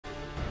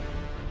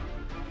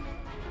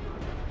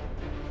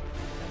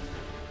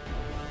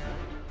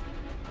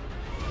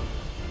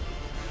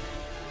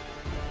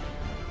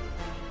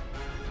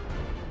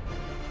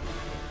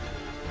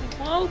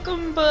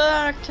welcome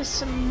back to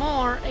some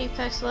more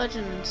Apex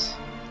Legends.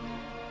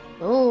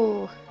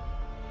 Oh,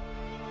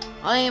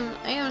 I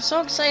am so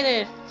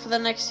excited for the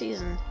next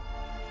season.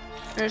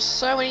 There's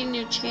so many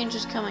new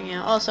changes coming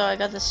out. Also, I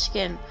got this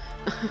skin,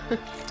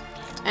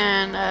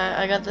 and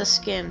I got this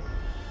skin.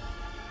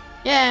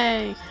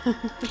 Yay!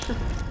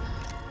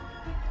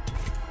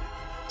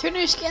 2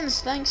 new skins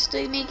thanks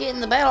to me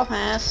getting the battle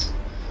pass.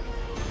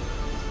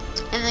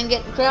 And then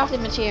get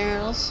crafting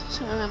materials,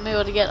 so I'm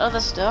able to get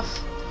other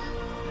stuff.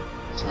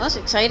 So that's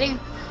exciting.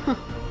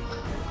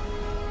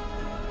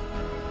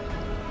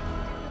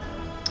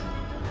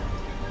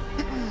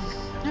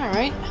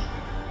 Alright.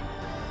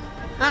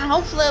 And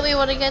hopefully I'll be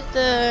able to get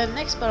the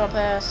next battle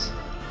pass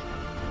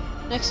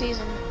next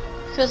season.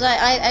 Because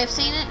I've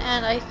seen it,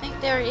 and I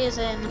think there is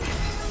an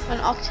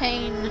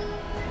Octane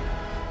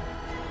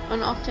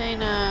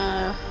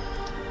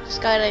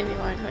skydiving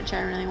one, which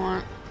I really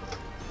want.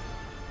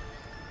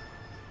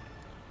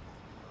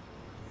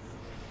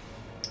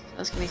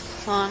 That's gonna be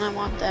fun, I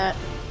want that.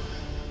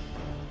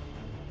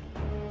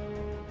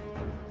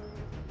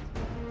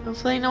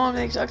 Hopefully no one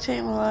makes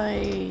Octane while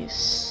I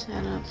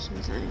set up some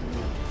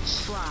things.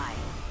 Fly,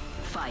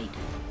 fight,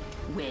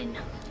 win.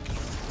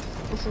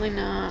 Hopefully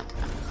not.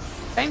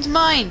 Bane's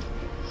mine!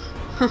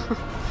 I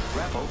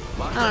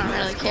don't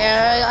really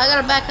care, I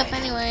gotta back up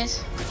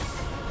anyways.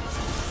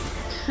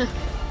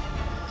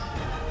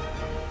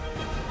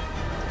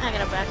 I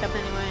gotta back up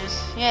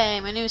anyways. Yay,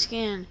 my new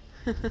skin.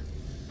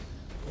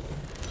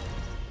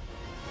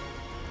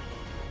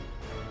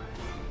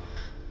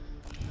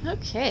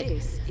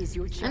 Okay,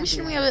 I'm just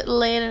gonna be a bit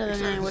later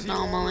than I would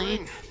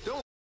normally.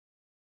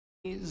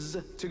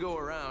 To go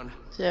around.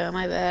 So,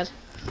 my bad.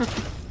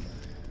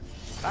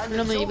 I'd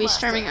normally be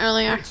streaming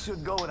earlier. Which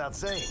should go without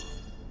saying.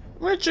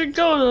 Which should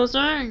go without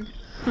saying.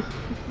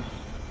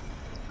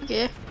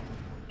 Okay.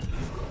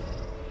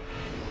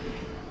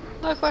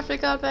 Look what we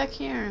got back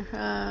here.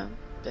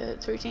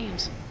 3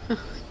 teams.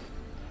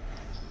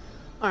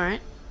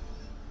 Alright.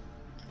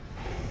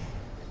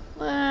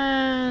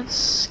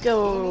 Let's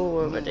go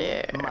over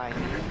there.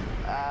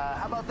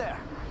 How about there?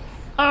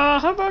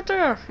 How about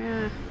there?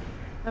 Yeah,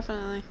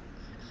 definitely.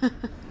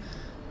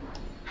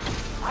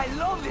 I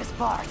love this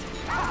part.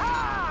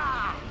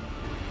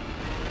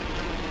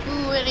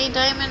 Ooh, any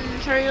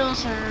diamond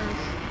trails or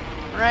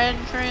red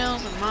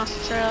trails and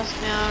monster trails?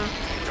 No.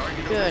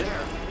 Good.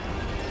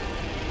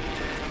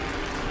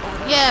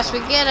 Yes, we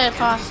get it,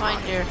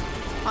 Pathfinder.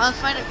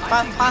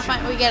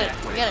 Pathfinder, we get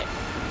it. We get it.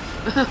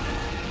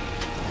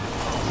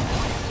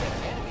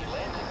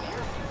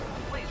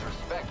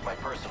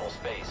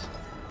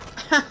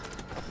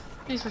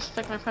 Please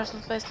respect my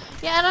personal space.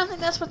 Yeah, I don't think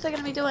that's what they're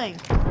gonna be doing.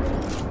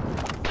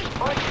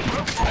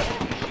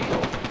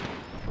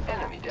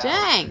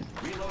 Dang!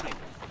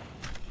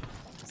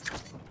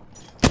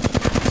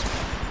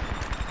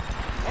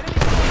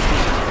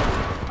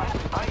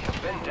 I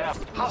have been down.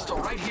 Hostile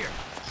right here.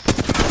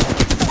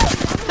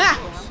 Ha!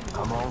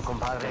 Come on,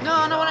 compadre. No,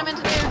 I know what I meant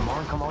to do. Come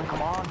on, come on,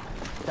 come on.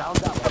 Down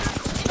that one.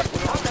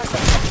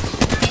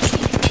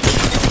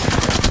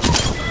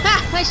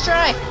 Ha! Nice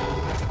try!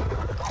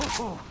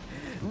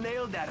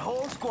 Nailed that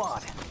whole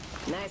squad.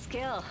 Nice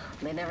kill.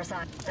 They never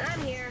saw it.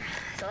 I'm here,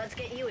 so let's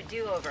get you a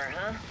do-over,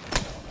 huh?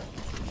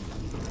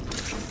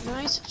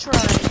 Nice try.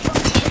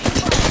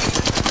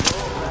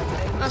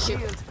 Oh shoot.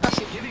 Oh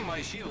shoot. Giving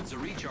my shields a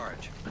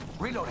recharge.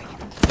 Reloading.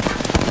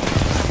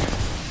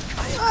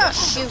 Oh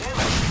shoot.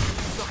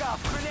 Look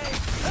out, grenade.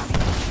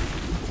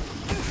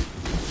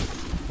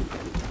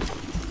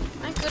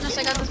 Thank goodness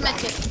I got this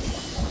medkit.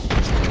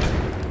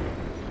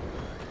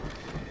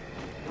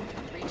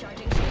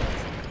 Recharging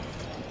shields.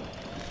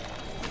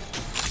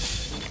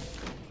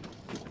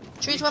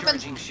 Choose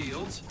weapons. Recharging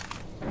shields.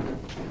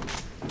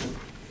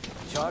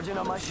 Charging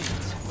on my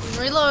shields.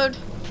 Reload.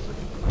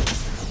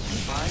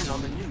 Eyes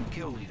on the new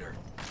kill leader.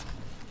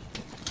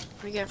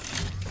 Here we go.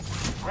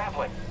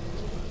 Grappling.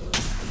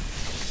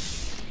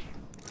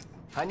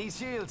 I need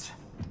shields.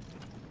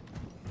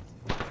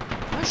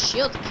 No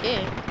shield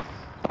kit.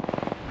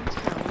 That's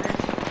kind of weird.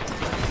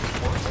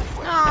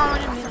 No, I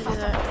didn't mean to do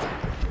that.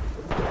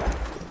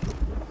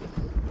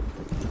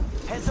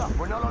 Heads up,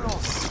 we're not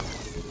alone.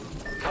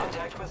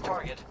 Contact with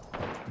target.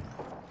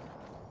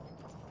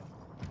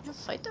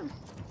 Let's fight them.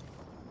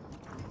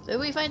 Did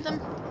we fight them?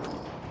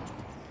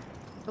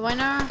 Do I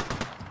know?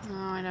 No,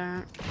 I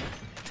don't.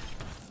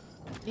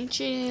 Need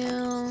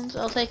shields.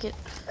 I'll take it.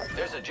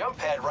 There's a jump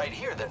pad right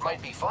here that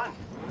might be fun.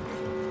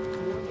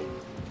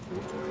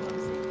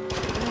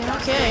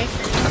 Okay.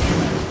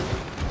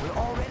 We're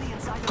already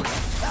inside the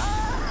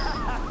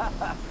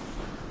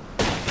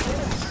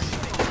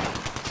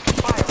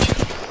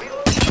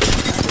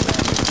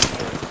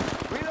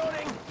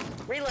Reloading.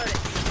 Reload it.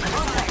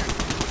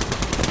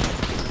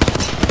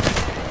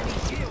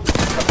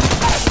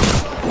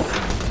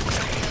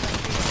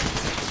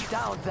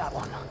 Down that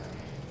one.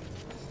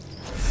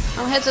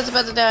 My headset's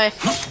about to die.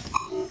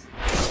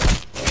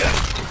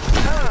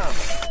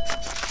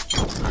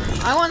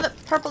 I want the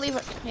purple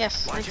lever.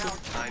 Yes, thank Watch you. out,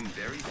 I'm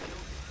very.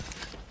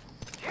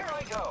 Here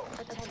I go.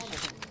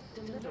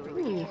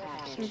 Ooh,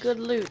 some good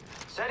loot.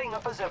 Setting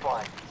up a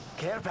zipline.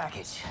 Care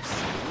package.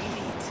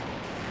 Sweet.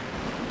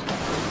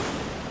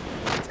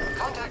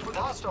 Contact with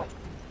hostile.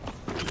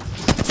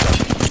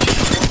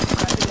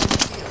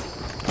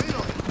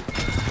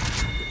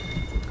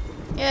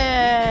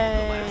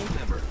 Yay! Last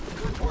member.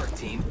 Good work,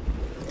 team.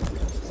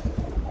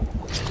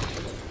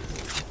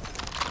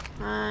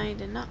 I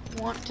did not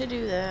want to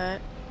do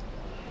that.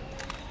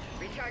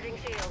 Recharging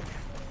shields.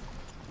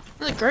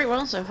 That's a great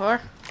run so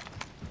far.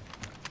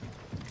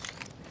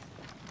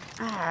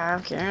 Ah,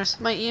 who cares?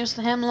 Might use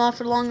the Hemlock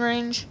for long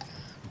range.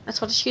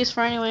 That's what it's used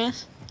for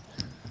anyways.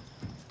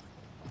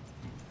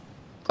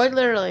 Quite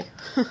literally.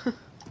 I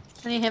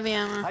need heavy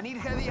ammo. I need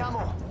heavy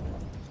ammo.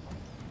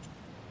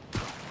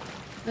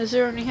 Is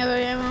there any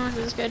heavy ammo? Does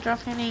this guy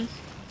drop any?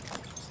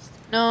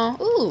 No.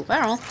 Ooh,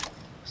 barrel.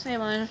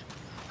 Stabilizer.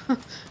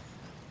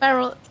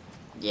 Barrel.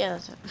 Yeah,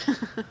 that's it.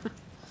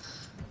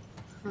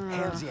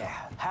 Hells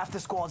yeah. Half the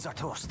squads are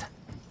toast.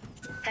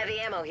 Heavy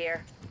ammo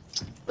here.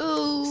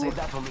 Ooh. Save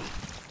that for me.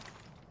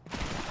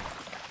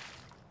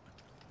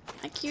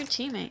 My cute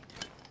teammate.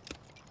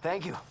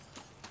 Thank you.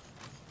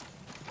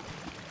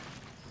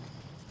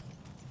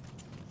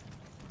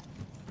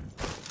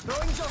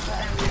 Throwing jump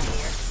pad.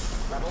 Here.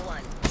 Level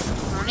 1.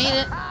 Don't need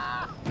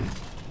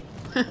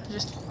it.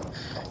 Just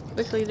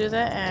quickly do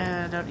that,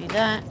 and I don't need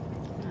that.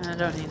 And I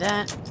don't need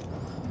that.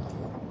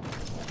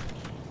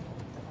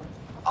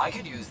 I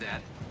could use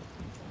that.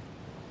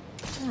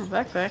 Oh,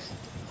 backpack.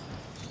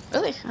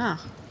 Really? Oh,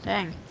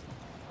 dang.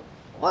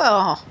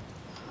 Well,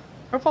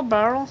 purple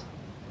barrel.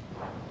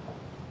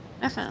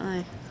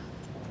 Definitely.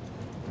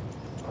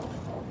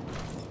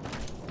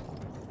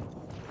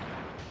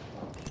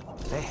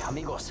 Hey,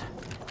 amigos.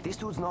 This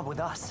dude's not with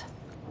us.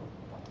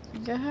 I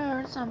think I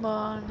heard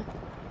someone.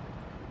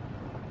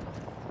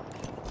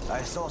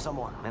 I saw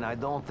someone, and I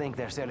don't think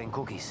they're selling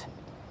cookies.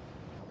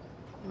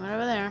 Right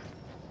over there.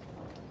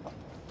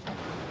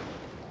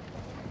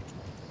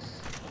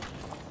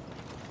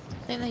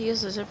 I think they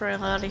use the zipper a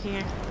lot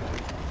here.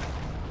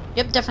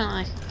 Yep,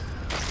 definitely.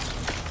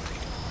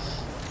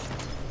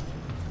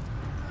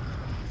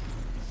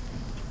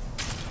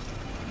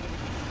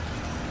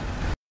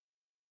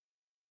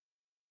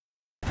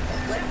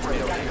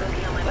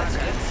 Let's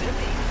get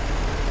zippy.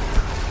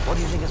 What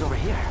do you think is over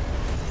here?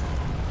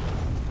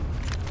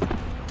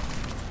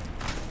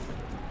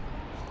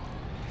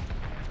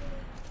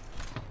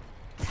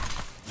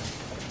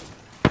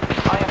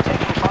 I am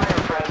taking fire,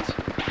 friends.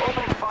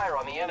 Open fire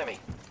on the enemy.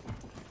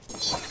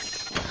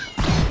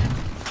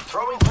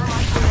 Throwing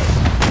thermite grenade.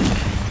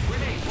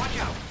 Grenade, watch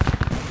out.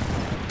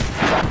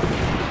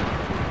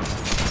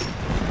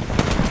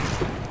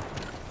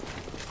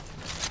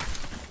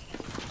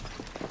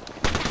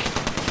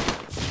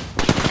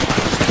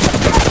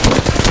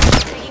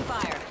 Taking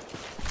fire.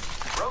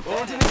 Broke Go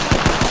that.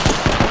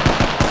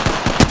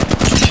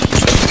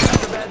 to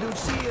the bad dude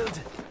shield.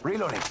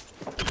 Reloading.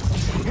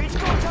 It's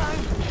go time.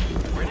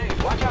 Grenade,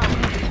 watch out.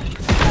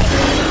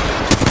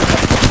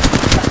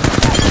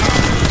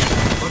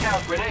 Look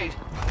out, grenade.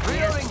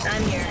 Reloading.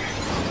 I'm here.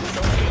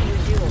 So let's get you a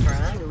do-over,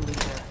 huh, new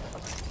leader?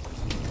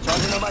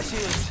 Charging on my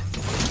shields.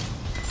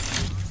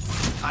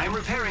 I am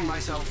repairing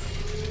myself.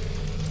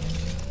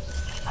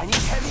 I need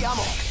heavy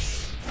ammo.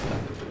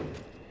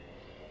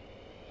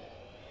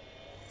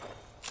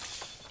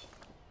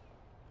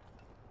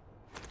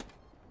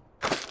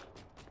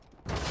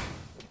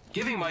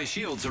 Giving my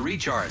shields a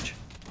recharge.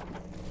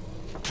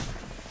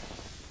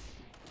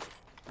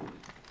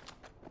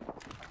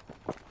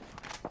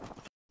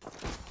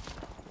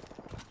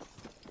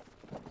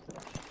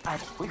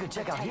 We could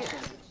check out here.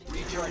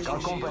 Recharging Our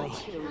company.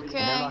 shields.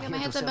 Okay, get my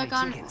headset back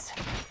on. Chickens.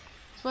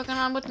 It's working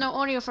on with no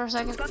audio for a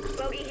second.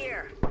 Bogey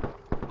here.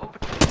 Open.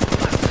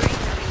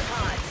 Upgrading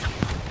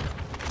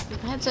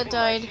pods. My headset Giving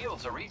my died.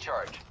 shields a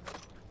recharge.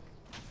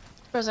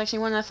 Spurs actually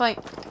won that fight.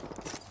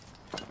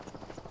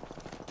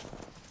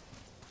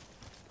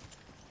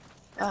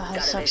 Ah, that Got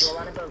a sucks. visual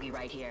on a bogey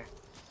right here.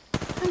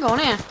 I'm going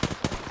in.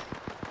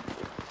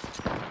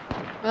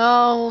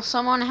 Oh,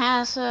 someone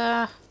has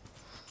a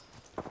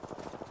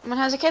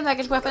care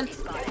package weapon.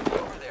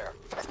 Over there.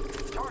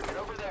 Target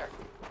over there.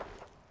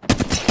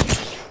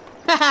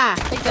 Haha,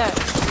 take that.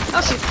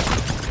 Oh shoot.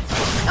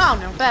 Oh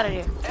no, bad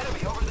idea.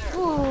 Enemy over there.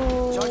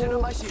 Charging on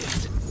Ooh. my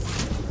shields.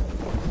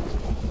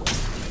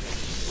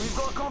 We've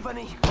got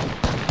company.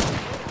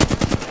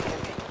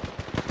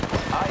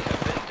 I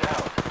have been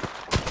down.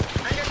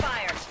 Under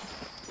fire.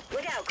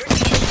 Look out,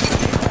 grenade.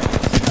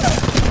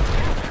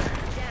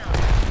 Down.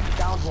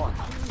 Down one.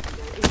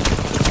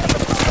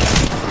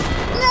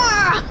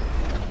 Nah!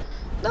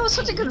 That was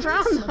such a good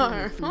round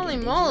though. Holy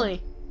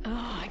moly.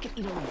 Oh, I could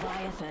eat a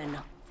Leviathan.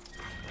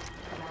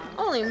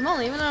 Holy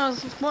moly, even though I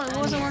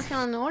wasn't working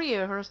on the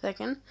audio for a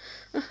second.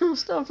 It was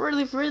still a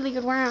really, really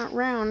good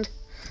round.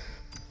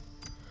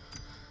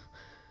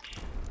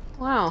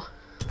 Wow.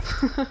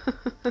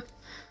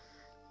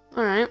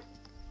 Alright.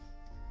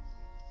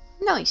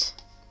 Nice.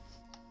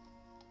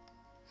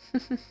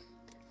 It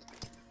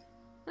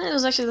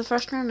was actually the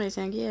first round, I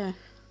think, yeah.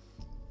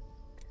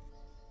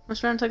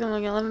 This round took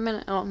like 11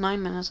 minutes. Oh,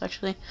 9 minutes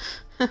actually.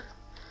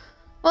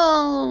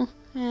 Well,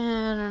 yeah,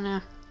 I don't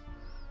know.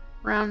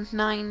 Round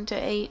 9 to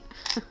 8.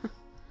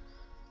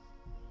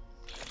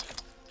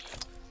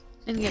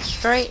 Didn't get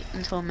straight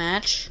into a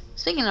match.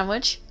 Speaking of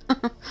which,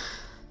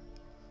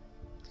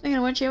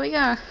 here we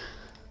go.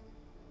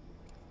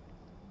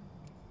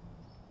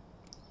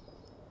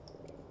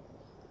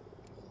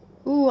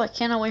 Ooh, I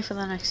cannot wait for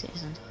the next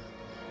season.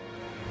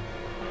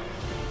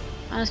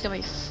 That's gonna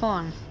be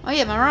fun. Oh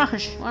yeah,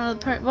 Mirage, one of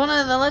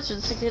the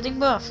legends is getting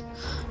buff.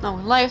 No,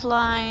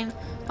 Lifeline,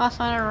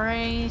 Pathfinder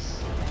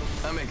Wraith.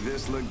 I make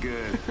this look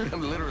good.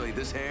 Literally,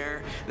 this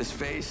hair, this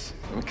face.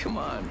 I mean, come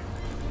on.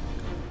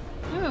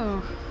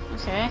 Ooh,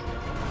 okay.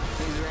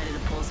 Who's ready to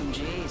pull some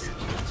G's?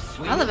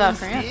 I love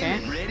Valkyrie, okay.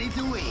 Ready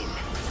to win.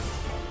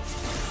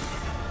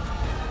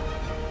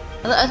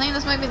 I think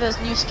this might be this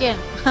new skin.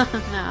 No,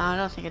 I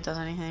don't think it does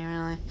anything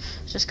really.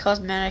 It's just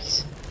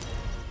cosmetics.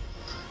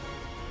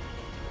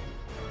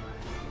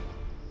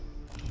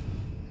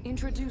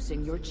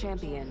 Introducing your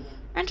champion.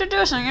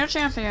 Introducing your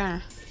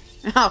champion.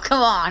 Oh,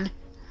 come on.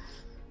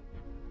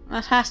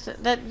 That has to.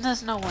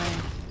 There's no way.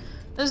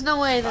 There's no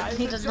way that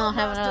he does not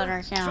have another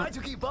account. Try to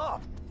keep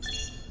up.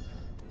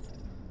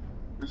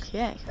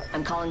 Okay.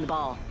 I'm calling the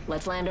ball.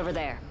 Let's land over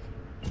there.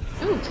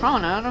 Ooh,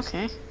 promenade.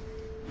 Okay.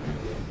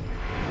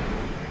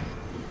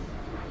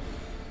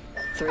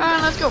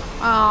 Alright, let's go.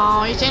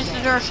 Oh, he changed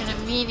the direction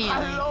immediately.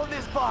 I love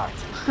this part.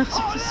 As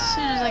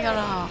soon as I got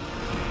off.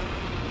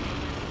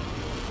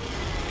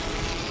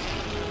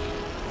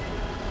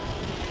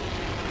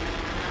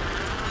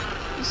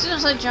 As soon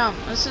as I jump,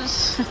 as soon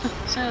as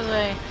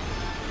I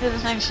do the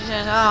thing, she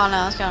says, "Oh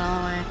no, let's go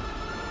another way."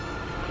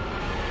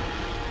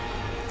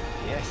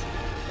 Yes.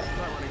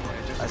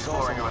 I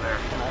saw someone over there,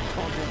 and I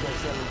told them they're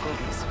selling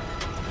cookies.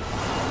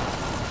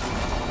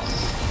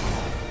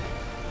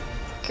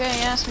 Okay,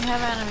 yes, we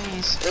have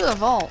enemies. Ooh, a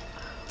vault.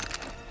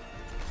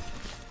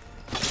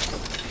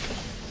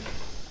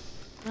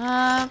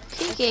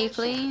 PK,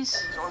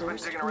 please.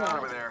 Someone's been digging around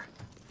over there.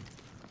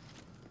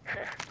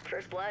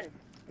 First blood.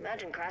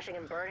 Imagine crashing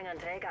and burning on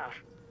takeoff.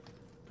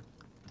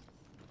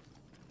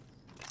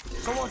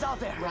 Someone's out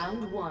there.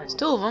 Round 1.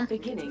 Two of them.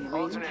 Beginning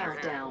ring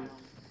countdown.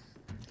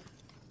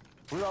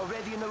 We're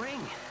already in the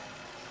ring.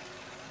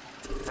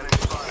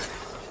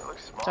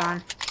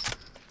 Darn.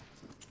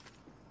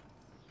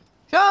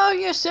 Show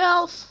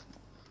yourself.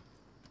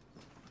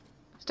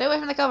 Stay away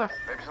from the cover.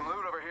 Maybe some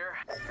loot over here.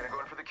 Gonna go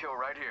in for the kill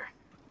right here.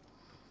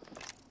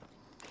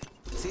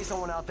 See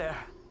someone out there?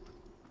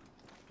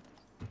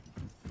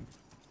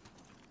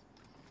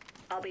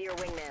 I'll be your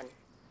wingman.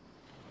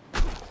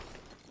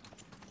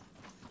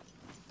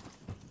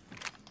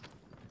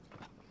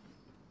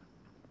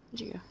 Where'd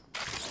you go?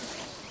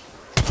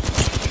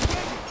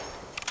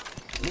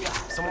 Yeah,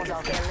 someone's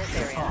out Scan there. this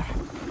area.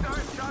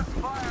 Nice shots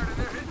fired and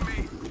they're hitting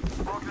me.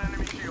 Broken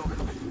enemy shield.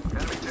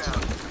 Enemy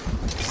down.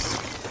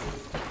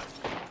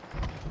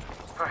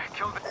 Alright,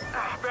 killed it.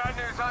 Bad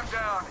news, I'm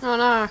down. Oh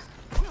no.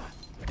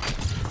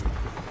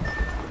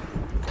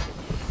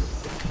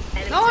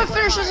 Enemy No one took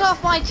finishes ours.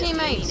 off my Just me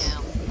teammates.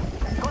 now.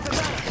 Got the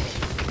banner.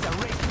 It's a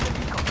race to the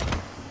beacon.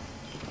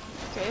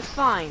 Okay,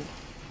 fine.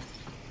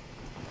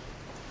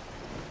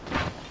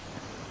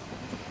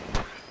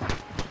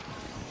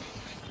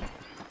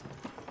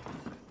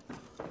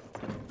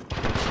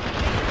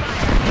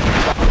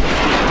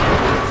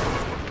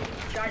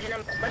 Charging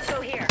them. Let's go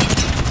here.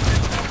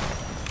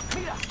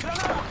 Mira,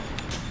 granada.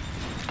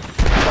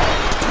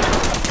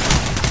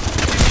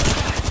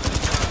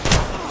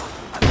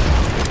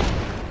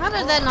 How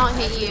did that not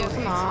hit you?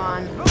 Come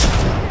on.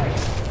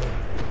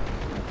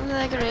 How did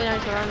that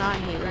grenade throw not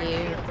hit you?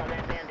 Shields on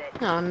that bandit.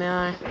 Oh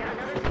no. Got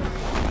another?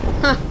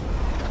 Huh.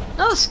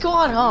 Another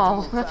squad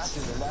haul. Faster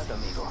than that,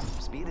 amigo.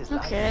 Speed is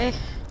life. Okay.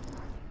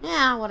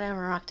 Yeah,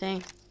 whatever,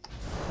 Octane.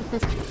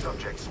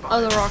 Subject spot.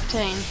 Other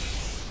Octane.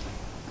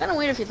 Kinda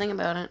weird if you think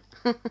about it.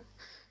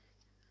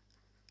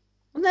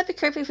 Wouldn't that be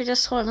creepy if you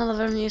just saw another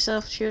version of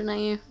yourself shooting at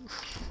you?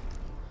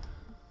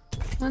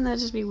 Wouldn't that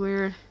just be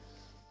weird?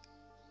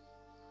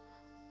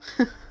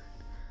 You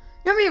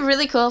know, it'd be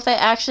really cool if they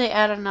actually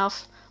add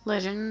enough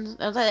legends.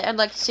 If they add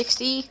like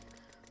 60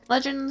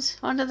 legends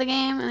onto the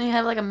game, and you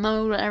have like a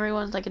mode where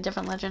everyone's like a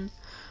different legend.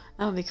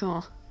 That would be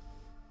cool.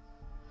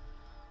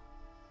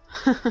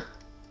 It'd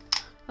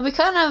be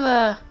kind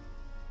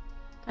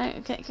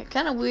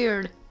of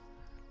weird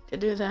to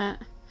do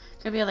that.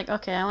 Could be like,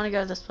 okay, I want to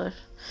go to this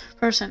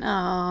person.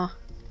 Oh.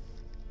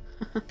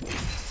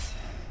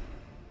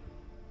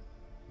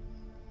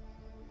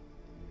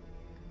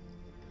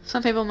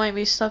 Some people might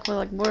be stuck with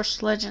like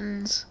worse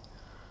legends.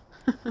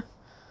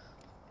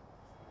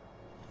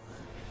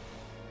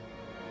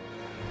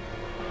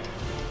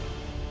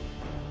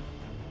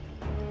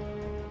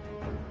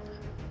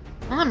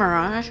 Oh,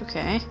 Mirage,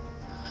 okay.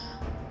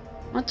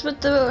 What's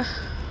with the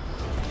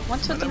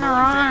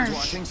Mirage?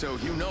 Watching, so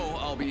you know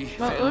I'll be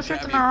What's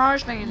with the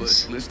Mirage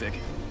means? Ballistic.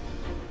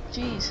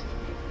 Jeez.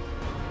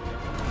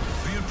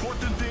 The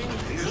important thing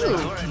is Ooh.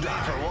 not to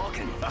die. For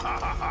walking.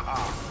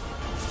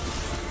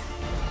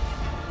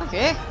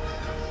 Okay.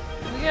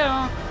 Here we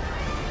go.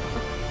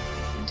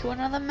 Into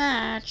another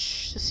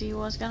match to see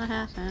what's gonna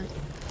happen.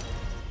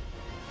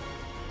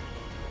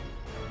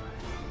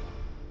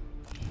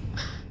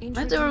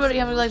 Why does everybody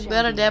have like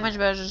better damage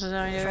measures than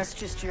I do? Trust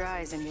just your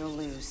eyes and you'll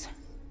lose.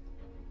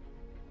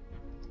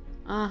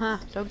 Uh-huh,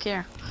 don't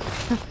care.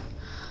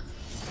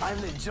 I'm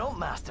the jump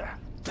master.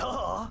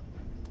 Duh.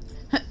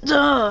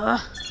 Duh!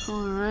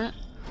 Alright.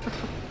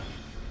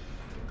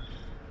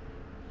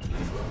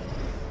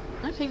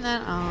 I ping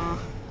that,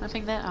 I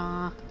ping that,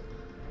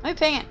 I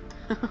ping it!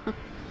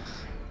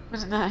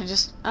 Where's it not?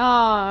 Just,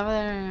 over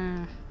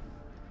there.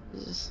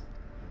 Just,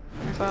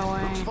 very far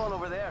away. Looks fun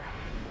over there.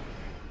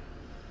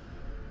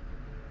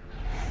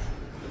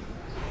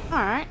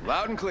 Alright,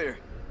 Loud and clear.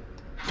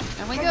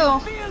 there we Can go. you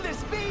feel the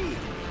speed?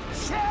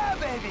 Yeah,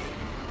 baby.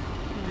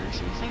 I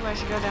think I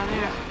should go down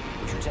here.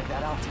 We should check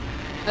that out.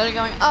 Better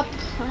going up.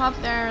 I'm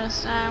up there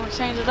this time. We'll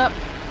change it up.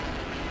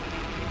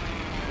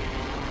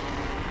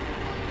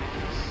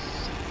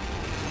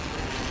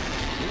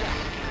 Yeah,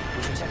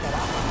 we should check that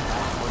out.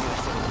 What do you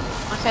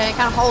say? Okay, I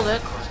kind of hold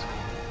it.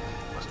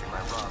 Must be my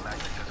raw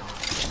magnetism.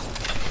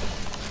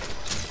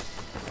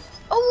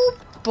 Oh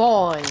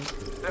boy.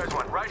 There's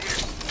one right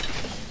here.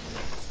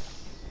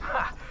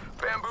 Ha!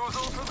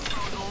 Bamboozled for the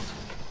boozled.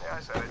 Yeah, I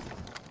said it.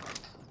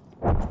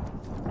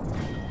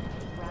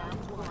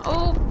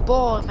 Oh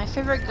boy, my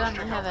favorite gun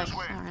to have.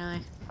 Not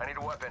really. I need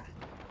a weapon.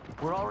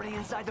 We're already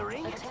inside the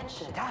ring?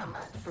 Attention. Damn.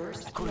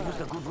 First I could have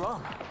used a good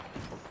run.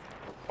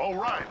 All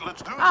right,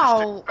 let's do this.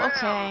 Oh, Bam!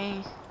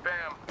 okay.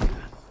 Bam.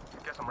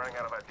 Guess I'm running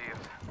out of ideas.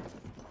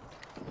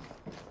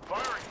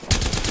 Firing.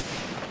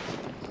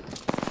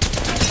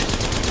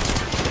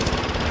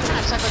 I'm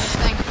gonna suck with this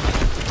thing.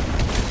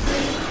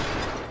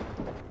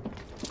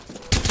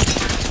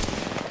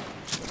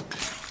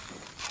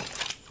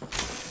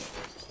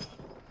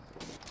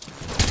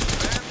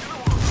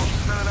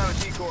 Sending out a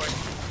decoy.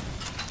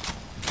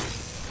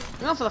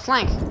 I'm going for the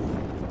flank.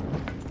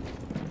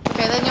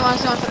 Okay, then you want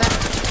to go for that.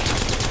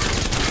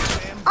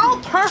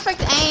 Oh,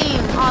 perfect aim!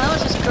 Oh, that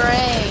was just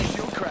great.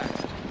 Shield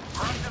cracked.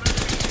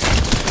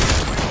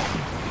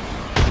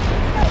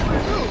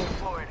 Ooh.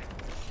 Floyd,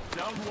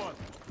 Down one.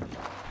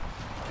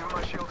 give him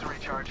my shield to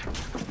recharge.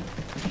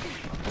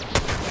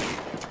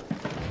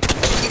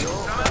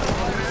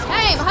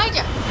 Hey, behind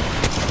you!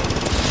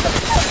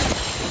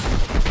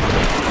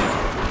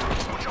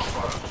 Watch out,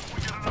 fire.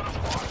 We get another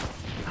squad.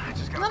 I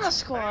just got Another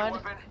squad.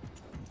 weapon.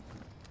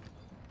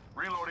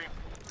 Reloading.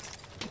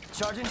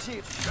 Charging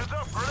shield. Heads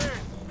up, grenade.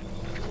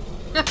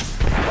 I'm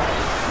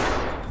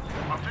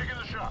taking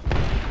the shot.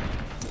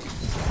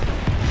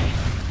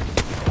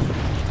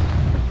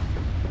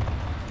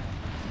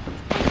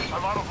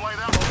 I'm out of light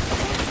ammo.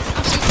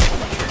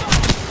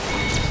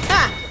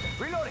 Ah!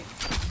 Reloading.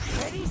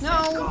 Ready, set,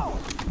 No. go.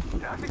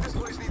 Yeah, I think this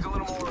place needs a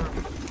little more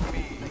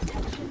me.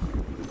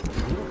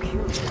 Look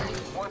here.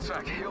 One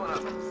sec, healing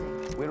up.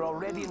 We're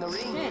already in the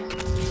ring. Yeah.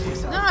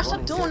 This No, out's stop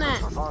running doing that.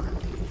 circles for fun.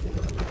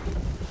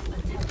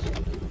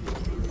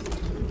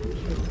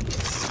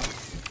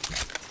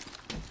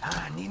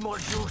 Need more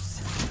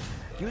juice.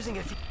 Using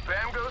a few.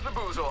 Bam goes the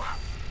boozle.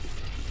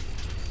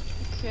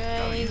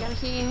 Okay, got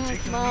here.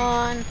 Come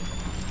on.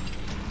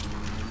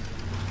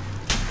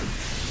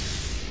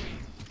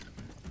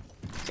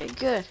 Okay,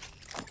 good.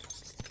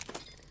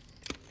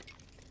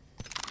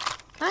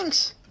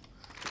 Thanks.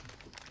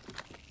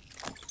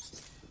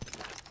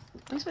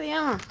 Thanks for the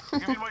ammo.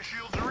 Give me my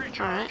shield to recharge.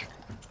 Alright.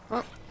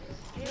 Well,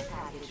 Care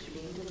package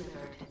being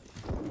delivered.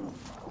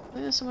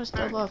 there's so much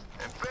still above.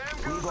 And bam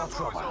We goes got the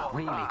trouble. boozle.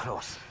 Really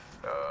close.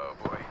 Oh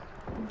boy.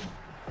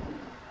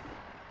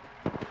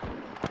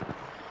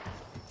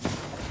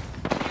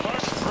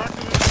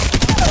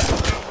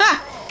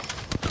 Ha!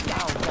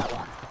 Down that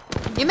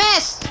one. You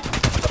missed!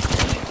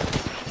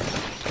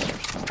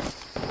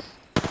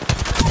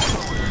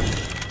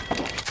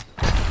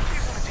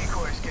 Using the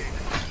decoy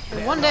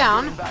escape. One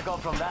down. Back up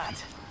from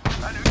that.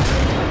 I knew you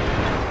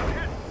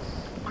hit.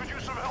 Could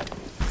use some help.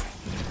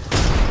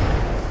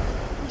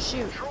 Oh,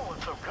 shoot.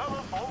 Trolling some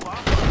cover for my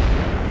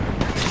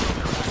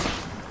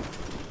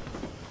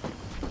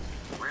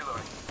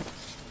reloading.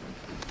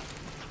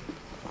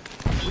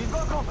 We've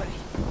got company.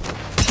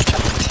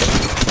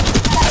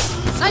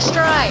 Nice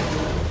try!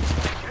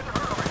 Getting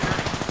hurt over here.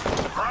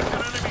 Cracked an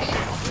enemy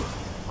shield.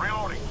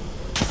 Reloading.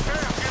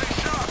 Bam, getting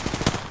shot.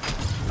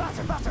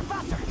 Faster, faster,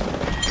 faster.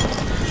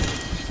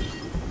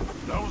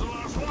 That was the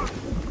last one.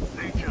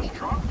 They just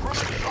dropped from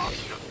the shot.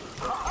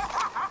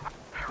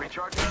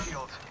 Recharging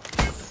shields.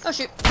 Oh,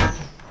 shoot.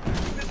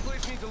 This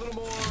place needs a little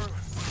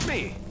more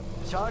me.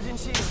 Charging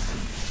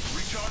shields.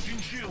 Recharging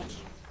shields.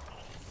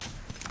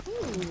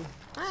 Ooh,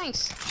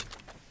 thanks.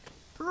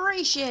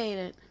 Appreciate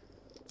it.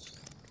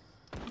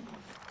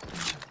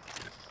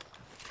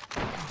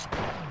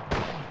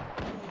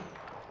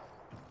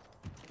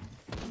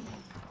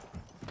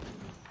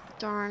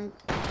 Darn.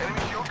 Enemy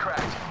shield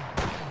cracked.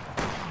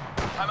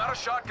 I'm out of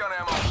shotgun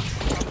ammo.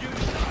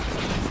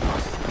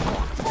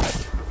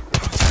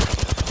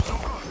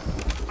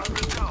 I've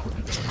been down.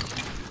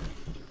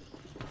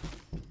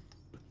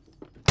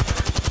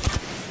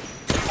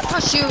 Oh,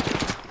 shoot!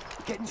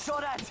 Getting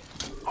shot at.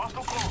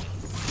 Hostile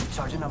close.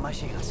 Charging on my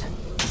shields.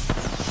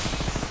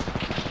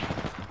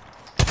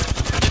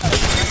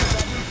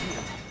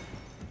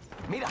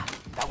 Mira,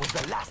 that was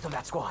the last of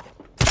that squad.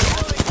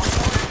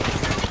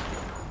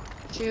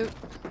 Shoot.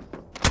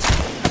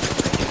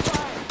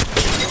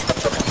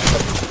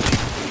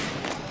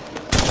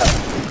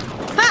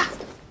 Ha!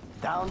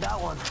 Down that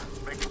one.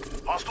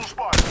 Hostile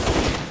spot.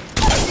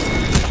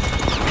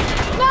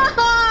 No!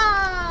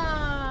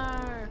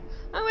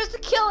 I was the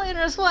kill leader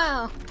as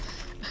well.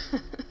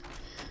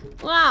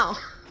 Wow.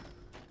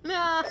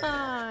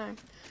 No.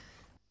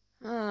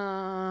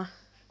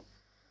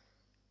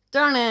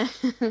 Darn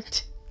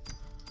it.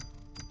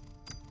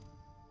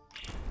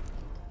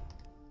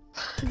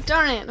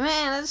 Darn it,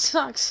 man, that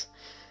sucks.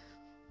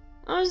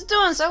 I was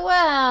doing so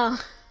well.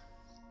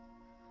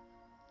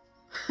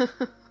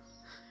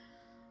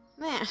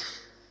 Man.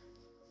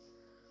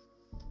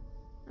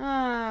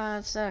 Ah,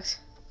 that sucks.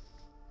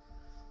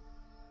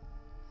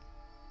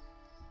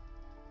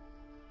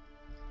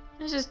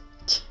 It's just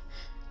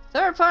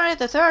third party at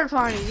the third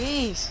party,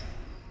 jeez.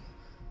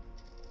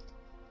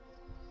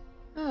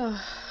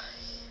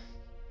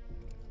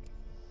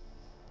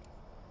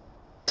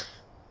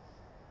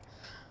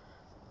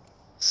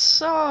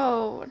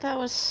 So, that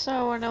was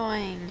so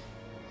annoying.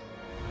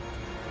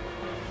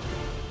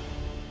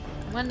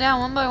 Went down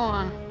one by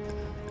one.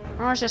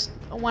 Or I just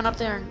went up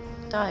there and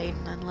died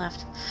and then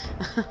left.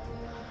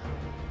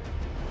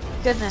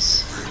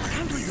 Goodness.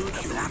 Can we do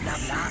the blah blah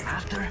blah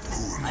after?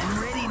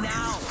 I'm ready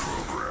now.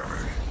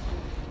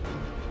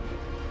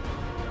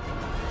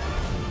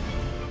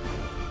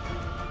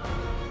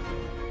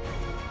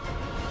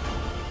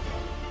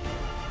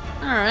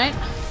 Alright.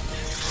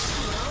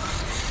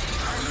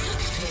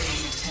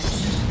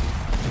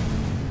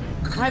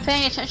 Am I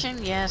paying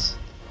attention? Yes.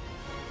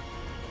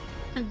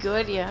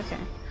 Good, yeah, okay.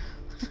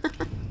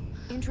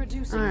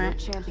 Introducing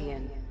Alright. your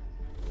champion.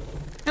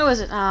 Who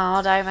is it? Oh,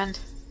 I'll dive in.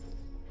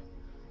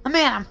 I'm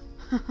in him!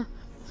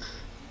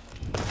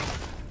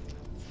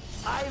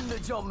 I'm the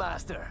jump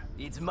master.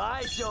 It's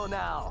my show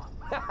now.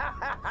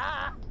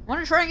 I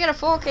want to try and get a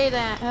 4K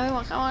that. I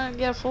want to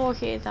get a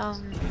 4K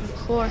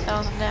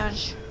 4,000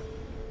 damage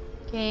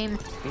game.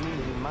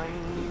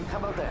 How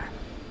about there?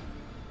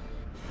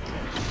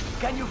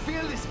 Can you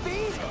feel the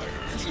speed?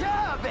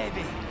 Yeah,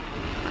 baby.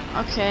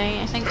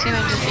 Okay, I think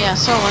teammate just, yeah,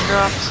 solo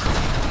dropped.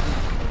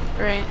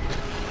 Great.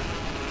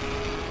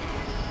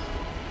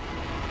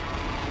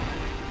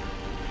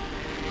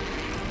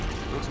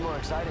 Looks more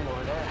exciting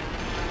over there.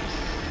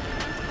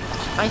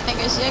 I think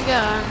I see a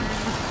gun.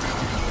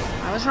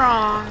 I was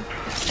wrong.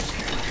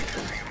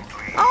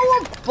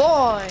 Oh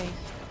boy!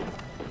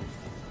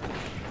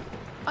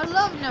 I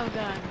love no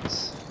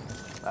guns.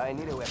 I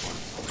need a weapon.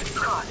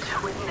 Caught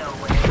with no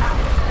way out.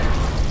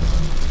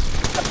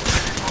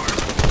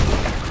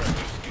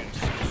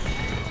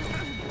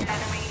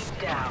 Enemy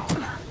down.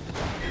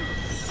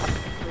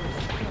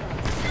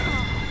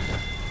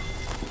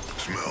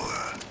 Smell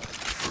that.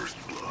 First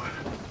blood.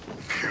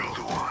 Killed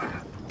one.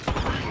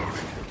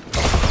 Reloading.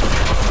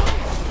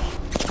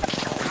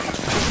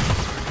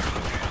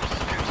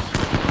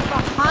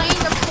 Behind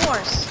the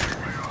force.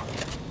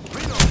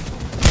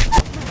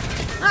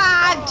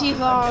 Ah,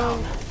 Devo.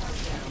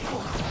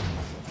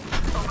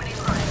 Opening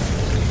right.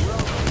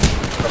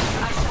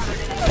 I shot at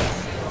an enemy.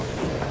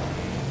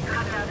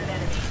 Cut out an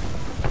enemy.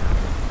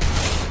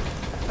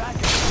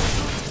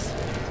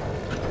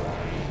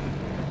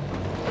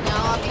 No,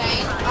 okay.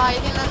 Oh, I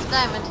think that's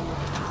diamond.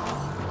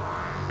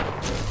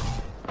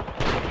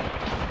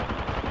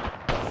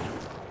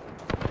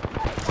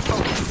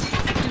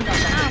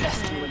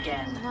 Test you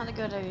again. Not a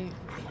good idea.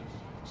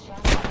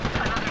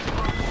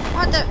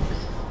 What the?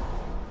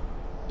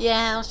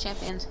 Yeah, those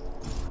champions.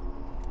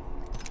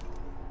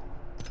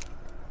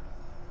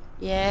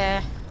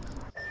 Yeah.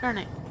 Darn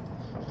it.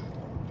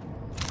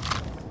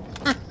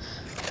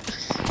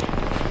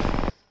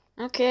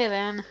 Okay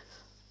then.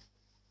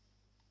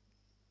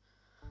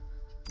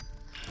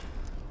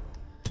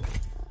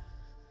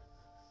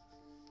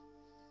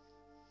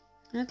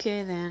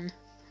 Okay then.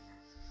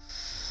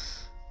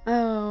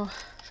 Oh,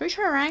 should we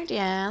try ranked?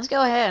 Yeah, let's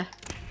go ahead.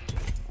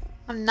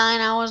 I have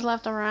 9 hours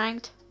left of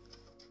ranked.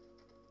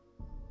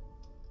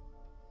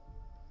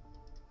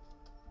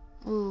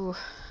 Ooh,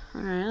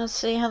 alright, let's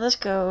see how this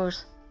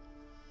goes.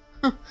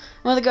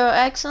 Will it go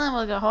excellent?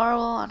 Will it go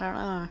horrible? I don't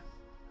know.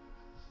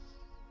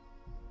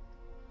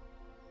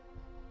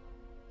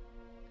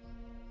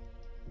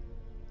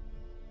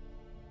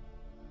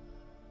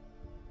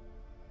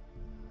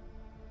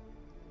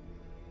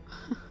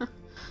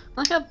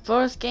 Look at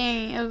both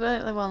games.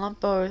 Well, not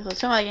both.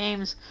 Two of my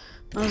games.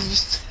 I was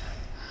just.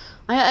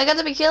 I got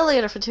to be kill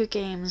leader for 2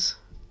 games.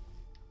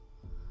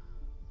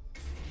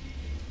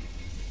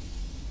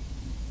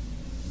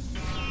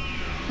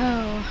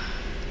 Oh.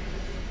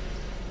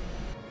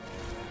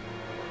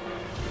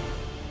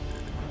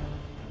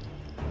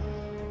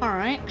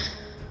 Alright.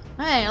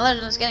 Hey,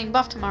 Legend is getting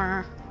buffed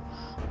tomorrow.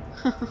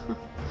 For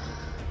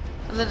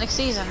the next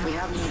season. We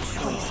have no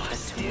choice but to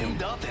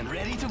Steamed up and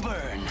ready to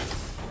burn.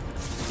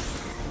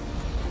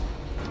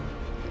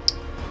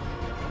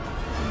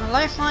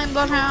 lifeline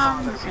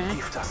bloodhound. Father Okay.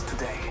 gift us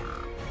today.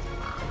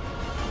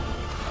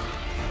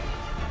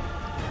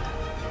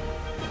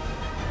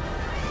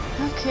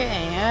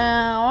 Okay,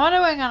 what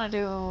are we gonna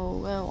do?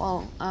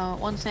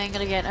 One thing,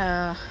 gonna get,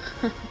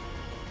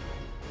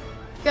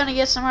 gonna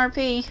get some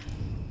RP.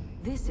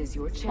 This is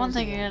your champion. One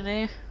thing you're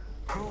gonna do.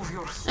 Prove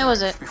your That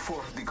was it. strength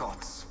before the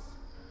gods.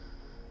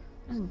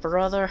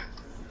 Brother.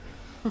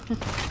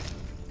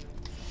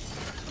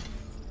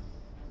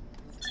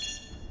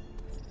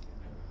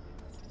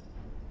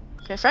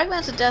 Okay,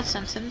 fragment's a death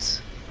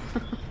sentence.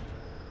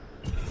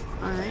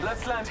 Alright.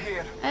 Let's land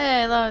here.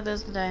 Hey, look,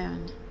 there's the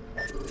diamond.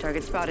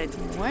 Target spotted.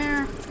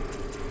 Where?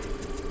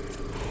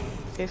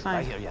 Okay, I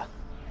fine. hear ya.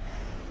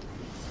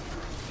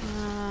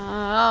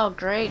 Oh,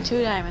 great,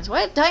 2 diamonds.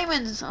 What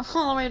diamonds?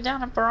 All the way down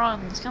to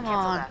bronze. Come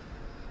on.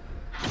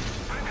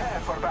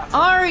 Prepare for battle.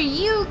 Are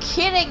you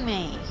kidding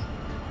me?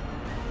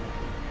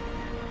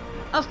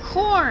 Of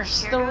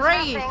course, the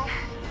Wraith.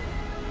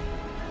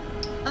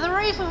 And the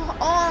Wraith of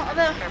all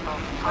the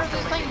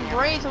playing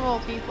Wraith of all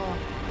people.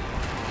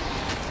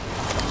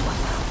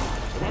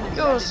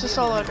 Goes to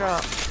solo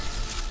drop.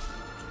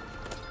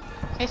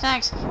 Hey,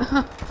 thanks. Spotted me.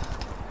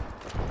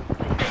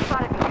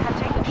 I'm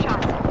taking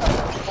shots.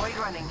 Void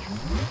running.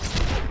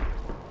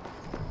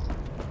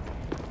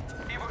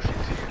 Evo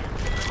ships here.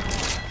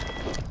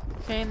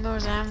 Okay,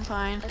 Mozam,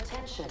 fine.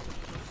 Attention.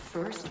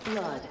 First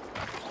blood.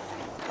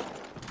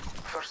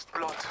 First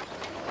blood.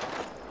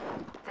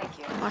 Thank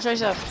you. Watch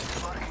yourself.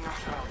 Marking our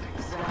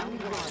surroundings.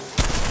 Round 1.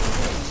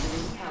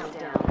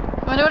 Countdown.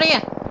 Come on, do it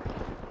again.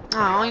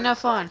 Oh, only no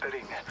fun. The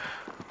ring.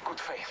 Good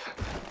faith.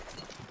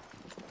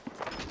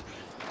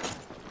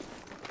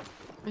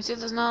 Let me see if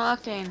there's no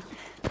octane.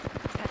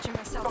 Catching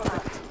myself up.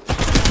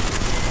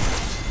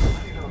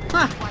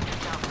 Huh. One to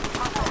jump.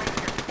 Also right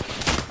here.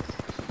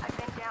 I've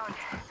been down.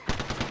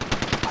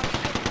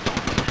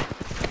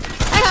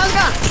 Hey, how's it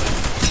going?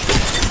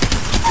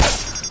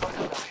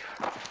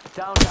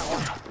 Down that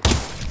one.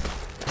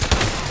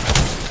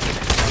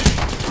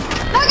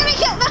 Not gonna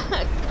kill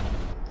that!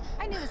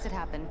 I knew this would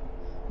happen.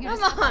 You Come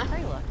just got on. that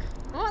free look.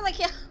 More like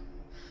you.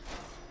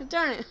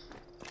 Darn it.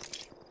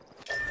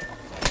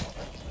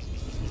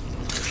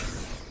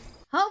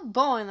 Oh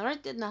boy, the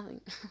right did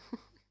nothing.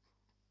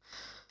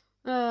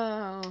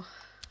 Oh.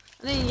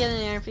 I didn't get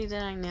an RP,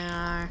 did I?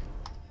 Nah.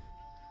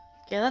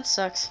 Okay, that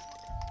sucks.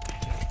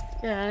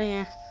 Get out of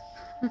here.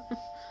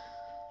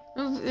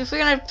 If we're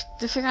gonna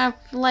have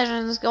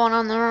legends going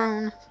on their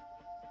own.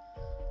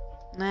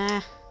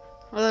 Nah.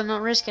 Rather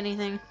not risk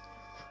anything.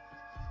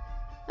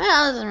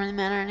 Well, it doesn't really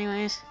matter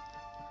anyways.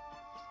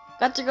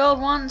 Got the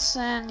gold once,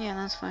 and yeah,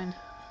 that's fine.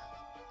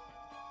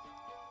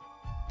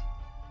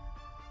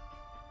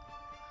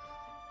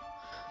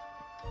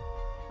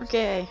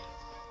 Okay.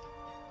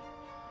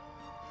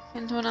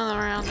 Into another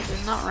round that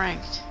is not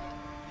ranked.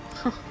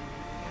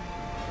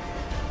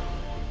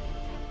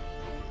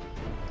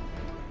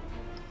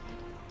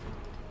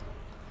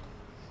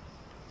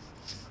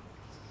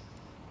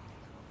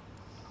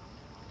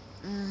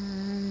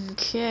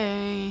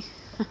 Okay.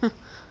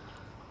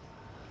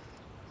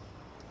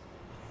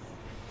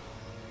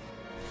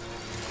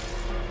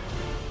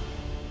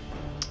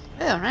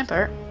 Oh,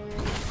 Rampart.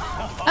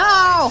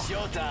 No!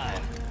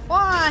 Showtime.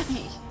 Why?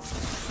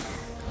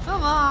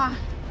 Come on.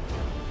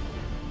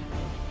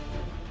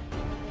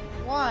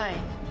 Why?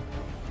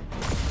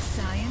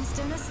 Science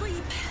don't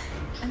sleep.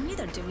 And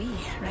neither do we,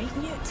 right,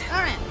 Newt?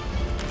 Darn it.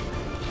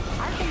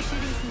 I've been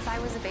shooting since I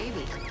was a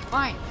baby.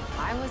 Why?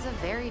 I was a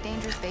very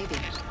dangerous baby.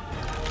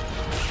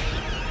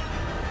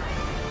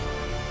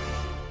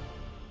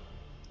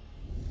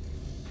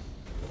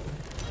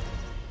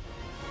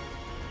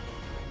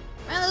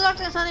 Man, the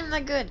doctor's not even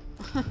that good.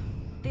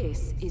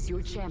 This is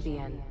your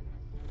champion.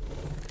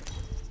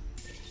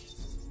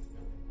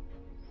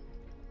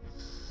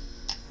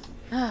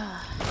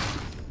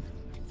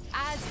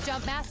 As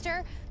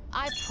Jumpmaster,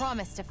 I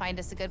promise to find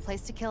us a good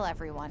place to kill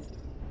everyone.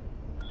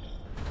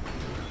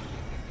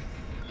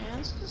 Yeah,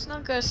 let's just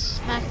not go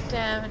smack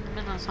dab in the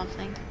middle of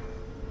something.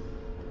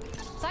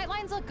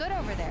 Sightlines look good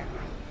over there.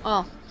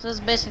 Oh, so this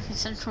is basically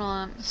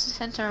central,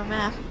 center of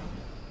map.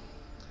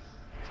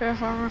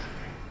 Terraformer.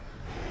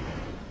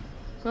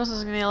 Of course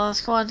there's gonna be a lot of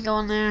squads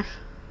going there.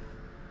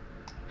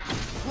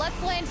 Let's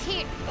land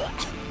here.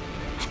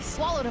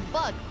 Swallowed a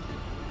bug.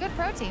 Good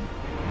protein.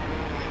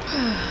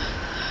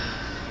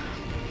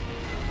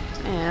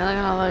 Yeah, look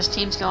at all those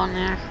teams going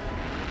there.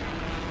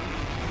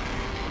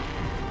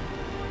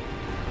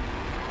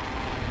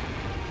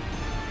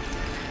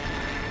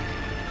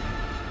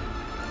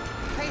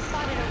 Prey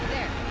spotted over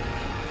there.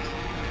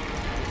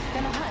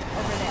 Gonna hunt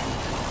over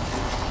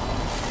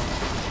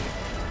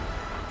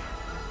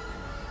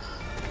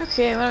there.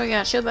 Okay, what do we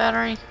got? Shield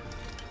battery.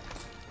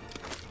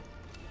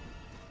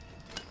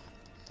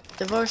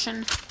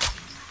 Devotion.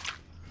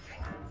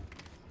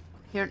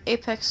 Here an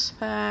Apex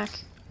pack.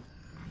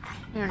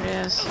 Here it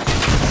is.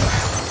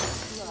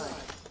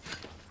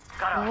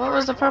 Oh, what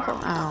was the purple?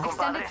 Oh.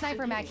 Extended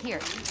sniper mag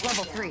here.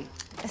 Level 3.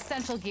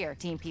 Essential gear,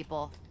 team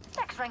people.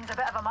 Next ring's a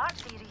bit of a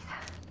March series.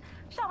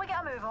 Shall we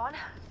get a move on?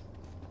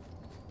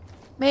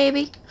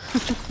 Maybe.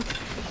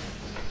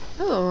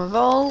 Ooh,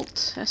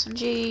 Revolt,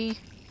 SMG.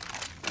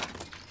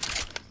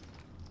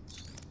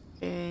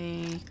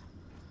 Okay.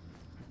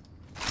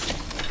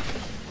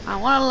 I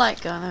want a light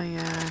gun. There we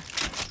are.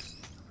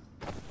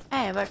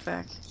 Hey, a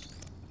backpack.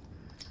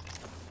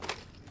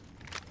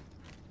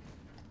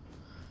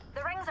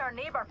 The ring's our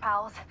neighbor,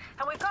 pals,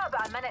 and we've got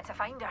about a minute to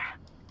find her.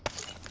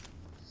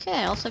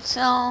 Okay, I'll take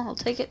Cell. I'll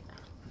take it.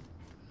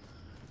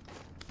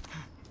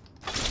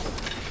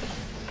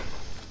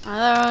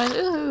 Otherwise,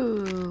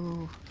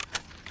 ooh.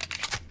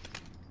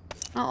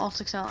 Not all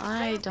 6L.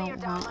 I don't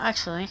want.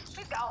 Actually,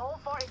 We've got a whole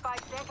 45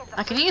 seconds.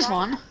 I can use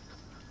one.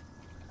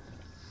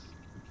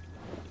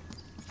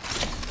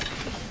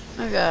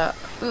 I got.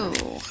 Ooh.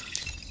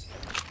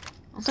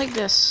 I'll take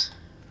this.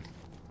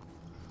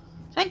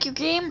 Thank you,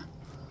 game.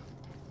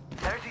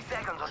 30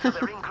 seconds until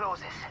the ring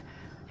closes.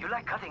 You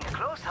like cutting it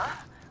close, huh?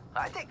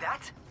 I dig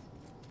that.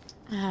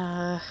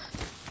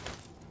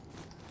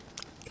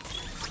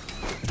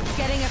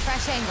 Getting a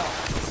fresh angle.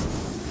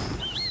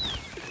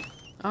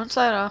 Don't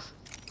slide off.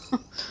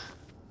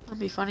 That'd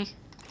be funny.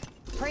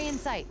 Prey in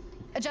sight.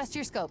 Adjust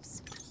your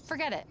scopes.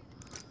 Forget it.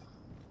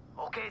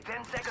 Okay,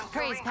 10 seconds till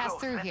Praise ring pass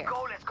close. through Let's here.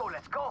 go, let's go,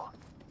 let's go.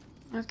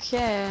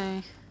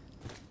 Okay.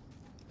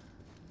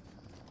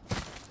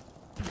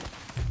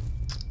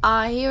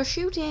 I hear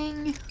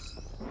shooting.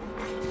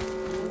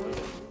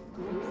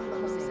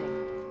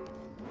 Closing.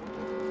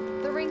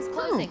 The ring's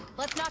closing.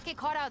 Let's not get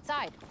caught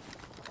outside.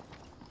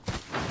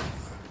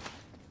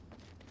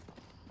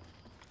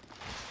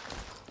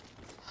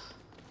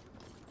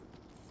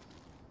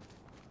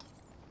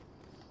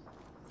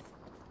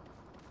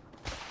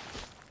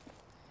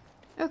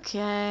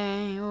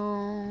 Okay.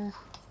 Oh.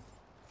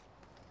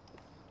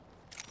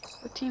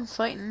 What team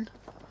fighting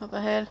up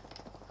ahead?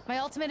 My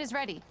ultimate is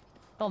ready.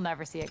 They'll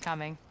never see it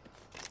coming.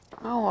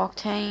 Oh,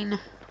 Octane.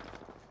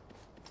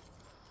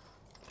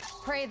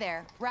 Prey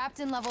there, wrapped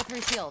in level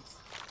 3 shields.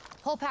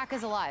 Whole pack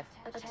is alive.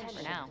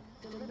 For now.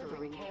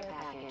 Delivering care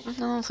package. There's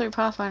no level 3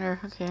 Pathfinder.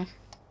 Okay.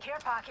 Care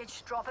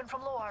package dropping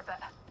from low orbit.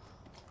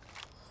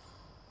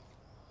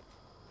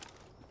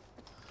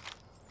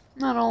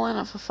 Not all in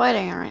it for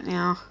fighting it right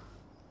now.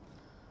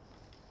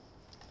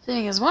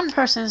 Thing is, one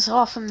person is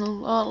off in the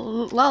La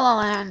La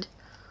Land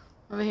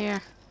over here.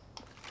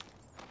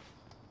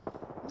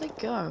 Where'd they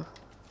go?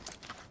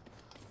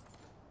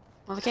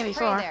 Well, they can't be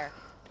Prey far. there,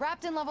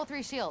 wrapped in level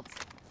 3 shields.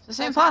 It's the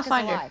same Whole pack is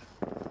Pathfinder. alive.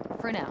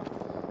 For now.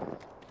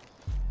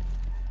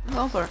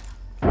 Go for it.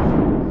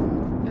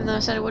 Even though I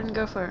said I wouldn't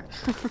go for it.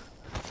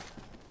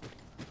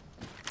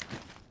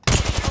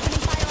 Opening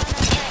fire on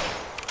our prey.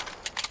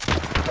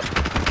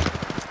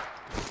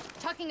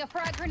 Tucking a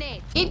frag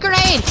grenade. Eat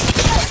grenade!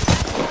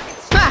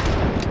 Target's Ha!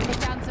 Take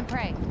down some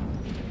prey.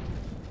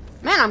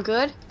 Man, I'm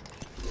good.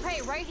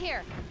 Prey right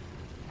here.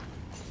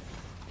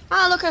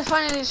 Ah, look, I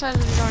finally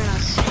decided to join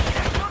us.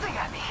 Shooting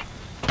at me.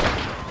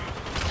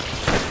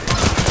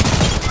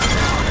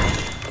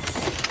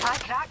 I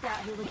cracked that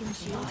hooligan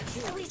shield.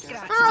 At least get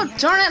out. Oh,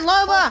 darn it,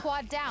 Whole Loba!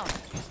 squad down.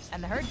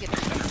 And the herd gets...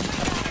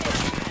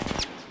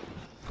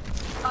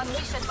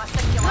 Unleashing my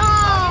singular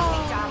No! me,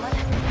 darling.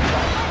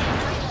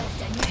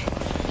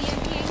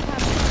 EMP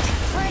incoming.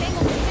 We're at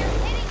angle. They're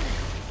hitting me.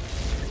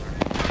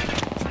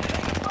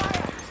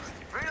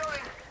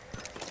 Reloading.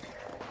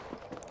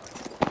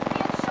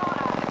 Being shot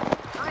at.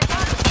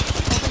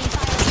 Opening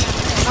fire on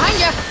our Behind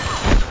ya!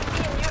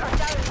 Being neutered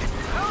down.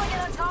 Rolling in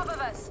on top of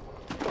us.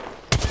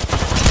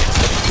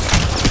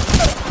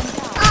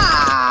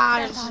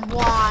 Ah, just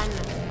one.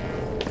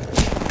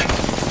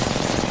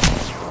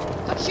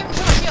 Stop shooting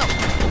through my shield.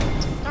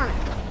 Darn it.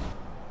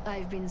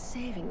 I've been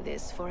saving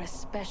this for a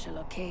special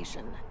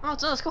occasion. Oh,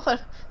 it's another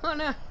squad. Oh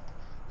no.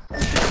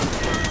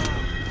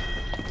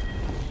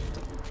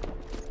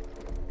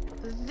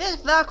 This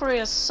Valkyrie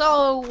is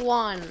so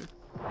one.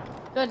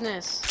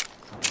 Goodness.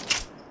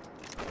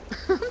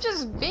 I'm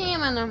just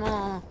beaming them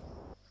all.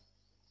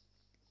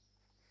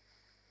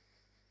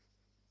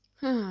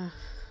 Man,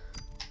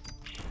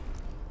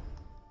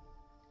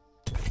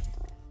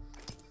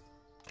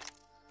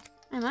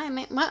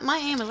 my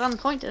aim is on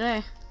point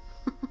today.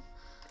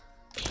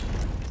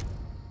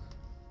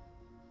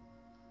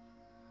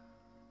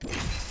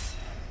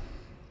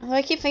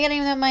 I keep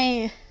forgetting that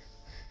my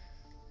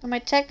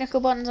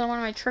technical buttons on one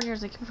of my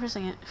triggers. I keep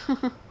pressing it.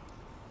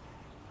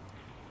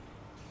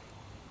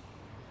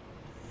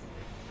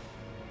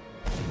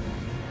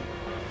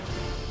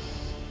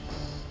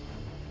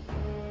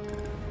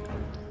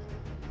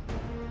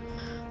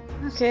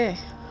 Okay.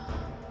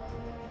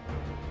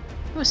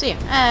 Who's here?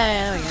 Hey,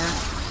 there we go.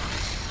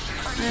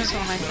 There's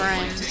one of my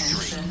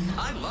friends.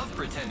 I love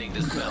pretending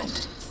to smell.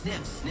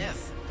 Sniff,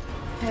 sniff.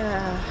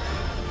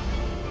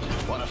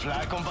 Wanna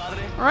fly,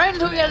 compadre? Right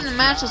until we get in the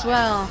match as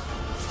well.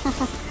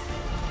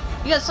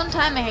 You got some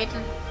time,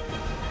 Hayden.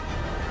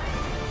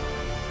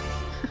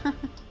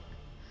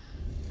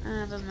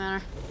 It doesn't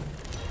matter.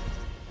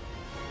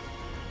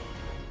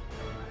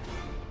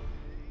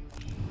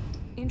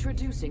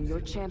 Introducing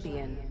your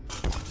champion.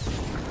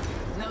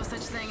 No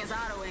such thing as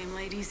auto aim,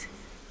 ladies.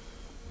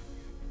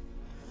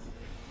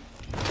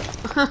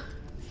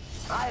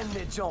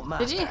 Splendid jump,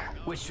 master. Did you?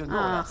 Which should go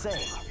without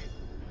saying.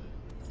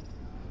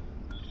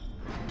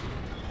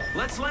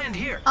 Let's land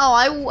here. Oh,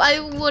 I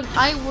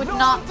would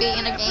not be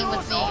in a game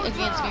with me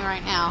against me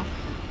right now.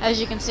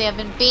 As you can see, I've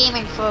been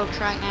beaming folks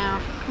right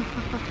now.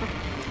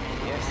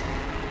 Yes.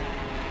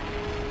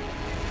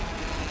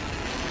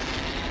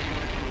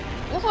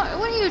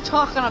 What are you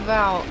talking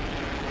about?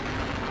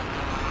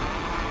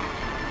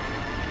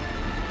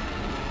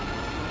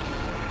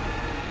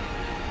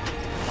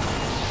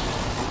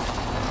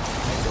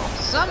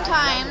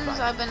 Sometimes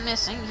I've been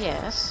missing,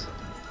 yes.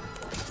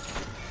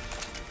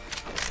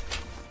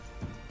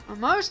 Or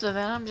most of it,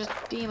 I'm just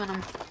beaming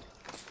them.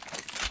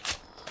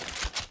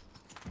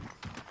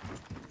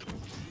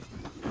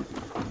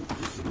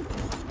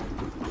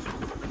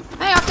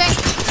 Hey, okay.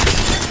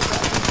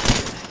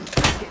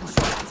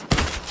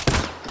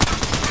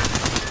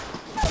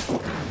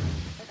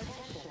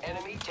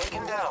 Enemy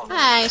taken down.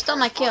 Hey, stole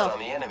my kill. On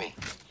the enemy.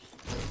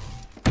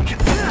 Get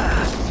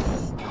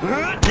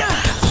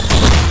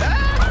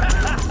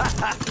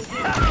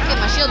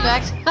my shield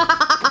back.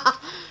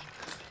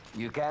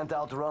 You can't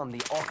outrun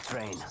the Ock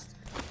train.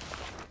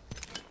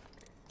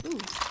 Ooh.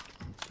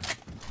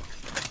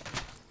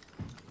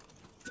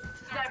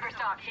 Sniper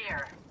stock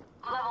here.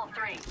 Level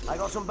 3. I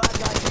got some bad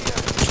guys here.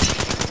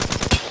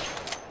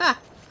 Ah.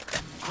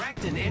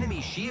 Cracked an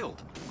enemy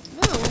shield.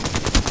 Ooh.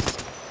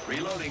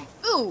 Reloading.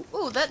 Ooh,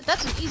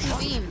 that's an easy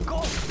beam. Go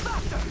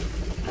faster!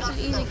 That's an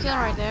easy kill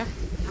right there.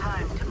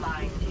 Time to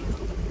bind you.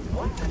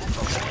 1 minute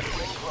before the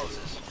ring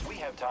closes. We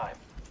have time.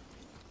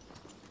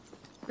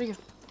 Where'd you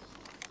go?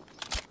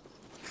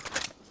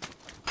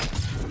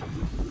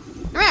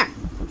 Come here!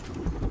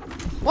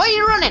 Why are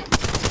you running?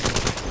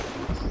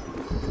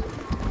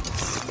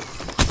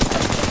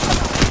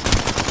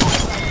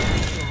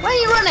 Why are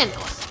you running?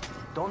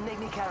 Don't make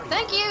me carry.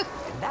 Thank you!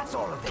 And that's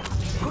all of it.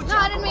 Good No,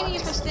 job, I didn't mean to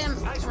use Commander. my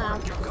stim. Nice Oh.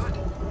 work. You're good.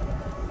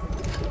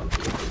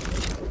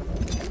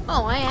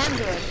 Oh, I am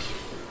good.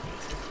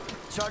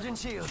 Charging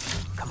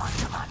shields. Come on,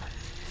 come on.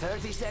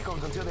 30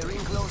 seconds until the ring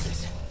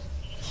closes.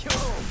 Yo,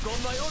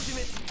 got my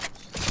ultimate.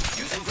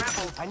 Using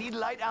grapple. I need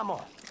light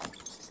ammo.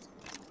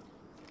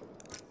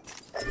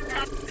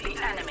 The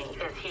enemy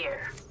is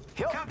here.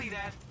 Yo, Copy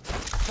that.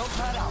 don't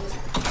pad out.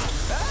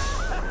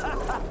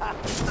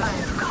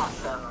 I've caught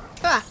them.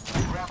 Ah,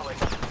 Grappling.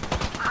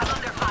 I'm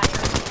under fire.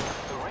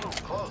 The ring's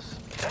close.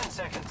 10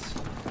 seconds.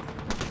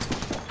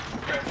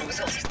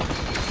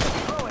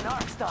 Throw an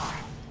arc star.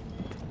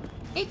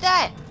 eat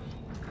that!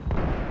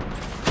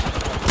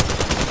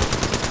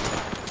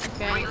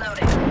 Okay.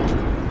 Reloading.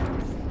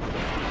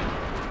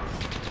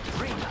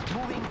 Ring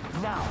moving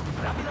now.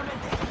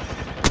 Rápidamente.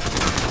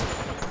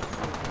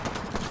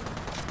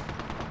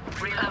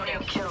 Reloading.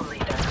 Kill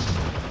leader.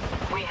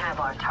 We have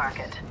our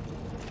target.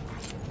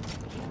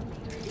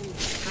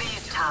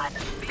 These times.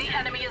 The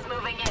enemy is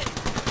moving in.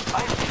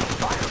 I'm taking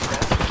fire,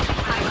 friend.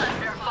 I'm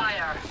under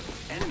fire.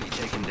 Enemy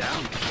taken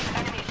down.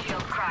 Enemy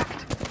shield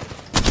cracked.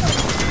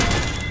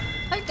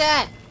 Like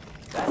that!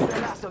 That's the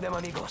last of them,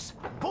 amigos.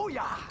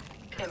 Booyah!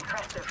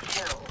 Impressive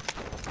kill.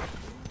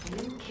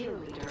 New kill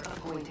leader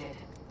appointed.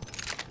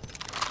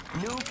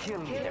 New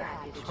kill leader.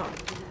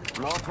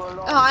 Not for long.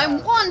 Oh,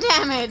 I'm 1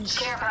 damage!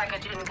 Care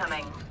package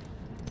incoming.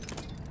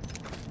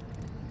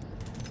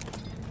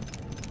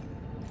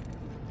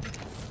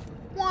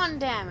 One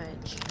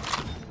damage.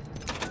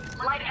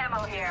 Light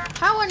ammo here.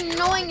 How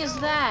annoying is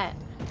that?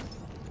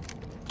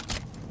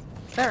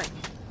 Very.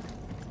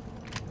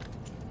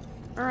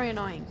 Very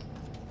annoying.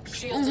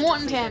 Shields 1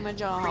 depleted.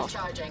 damage off.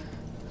 Recharging.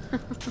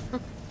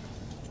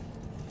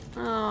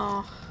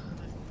 Oh.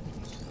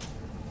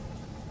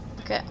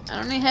 Okay, I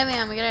don't need heavy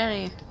ammo, get out of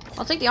here.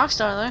 I'll take the Ox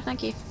Star though,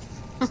 thank you.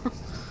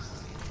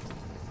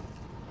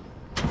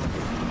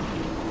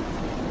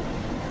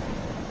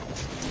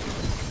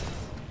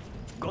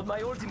 Got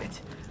my ultimate.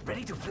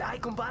 Ready to fly,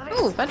 compadre?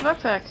 Ooh, bad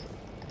backpack.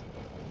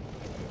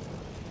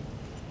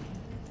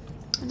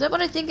 Is that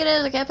what I think it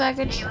is, a care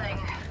package? Healing.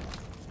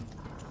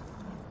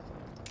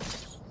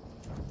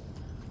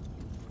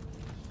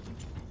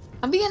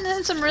 I'm being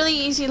in some really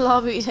easy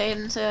lobbies,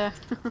 Hayden, so...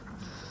 I'm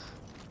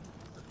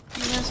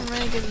in some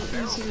really good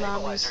Barrel easy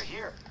stabilizer lobbies.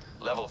 here.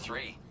 Level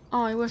 3.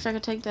 Oh, I wish I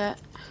could take that.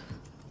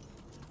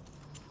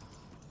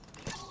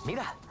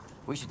 Mira,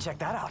 we should check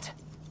that out.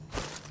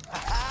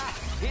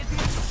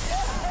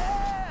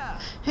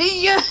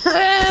 Hey,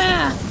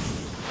 yeah!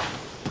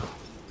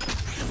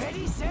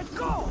 Ready, set,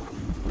 go!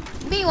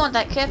 Me want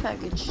that care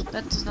package.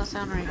 That does not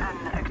sound right.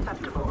 An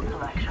acceptable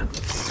selection.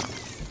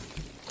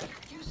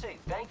 You say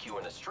thank you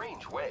in a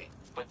strange way,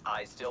 but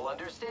I still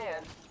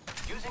understand.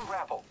 Using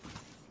grapple.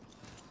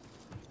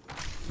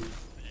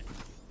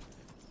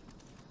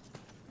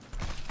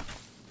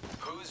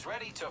 Who's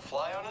ready to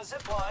fly on a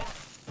zipline?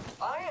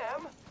 I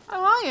am.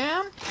 Oh, I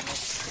am.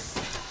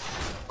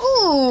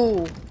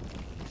 Ooh!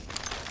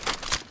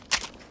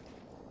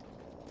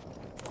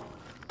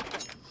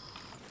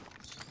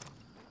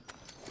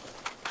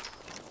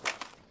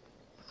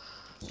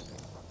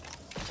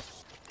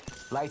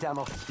 Light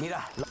ammo.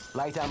 Mira,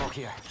 light ammo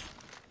here.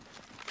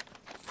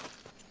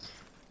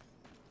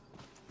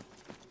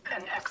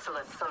 An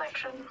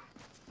construction.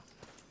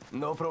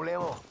 No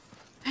problemo.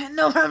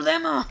 No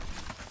problemo.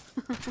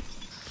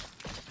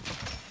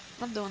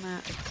 Not doing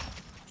that.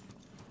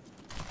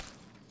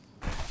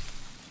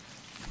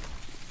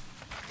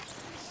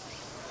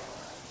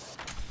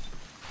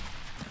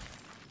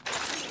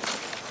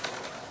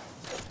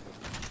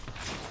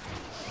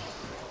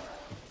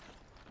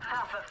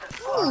 Half of the Arthur,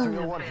 squad you're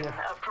have one been here.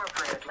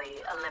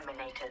 appropriately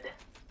eliminated.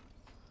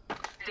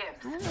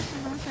 Dibs.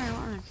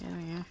 Okay,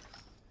 yeah.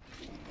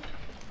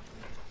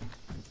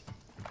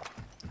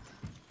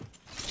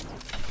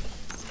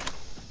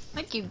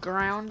 Thank you,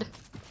 ground.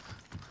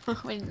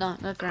 Wait, not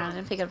ground. I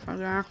didn't pick it up from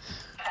the ground.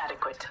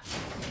 Adequate.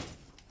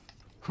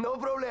 No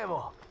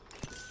problemo.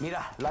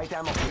 Mira, light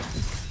ammo here.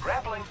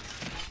 Grappling.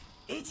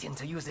 Itching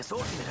to use this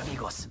ultimate,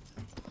 amigos.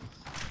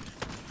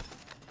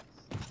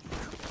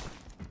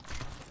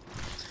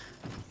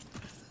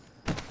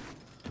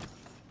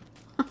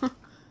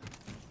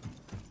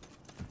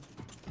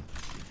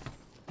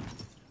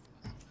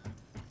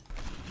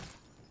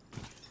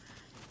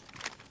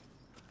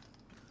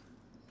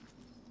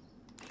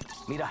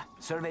 Mira,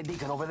 survey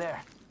beacon over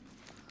there.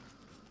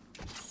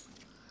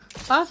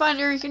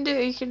 Pathfinder, you can do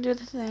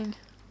the thing.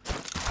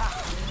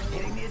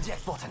 Hitting the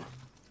eject button.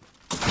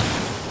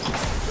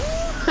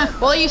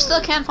 Well, you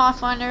still can,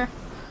 Pathfinder.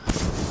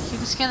 You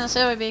can scan the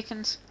survey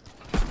beacons.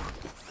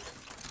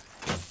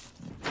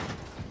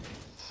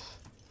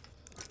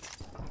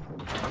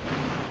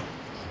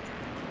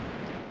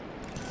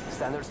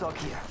 Standard stock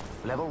here.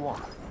 Level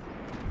 1.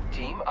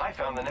 Team, I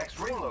found the next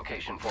ring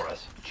location for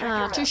us. Check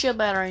your 2 map. shield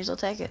batteries, I'll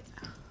take it.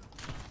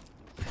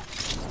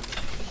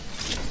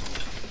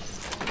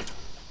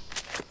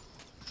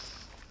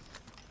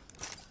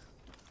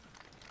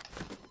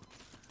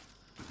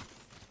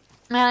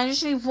 Man, I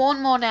just need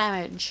 1 more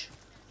damage.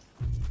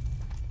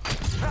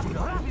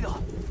 Rápido,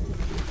 rápido.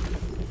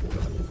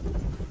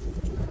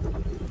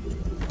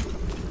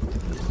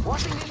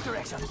 Watching this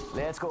direction.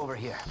 Let's go over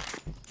here.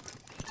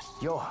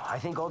 Yo, I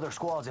think other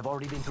squads have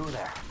already been through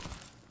there.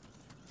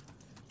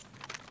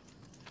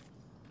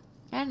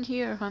 And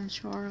here, I'm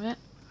sure of it.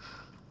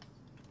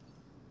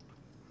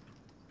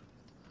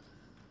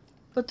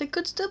 But they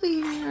could still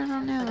be here, I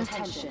don't know.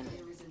 Attention.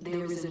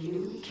 There is a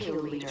new kill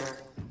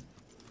leader.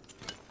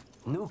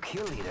 New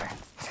kill leader.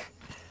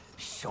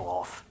 Show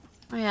off.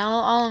 Oh yeah,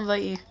 I'll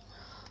invite you.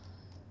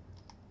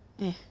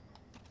 Yeah.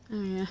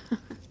 Oh yeah.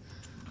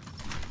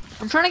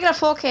 I'm trying to get a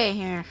 4K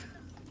here.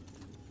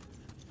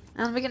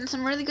 And we're getting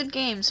some really good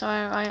games, so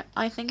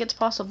I think it's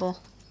possible.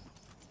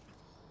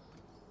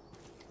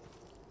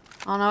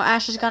 Oh no,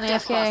 Ash has got an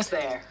Death box AFK.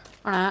 there.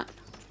 Or not.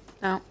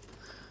 No.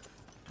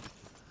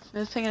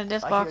 Smooth picking a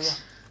death I hear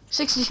box.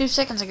 62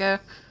 seconds ago.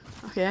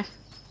 Okay.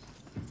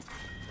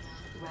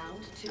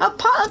 Round 2. Oh,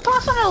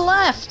 Pathfinder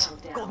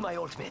left! Got my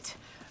ultimate.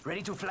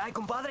 Ready to fly,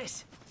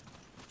 compadres?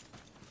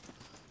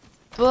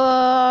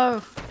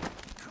 Boo!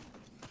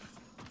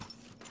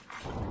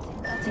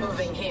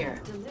 Moving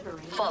here.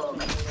 Follow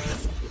me.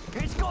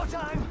 It's go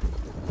time!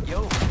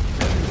 Yo,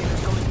 everything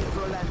is coming in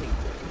for a landing.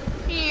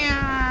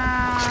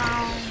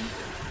 Meow.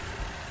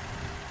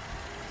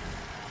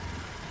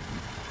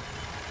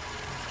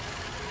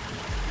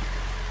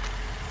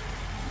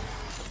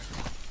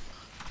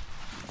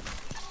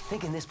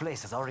 Thinking this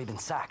place has already been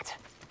sacked.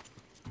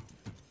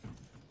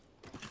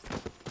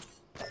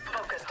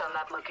 Focused on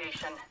that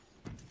location.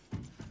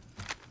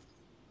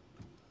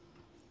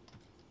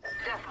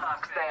 Death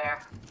box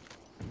there.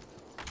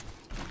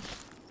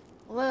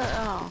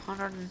 Oh,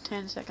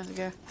 110 seconds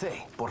ago.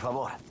 Sí, por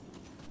favor.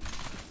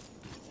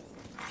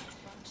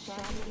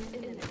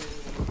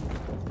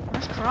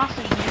 Where's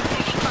crossing here?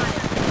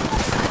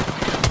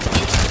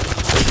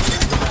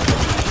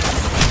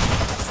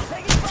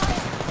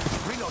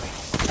 Reloading.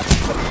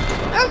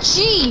 Oh,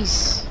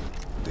 jeez!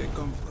 Take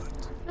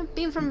comfort. Don't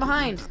beam from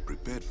behind. Are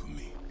prepared for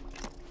me.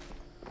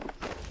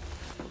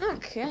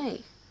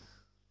 Okay.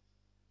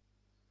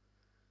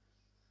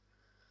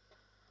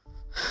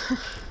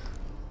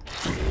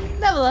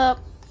 Level up.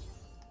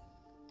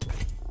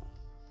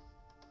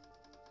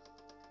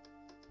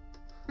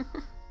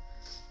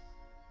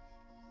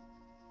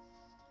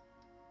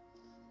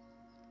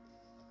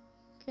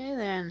 Okay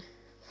then.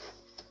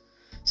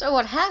 So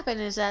what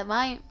happened is that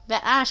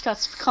that Ash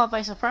got caught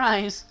by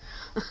surprise.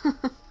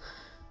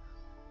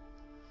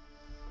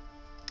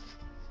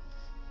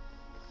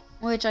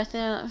 Which I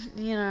think,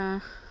 you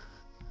know,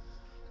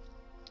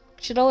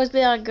 should always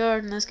be on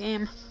guard in this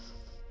game.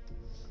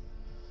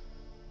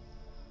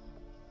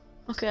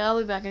 Okay, I'll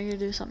be back. I gotta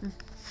do something.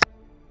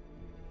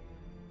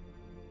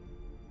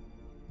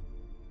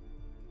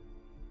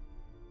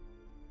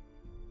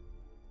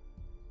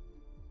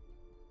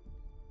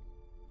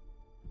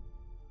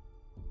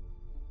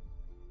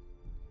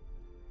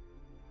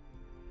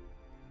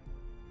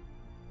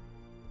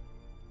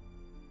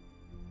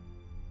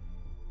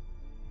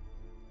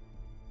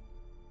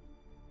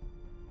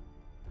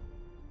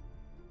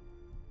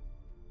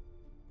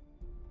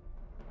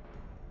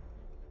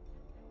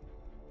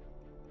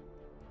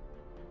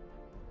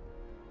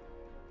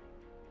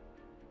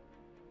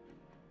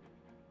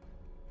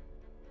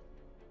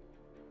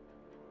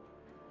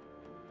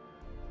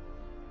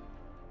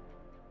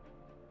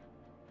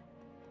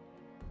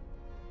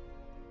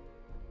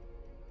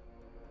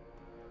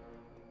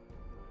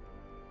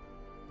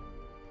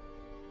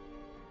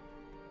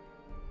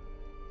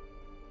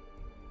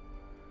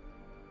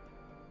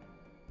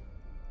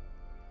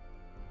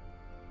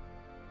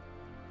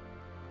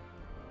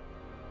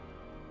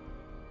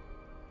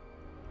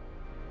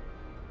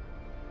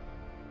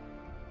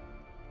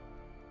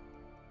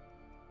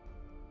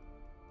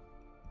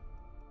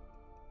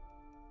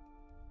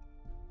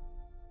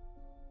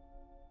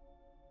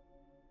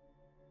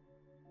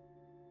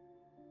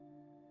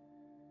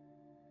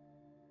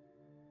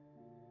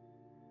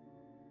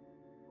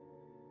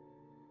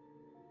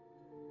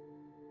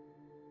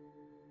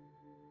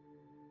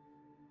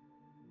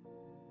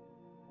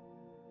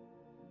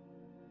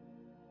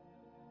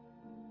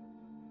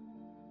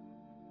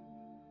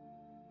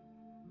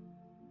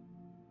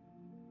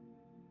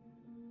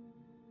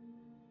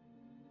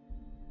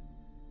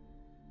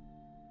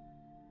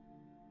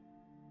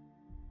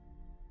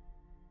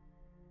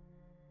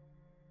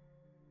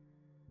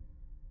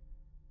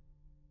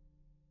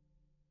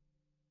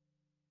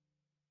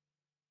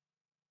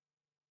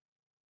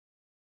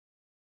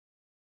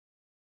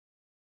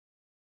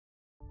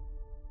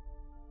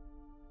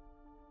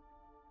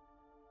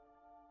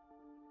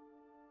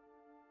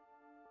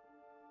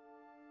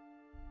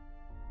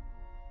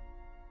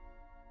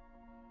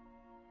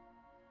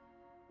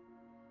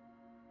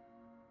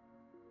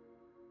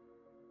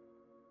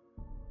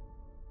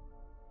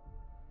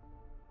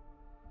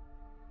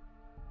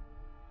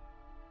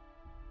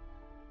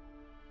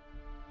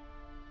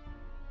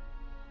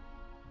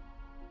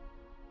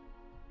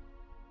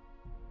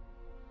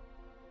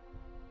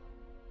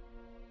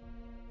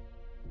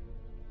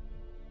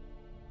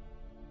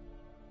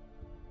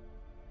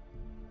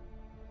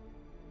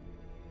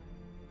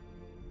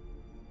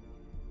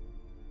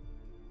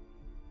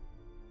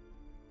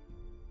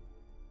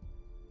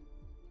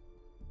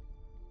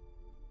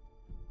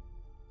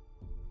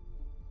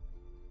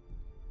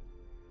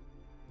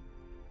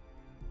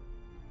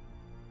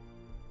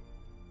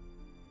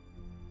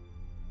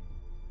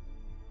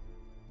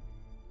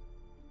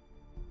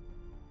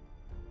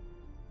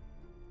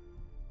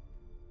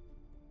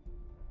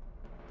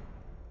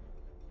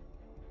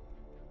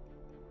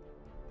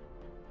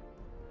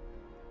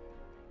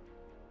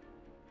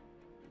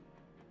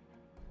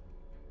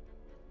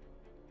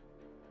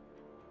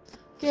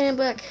 Okay, I'm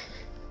back.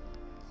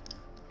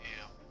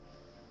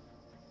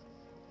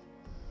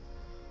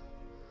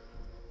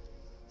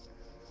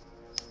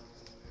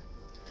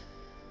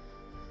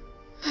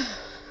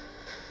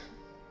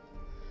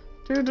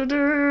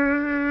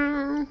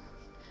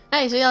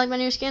 Hey, so you like my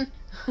new skin?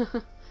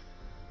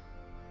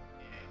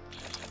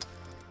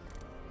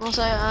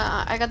 Also,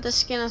 I got this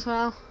skin as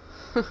well.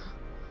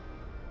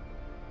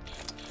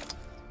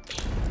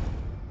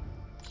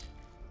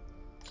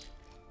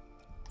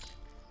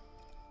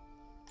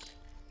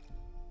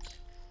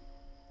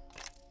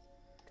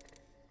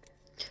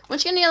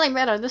 Which skin do you like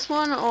better, this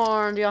one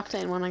or the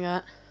Octane one I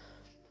got?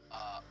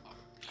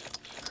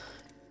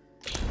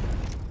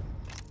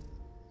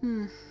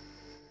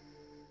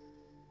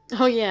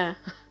 Oh yeah.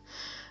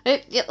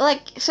 It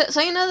like so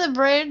you know the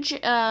bridge.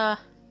 You're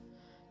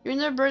in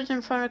the bridge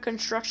in front of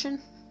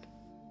construction.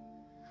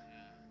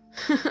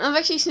 I've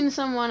actually seen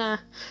someone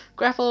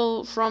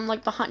grapple from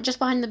like just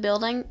behind the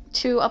building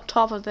to up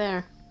top of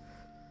there.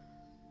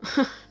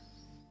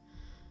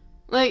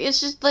 Like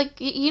it's just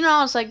like you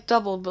know it's like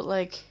doubled, but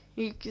like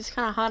it's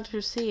kind of hard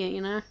to see it,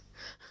 you know.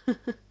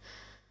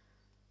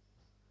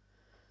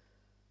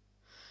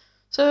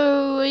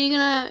 So are you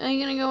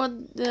gonna go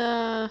with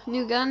the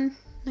new gun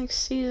next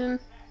season?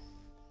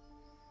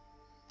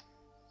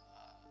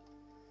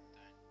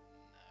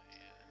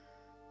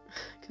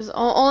 Because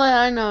all that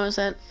I know is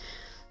that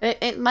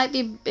it might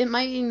be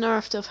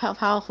nerfed of how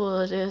powerful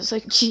it is.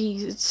 Like,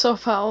 jeez, it's so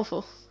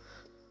powerful.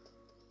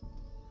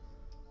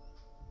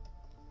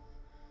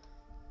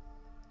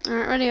 All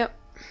right, ready up.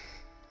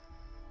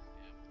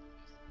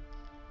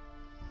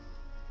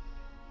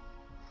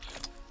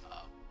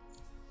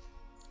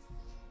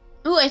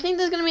 Ooh, I think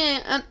there's gonna be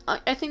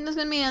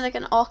like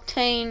an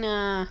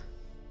Octane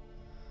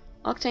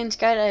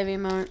skydive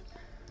emote,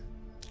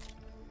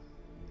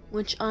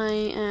 which I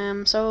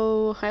am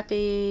so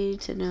happy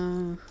to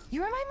know.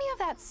 You remind me of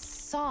that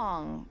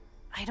song.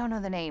 I don't know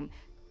the name.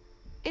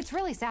 It's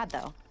really sad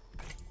though.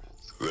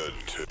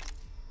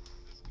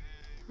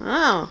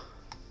 Oh,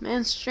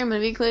 man, stream.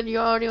 Have you cleared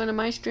your audio into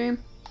my stream?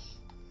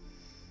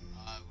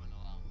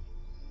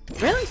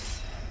 Really?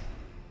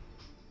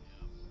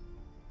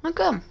 How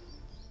come?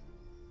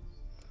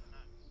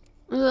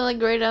 Was it like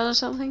grayed out or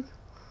something?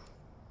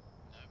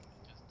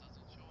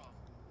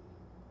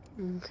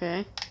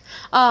 Okay.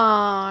 Oh,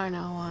 I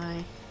know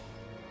why.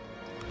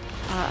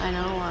 I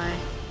know why.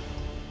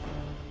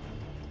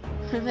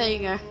 There you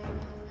go.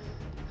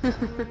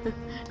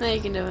 Now you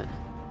can do it.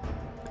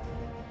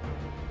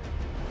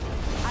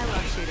 I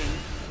love shooting.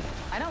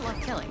 I don't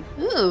love killing.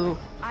 Ooh.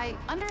 I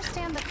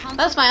understand the concept.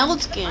 That's my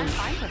old skin. I'm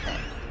fine with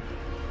it.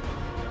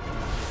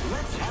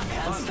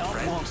 Can't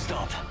stop, won't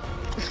stop.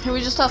 We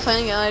just stop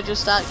playing it and I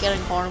just start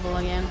getting horrible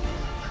again.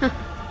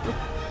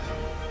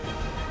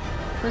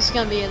 This is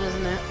gonna be it,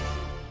 isn't it?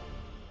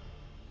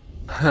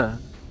 Huh.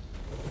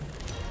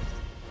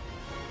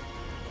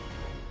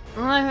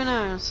 Well, who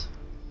knows?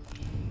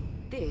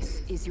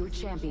 This is your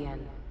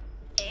champion.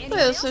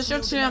 This is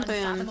your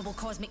champion.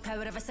 Cosmic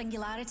power of a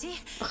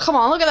singularity. Oh, come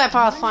on, look at that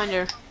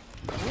Pathfinder.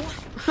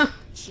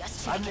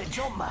 I'm the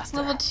jump master.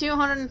 Level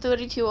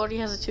 232 already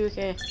has a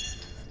 2k.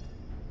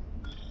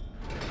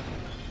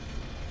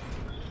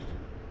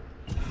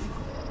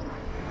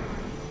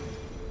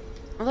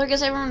 Although I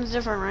guess everyone's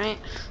different, right?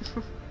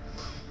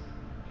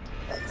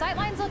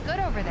 Sightlines look good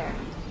over there.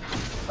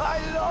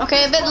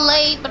 Okay, a bit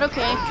late, but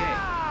okay. Okay,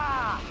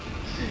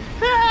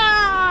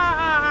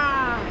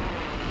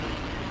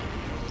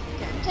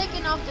 I'm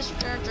taking off this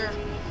charger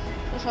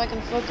just so I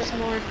can focus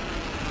more.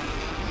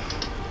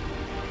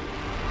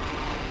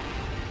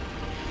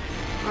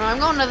 Alright, I'm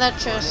going to that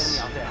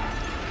chest.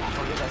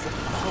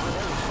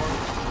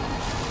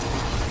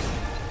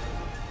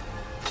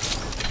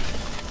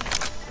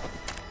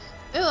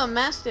 Ooh, a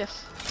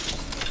Mastiff.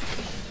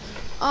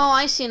 Oh,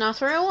 I see now.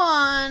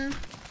 301.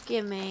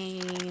 Give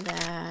me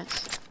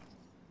that.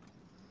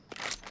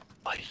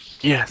 Oh,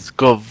 yes,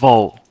 got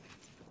Volt.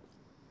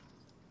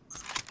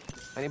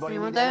 Anybody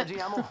You want need that?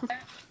 energy ammo?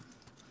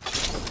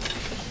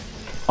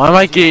 Why am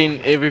I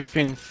getting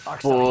everything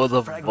for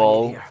the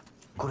Volt?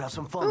 Could have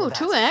some fun Ooh, with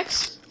that.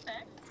 2x.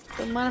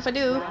 Don't mind if I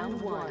do.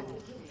 Round 1.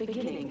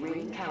 Beginning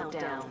ring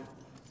countdown.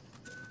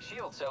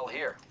 Shield cell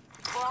here.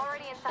 We're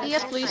already inside.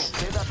 Yes, please.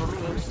 Save that for me.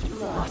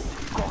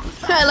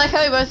 I like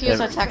how we both use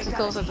our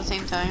tacticals at the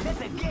same time.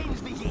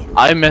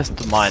 I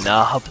messed mine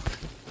up.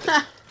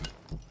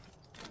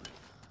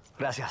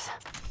 Gracias.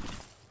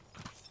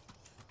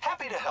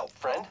 Happy to help,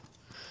 friend.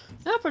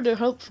 Happy to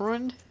help,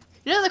 friend.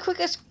 You know the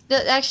quickest...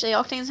 Actually,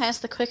 Octane has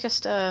the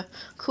quickest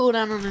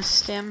cooldown on his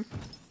stem.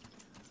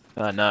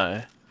 I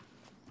know.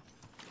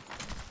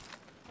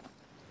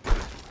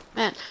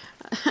 Man,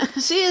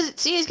 C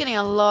is getting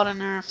a lot of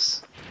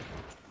nerfs.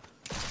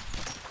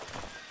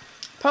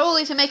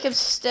 Probably to make him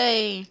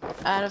stay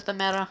out of the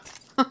meta.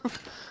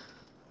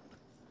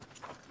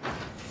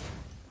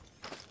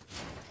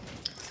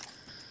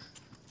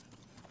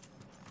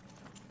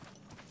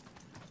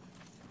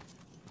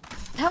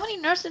 How many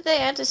nerfs did they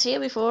add to C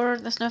before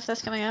this nerf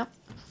that's coming up?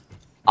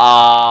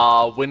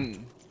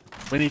 When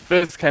When he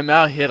first came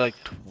out, he had like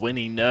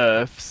 20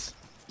 nerfs.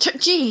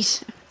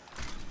 Jeez.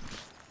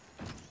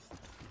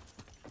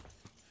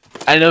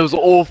 And it was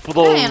all for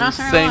the Hey, not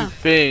very same well.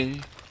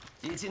 thing.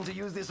 Itching to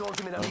use this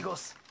ultimate,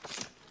 amigos.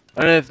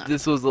 I don't know if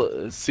this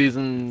was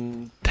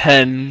season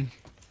 10.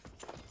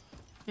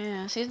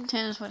 Yeah, season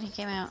 10 is when he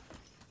came out.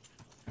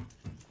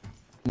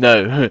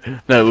 No,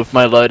 no, with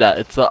my loadout,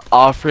 it's a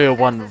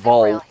R301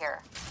 Volt.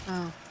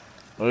 Oh.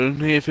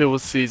 Only if it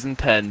was season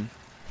 10.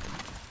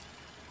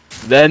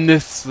 Then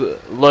this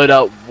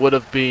loadout would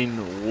have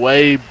been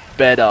way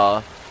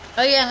better.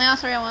 Oh yeah, and the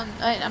R301,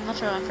 I'm not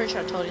sure, I'm pretty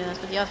sure I told you this,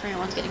 but the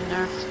R301's getting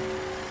nerfed.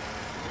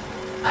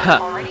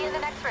 Already in the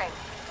next ring.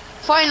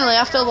 Finally,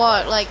 after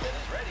what, like,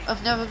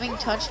 of never being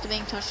touched to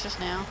being touched just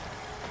now.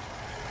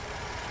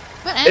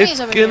 But enemies It's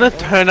over gonna here.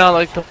 turn out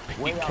like the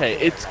PK.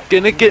 It's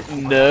gonna get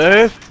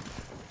nerfed,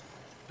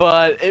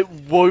 but it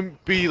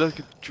won't be like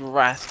a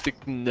drastic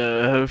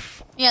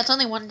nerf. Yeah, it's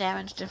only 1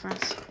 damage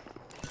difference.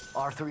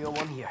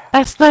 R301 here.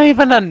 That's not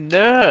even a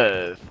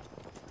nerf.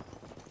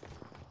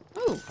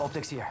 Ooh.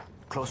 Optics here.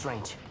 Close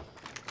range.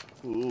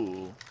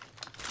 Ooh.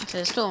 If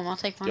there's 2 of them, I'll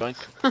take one. Yoink.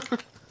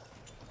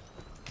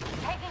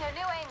 Taking a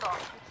new angle.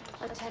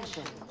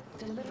 Attention.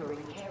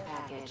 Delivering care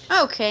package.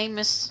 Okay,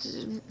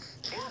 Incoming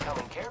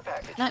care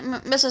package.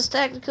 Mrs.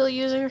 Tactical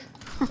User.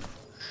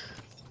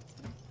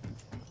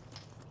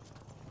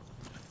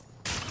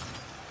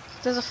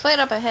 There's a fight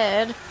up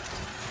ahead.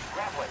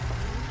 Grappling.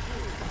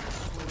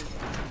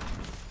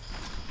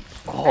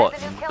 Oh,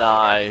 There's a new kill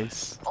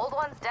nice. Old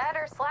one's dead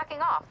or slacking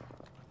off.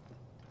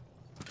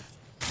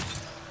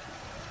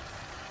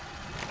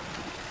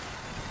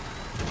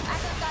 I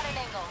just got an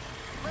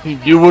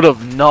angle. You would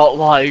have not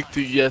liked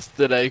it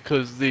yesterday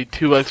because the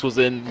 2x was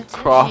in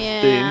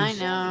crafting. Yeah, I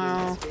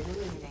know.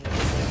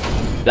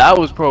 That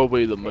was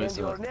probably the most.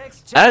 Your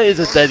next That is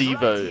a dead champion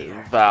Evo right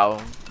here.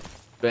 Val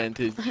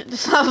Vantage.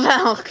 It's not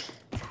Valk.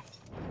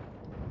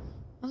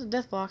 What's a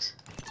death box?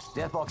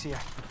 Death box here.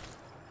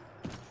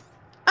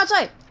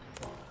 Outside!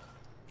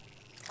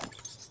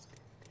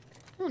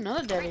 Oh,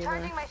 another dead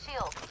Recharging Evo. my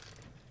shield.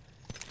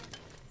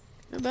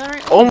 The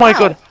battery. Oh my wow.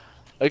 god.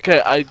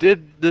 Okay, I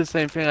did the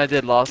same thing I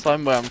did last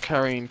time where I'm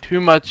carrying too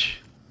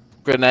much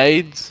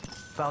grenades.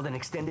 Found an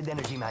extended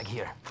energy mag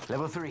here.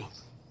 Level 3.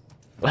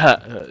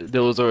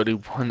 There was already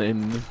one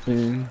in the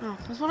thing. Oh,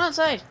 there's one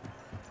outside.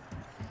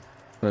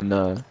 But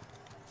no.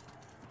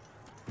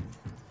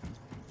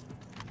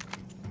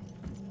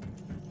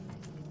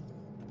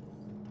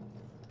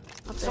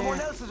 Up Someone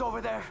there. else is over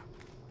there.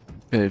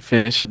 Okay,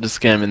 finish the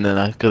scam and then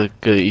I gotta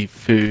go eat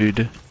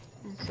food.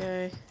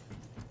 Okay.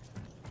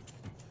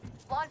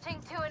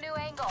 Launching to a new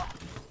angle.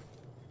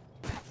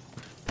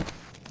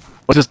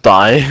 Or just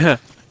die.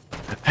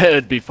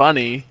 It'd be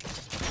funny.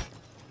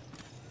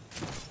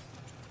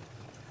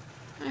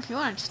 If you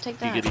want, just take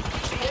that. Giggity.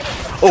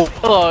 Oh,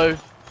 hello.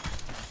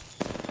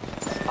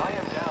 I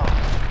am down.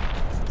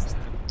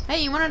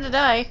 Hey, you wanted to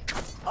die.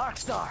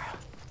 Arcstar.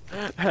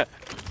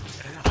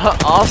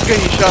 Oscar,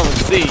 you shall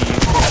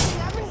receive.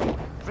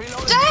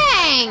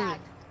 Dang!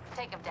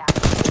 Take him down.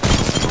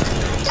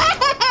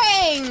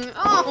 Dang!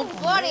 Oh,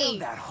 buddy!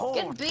 Nailed that hole.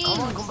 Good beans. Come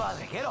on,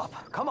 compadre. Get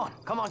up. Come on,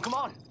 come on, come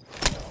on.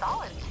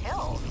 Solid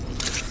kill.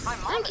 My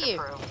mom Thank would you.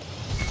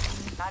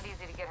 approve. Not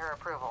easy to get her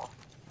approval.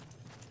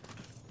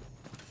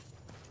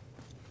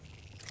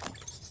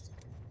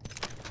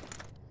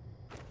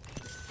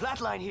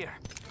 Flatline here.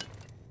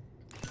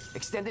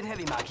 Extended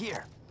heavy mag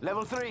here.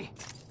 Level 3.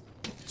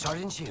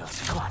 Charging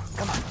shields. Come on,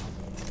 come on.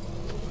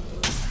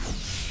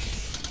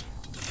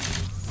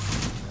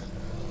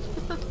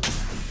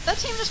 That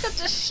team just got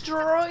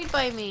destroyed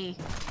by me.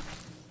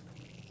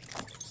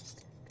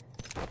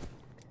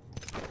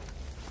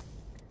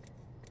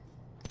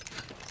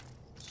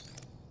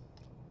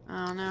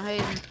 Oh no,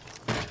 Hayden.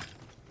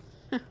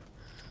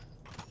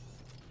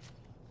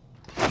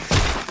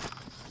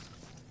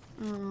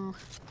 Oh.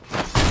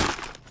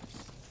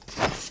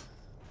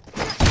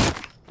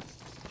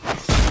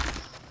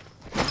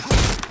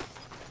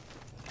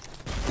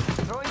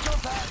 Throwing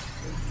jump pad.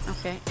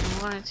 Okay,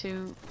 I wanted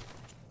to.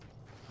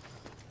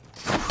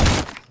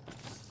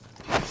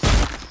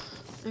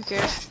 Who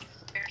cares?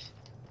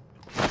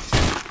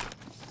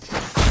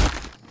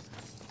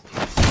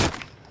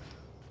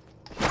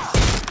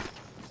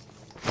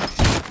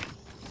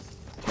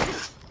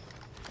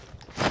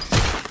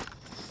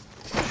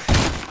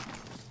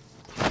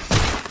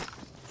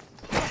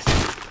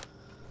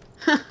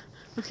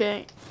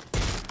 Okay.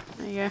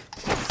 There you go.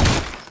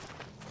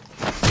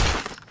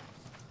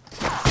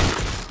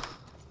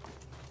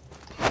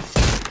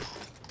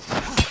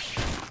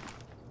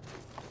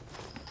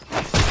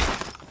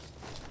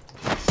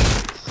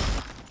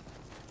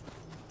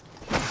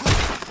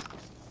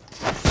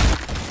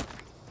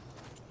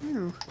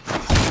 Ooh.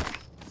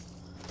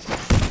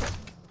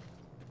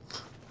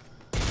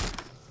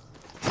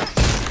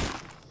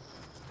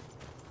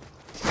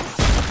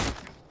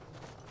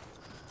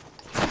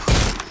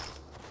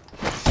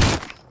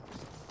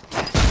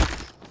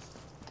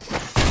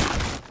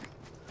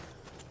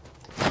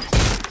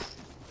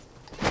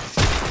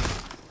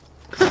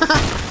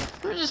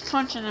 just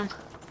punching him.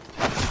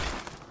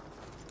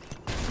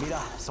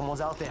 Mira,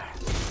 someone's out there.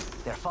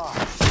 They're far.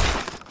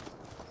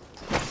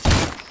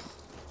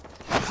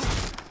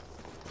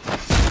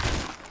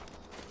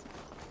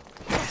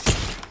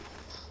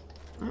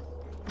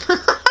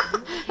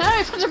 How do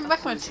I punch him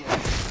backwards?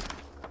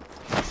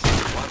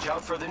 Watch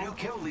out for the new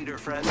kill leader,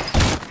 friend.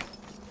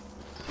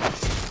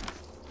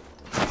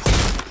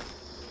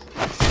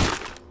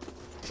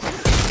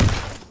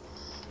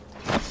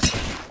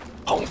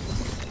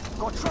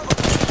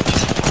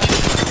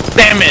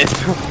 Damn it!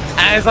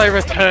 As I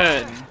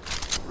return.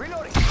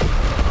 Reloading. Taking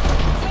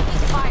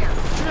fire.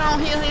 No,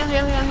 heal. My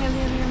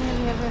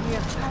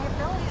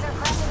abilities are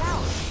crashing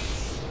out.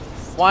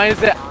 Why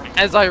is it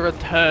as I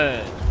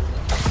return?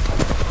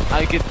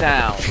 I get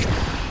down.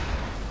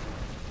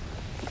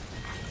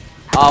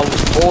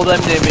 All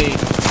them near me.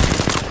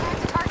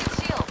 Target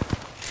shield.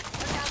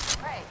 Put down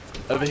some prey.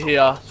 Over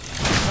here.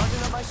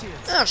 Charging up my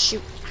shields. Oh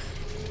shoot.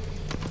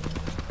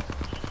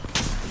 I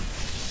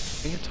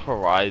think it's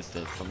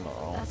Horizon, if I'm not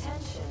wrong.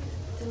 Attention,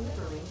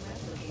 delivering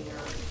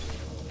replicator.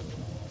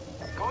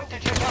 Going to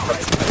check out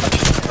right.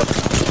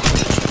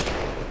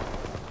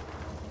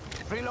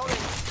 Reloading.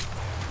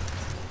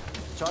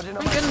 Charging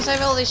up My goodness, I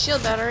have all these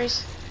shield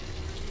batteries.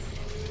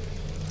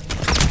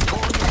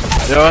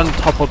 They're on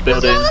top of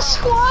There's buildings. another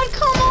squad,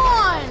 come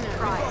on!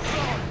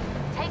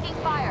 Taking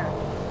fire.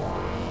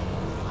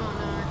 Oh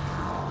no.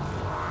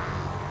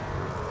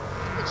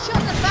 It's shot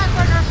in the back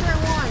burner after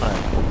one.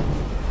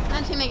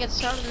 That teammate gets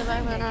shot in the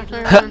back burner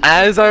after one.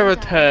 As I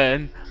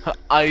return,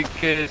 I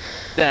get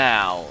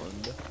down.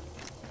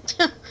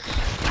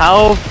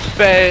 How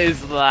fair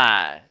is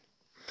that?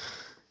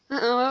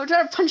 Uh-oh, I would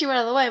try to punch you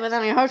out of the way, but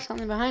then I heard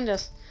something behind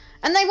us.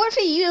 And they went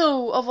for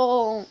you, of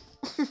all...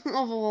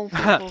 of all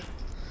people.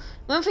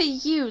 They went for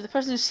you, the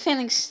person who's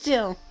standing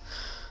still.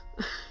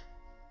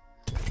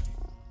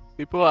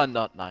 People are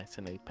not nice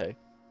in AP.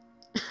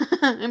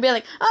 And be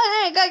like,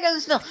 oh hey, guy,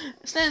 still.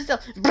 Stand still.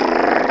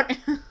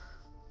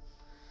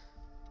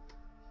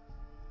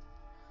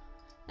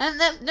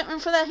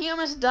 And for that, he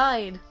almost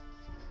died.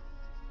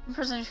 The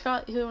person who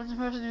shot you, the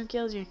person who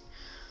killed you.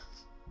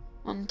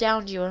 Well,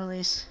 downed you at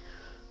least.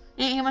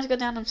 He must go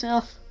down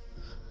himself.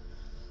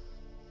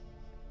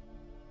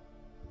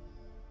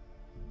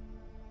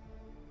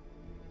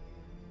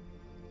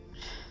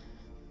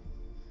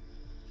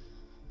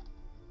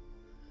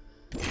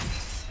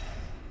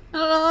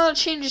 Oh, the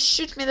chain just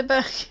shoots me in the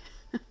back.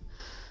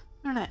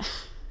 Alright.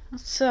 That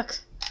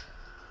sucks.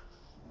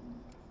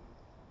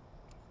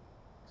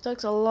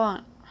 Sucks a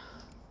lot.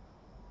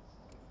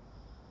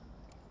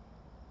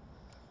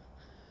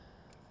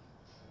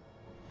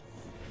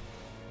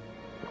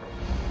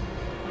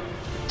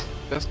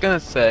 Just gonna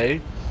say,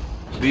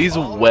 these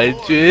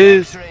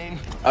wedges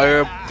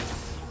are a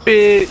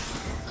bit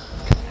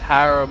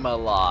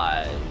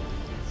caramelized.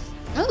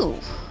 Ooh.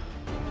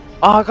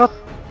 Oh, I got.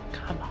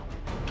 Come on,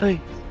 please,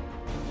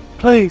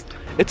 please.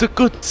 It's a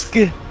good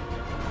skin,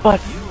 but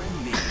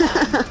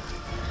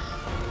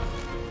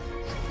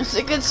It's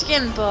a good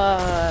skin, but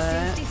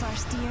Safety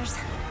first, dears.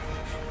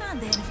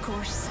 And then, of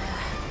course,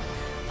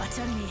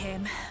 utter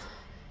mayhem.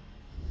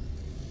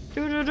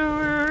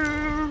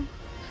 I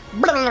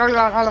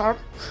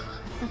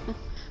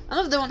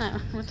love doing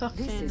that. We're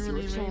talking This is when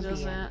your he really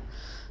does champion. that.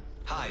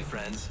 Hi,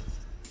 friends.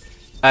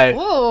 hey,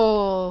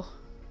 Whoa!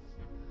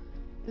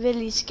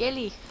 Really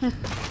skelly.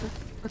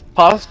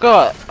 Paul's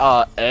got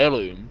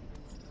heirloom.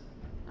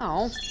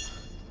 Oh.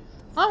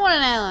 I want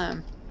an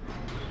heirloom.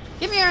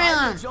 Give me your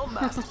heirloom. Jump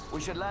master.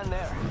 We should land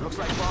there. Looks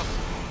like fun.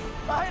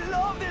 I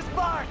love this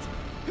part.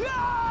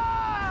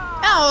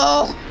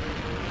 Oh!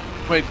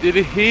 Wait, did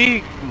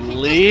he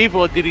leave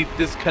or did he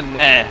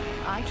disconnect?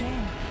 I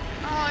can.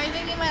 Oh, I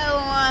think he might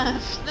have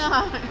left.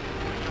 No.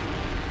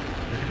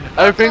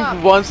 I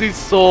think once he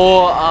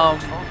saw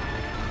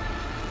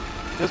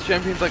this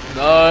champion's like,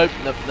 nope,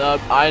 nope,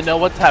 nope. I know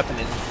what's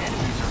happening.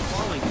 Enemies are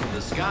falling from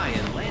the sky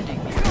and landing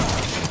here.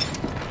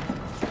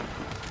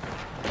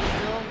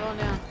 No, going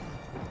down.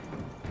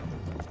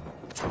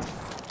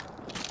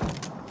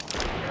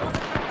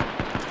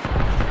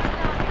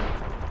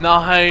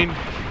 Nine.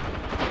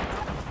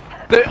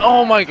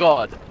 Oh my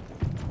god.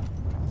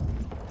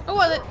 Who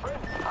was it?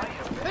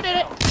 Who did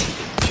it?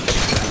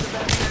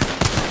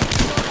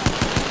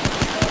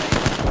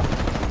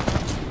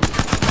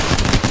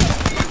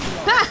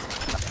 Ha!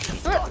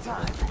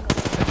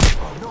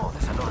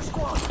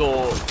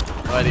 Door.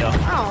 Right here. Oh.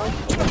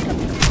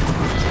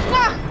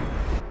 Ah!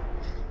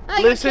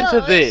 I Listen can to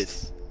kill it.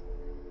 this.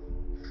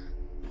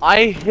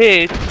 I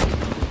hit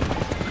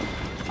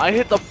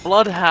the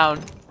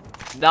Bloodhound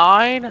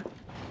 9.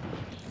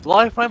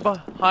 Lifeline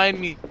behind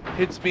me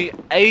hits me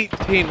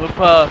 18 with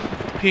a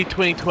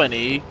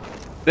P2020.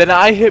 Then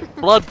I hit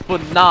Blood for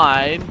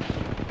 9.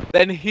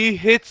 Then he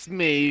hits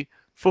me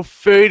for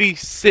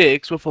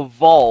 36 with a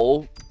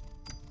Volt.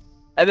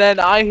 And then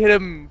I hit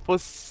him for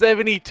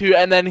 72,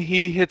 and then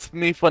he hits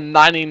me for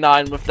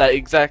 99 with that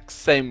exact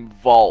same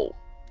Volt.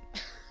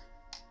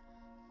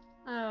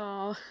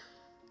 Oh.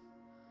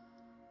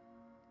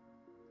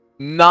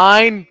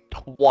 9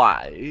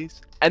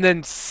 twice, and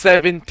then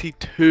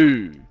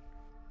 72.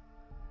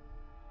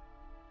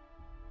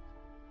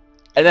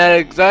 And at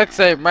exact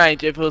same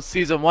range, if it was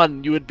season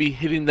 1, you would be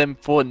hitting them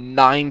for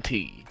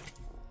 90.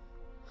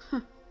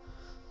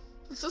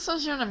 This is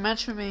such a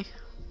match for me.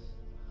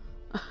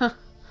 I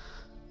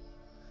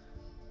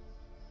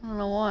don't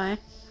know why.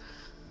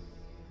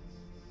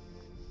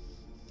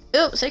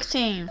 Ooh,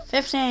 16,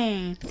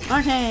 15,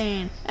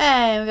 14.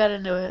 Hey, we got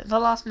into it. The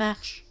last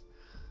match.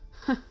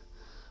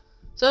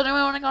 So do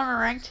we want to go on a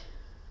ranked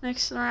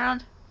next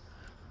round?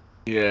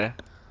 Yeah.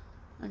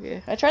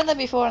 Okay. I tried that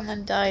before and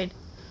then died.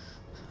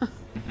 I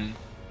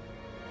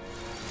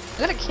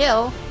got a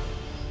kill.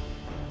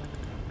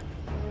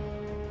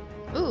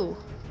 Ooh.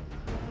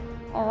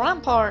 A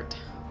rampart.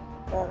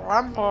 A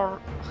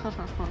rampart.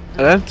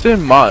 That's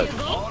in much. I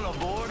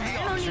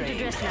don't need to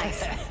dress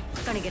nice.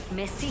 It's gonna get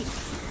messy.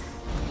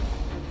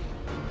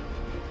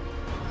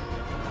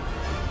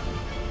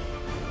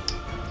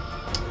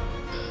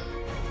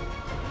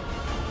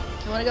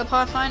 You wanna go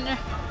Pathfinder?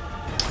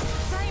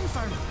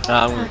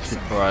 I'm gonna keep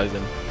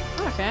Horizon.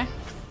 Okay.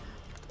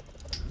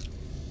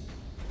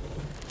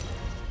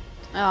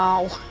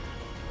 Oh.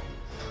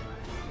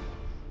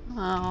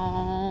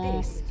 Oh.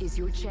 This is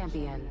your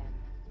champion.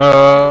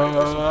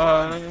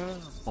 Oh.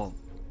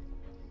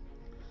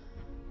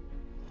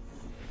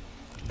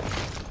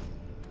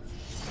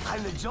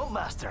 I'm the jump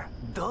master.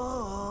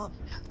 Duh.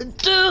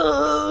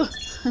 Duh.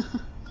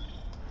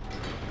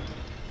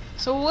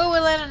 So where we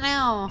land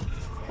now?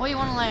 Where you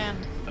wanna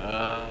land?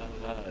 I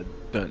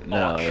don't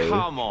know. Oh,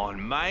 come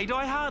on, mate.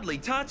 I hardly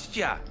touched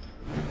ya.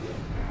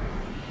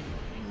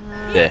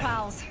 Here,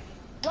 pals.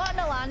 Land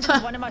to land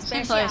is one of my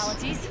Same place.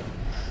 specialities.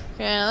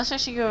 Okay, let's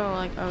actually go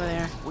like over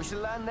there. We should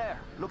land there.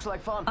 Looks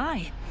like fun.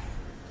 Aye.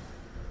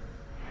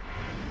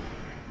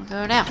 We'll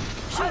go now.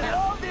 I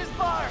love this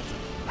part.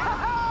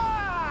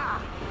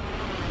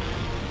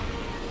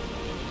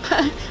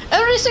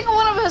 Every single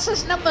one of us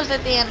has numbers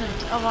at the end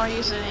of our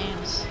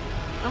usernames.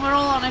 And we're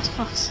all on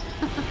Xbox.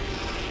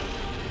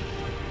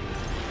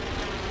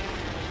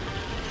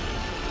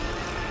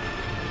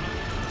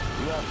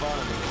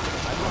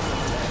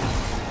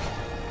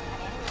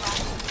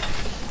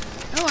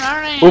 Oh, an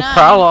R99. Oh,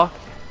 Prowler.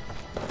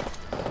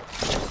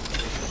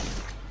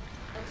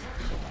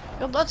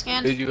 Good blood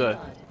scan. Where'd you go?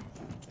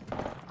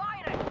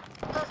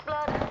 First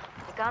blood.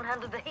 You can't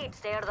handle the heat.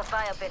 Stay out of the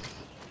fire pit.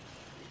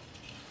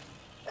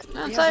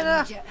 Outside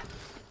there.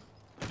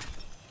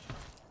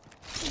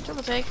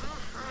 Triple take.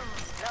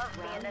 Love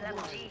me an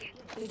LMG.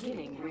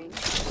 Beginning ring.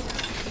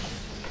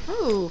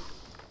 Ooh.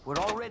 We're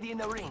already in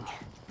the ring.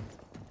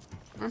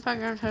 I'm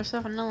probably gonna have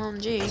herself an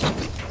LMG.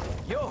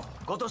 Yo,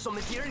 got us some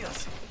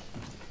materials.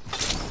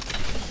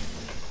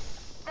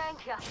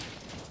 Thank you.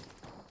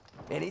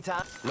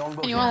 Anytime.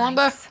 Longbow. You want a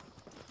longbow?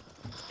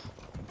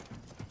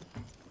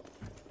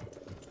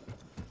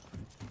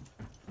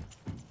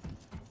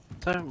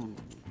 Don't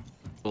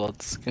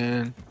blood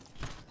scan.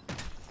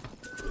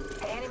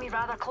 Enemy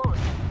rather close.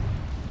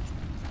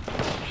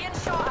 Being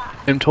shot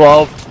at.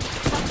 M12.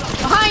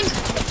 Behind!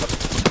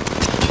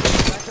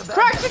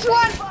 Crack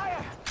 51!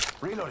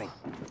 Reloading.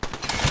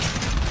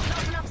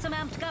 Open up some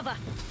amped cover.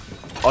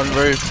 On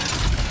roof.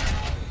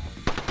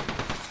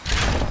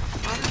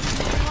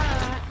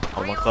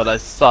 Oh my god, I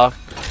suck.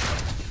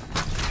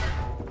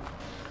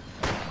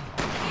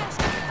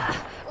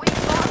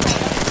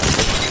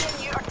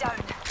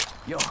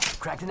 Yo,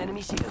 cracked an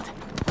enemy shield.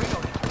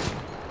 Reloading.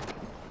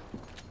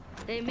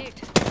 They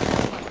meet.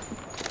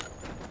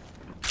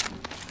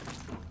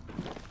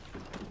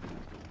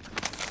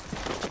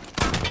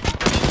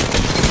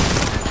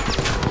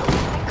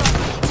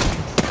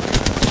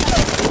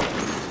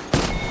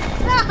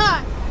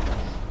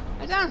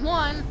 I got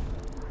one.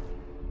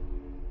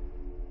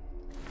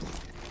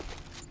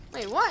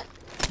 Wait, what?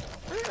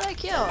 What did I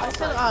kill? I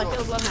killed, I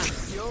killed Bloodhound.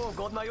 Yo,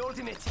 got my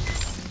ultimate.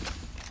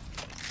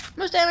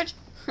 Most damage.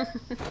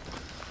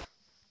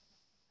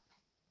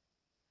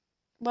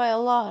 By a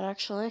lot,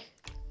 actually.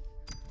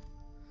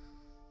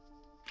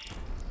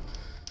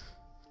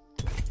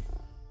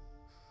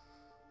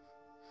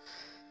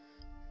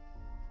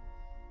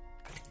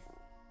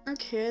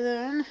 Okay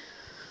then.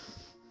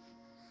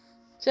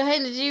 So hey,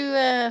 did you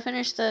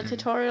finish the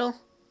tutorial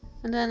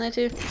and then that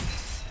too?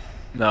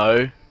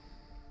 No.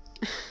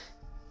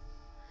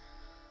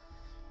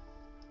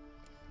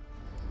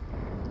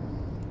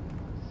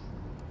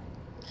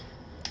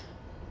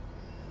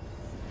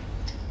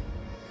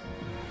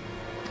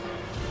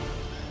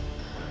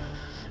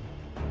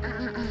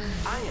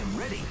 I am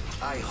ready.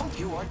 I hope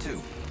you are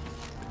too.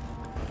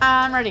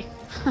 I'm ready.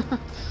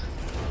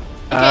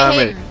 I'm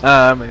ready.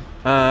 Hayden.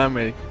 I'm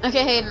ready.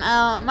 Okay, Hayden.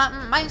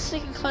 Mine's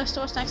sticking close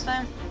to us next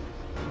time.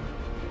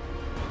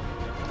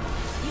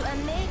 You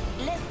and me,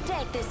 let's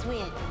take this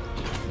win.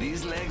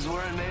 These legs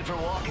weren't made for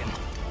walking.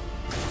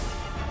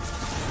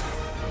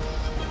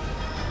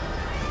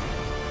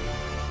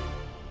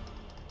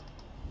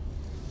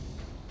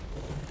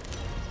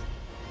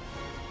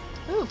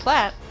 Ooh,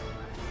 plat.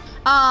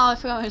 Oh, I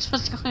forgot we were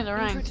supposed to go in the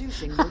rank.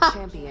 Introducing your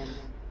champion.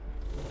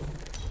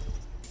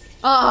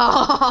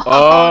 Oh,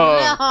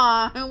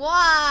 Oh. no!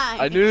 Why?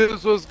 I knew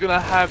this was gonna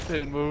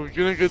happen. We were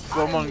gonna get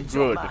someone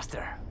good.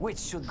 Master. Which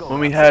should go When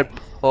we had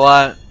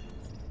Plant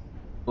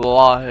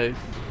Life.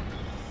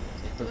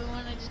 Do we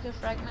want to just go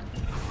fragment?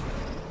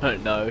 I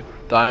don't know.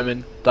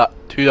 Diamond.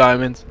 2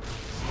 diamonds.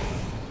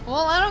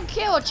 Well, I don't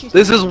care what you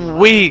This think. is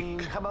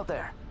weak. How about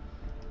there?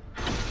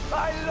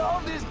 I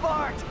love this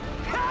part.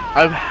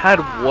 I've had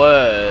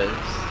worse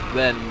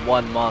than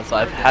 1 month.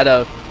 I've had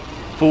a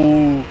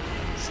full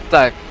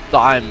stack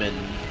diamond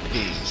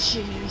piece.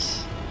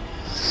 Jeez.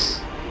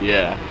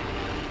 Yeah.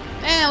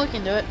 Yeah, we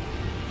can do it.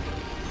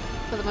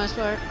 For the most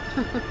part.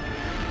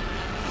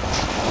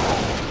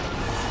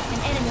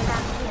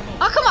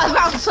 Oh, come on,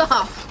 bounce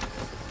off!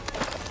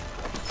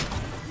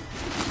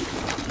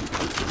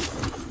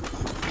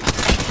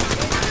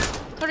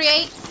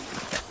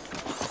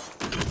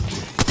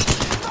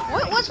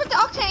 What's with the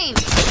octane?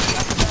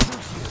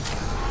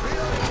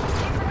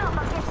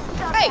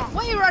 Hey,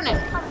 why are you running?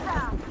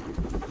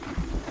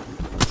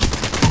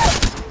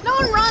 No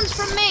one runs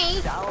from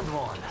me! Down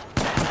one.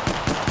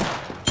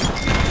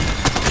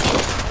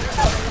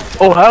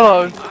 Oh,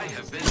 hello.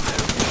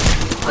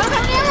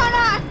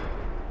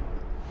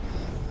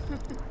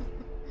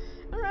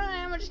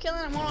 I'm just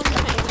killing him one on the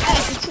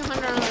Hey,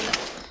 200 on it.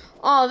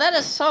 Oh, that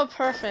is so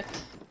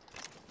perfect.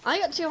 I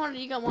got 200,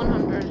 you got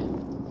 100.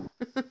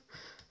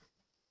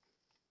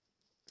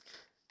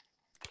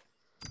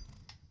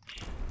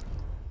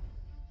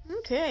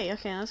 Okay,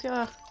 let's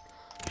go.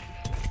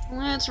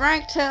 It's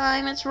rank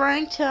time, it's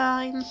rank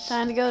time.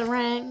 Time to go to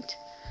ranked.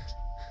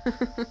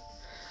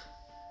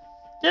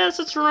 Yes,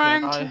 it's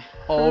ranked. Can I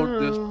hold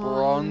this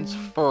bronze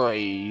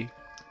free?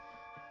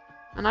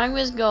 And I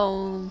was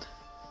gold.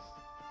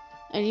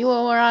 And you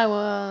were where I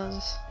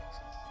was.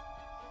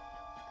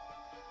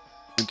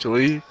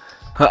 Actually,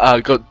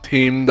 I got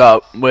teamed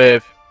up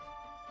with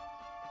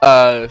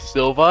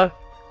Silver.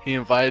 He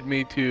invited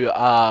me to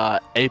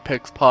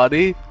Apex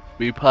party.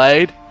 We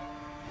played,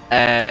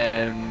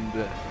 and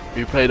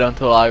we played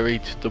until I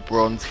reached the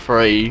bronze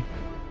 3.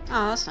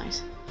 Oh, that's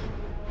nice.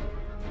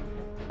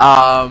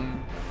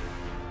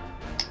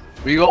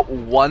 We got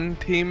one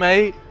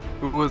teammate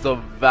who was a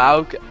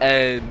Valk,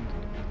 and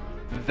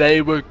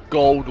they were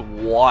gold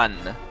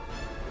 1.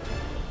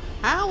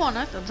 How on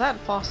earth is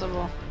that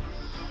possible?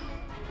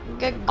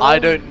 Get gold. I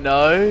don't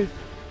know.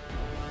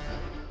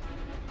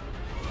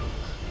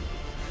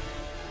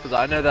 Because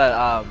I know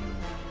that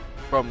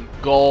from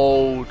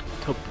gold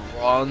to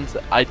bronze,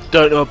 I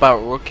don't know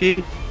about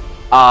rookie.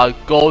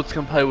 Golds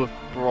can play with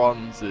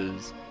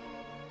bronzes.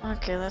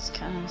 Okay, that's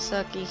kind of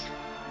sucky.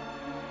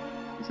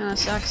 It kind of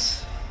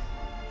sucks.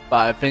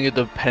 But I think it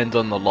depends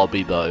on the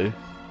lobby though.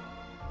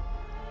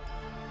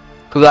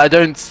 Because I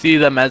don't see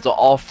them as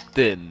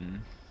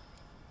often.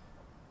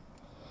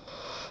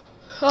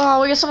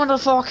 Oh, we got someone to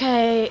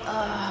 4K.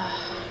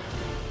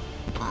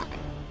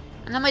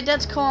 And then my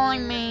dad's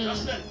calling me.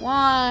 Justin,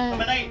 Why?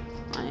 come at 8.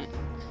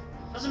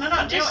 Doesn't matter,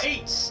 I now just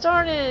 8.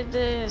 started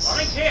this.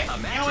 I don't care,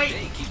 now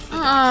 8.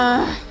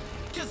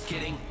 Just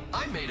kidding.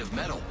 I'm made of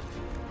metal.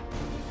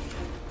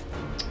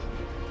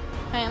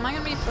 Hey, am I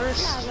gonna be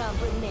first?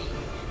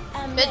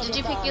 Bit, did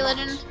you pick your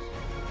legend?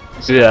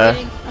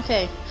 Yeah.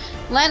 Okay.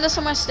 Land us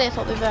somewhere safe,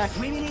 I'll be back.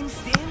 Swimming in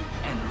steam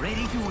and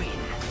ready to win.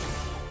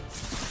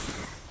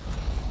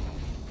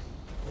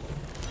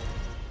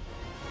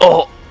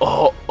 Oh.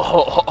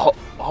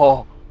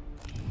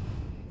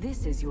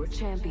 This is your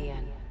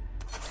champion.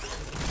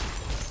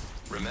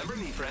 Remember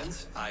me,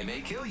 friends. I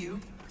may kill you.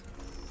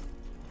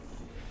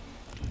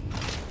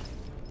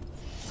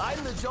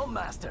 I'm the jump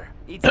master.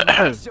 It's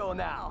my show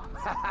now.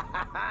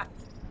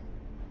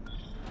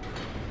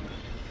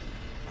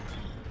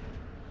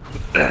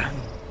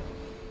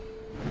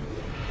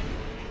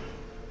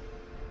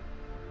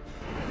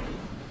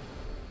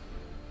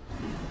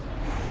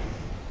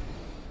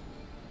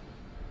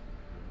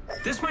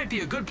 This might be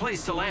a good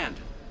place to land.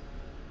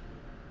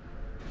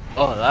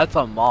 Oh, that's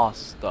a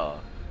monster.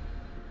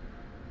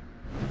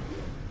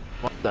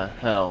 What the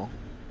hell?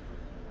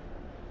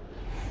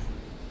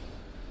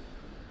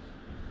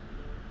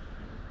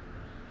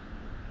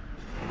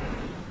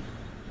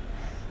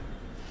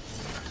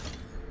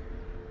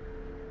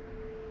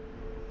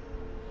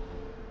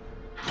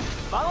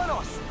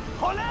 Vámonos!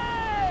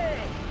 ¡Olé!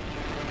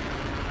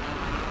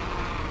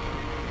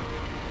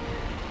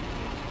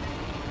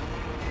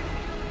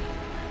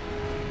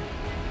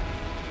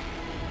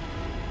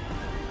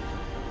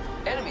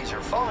 Enemies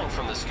are falling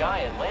from the sky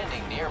and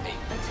landing near me.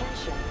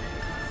 Attention.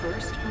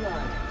 First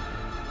blood.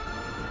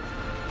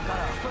 Got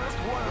our first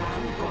water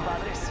crew,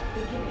 compadres.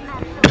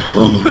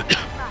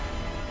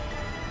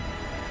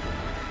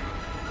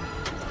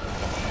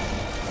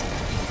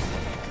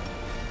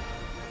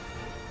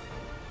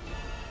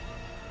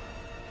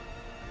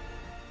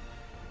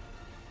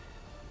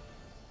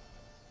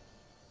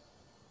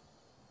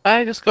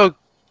 I just go.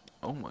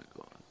 Oh my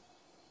god.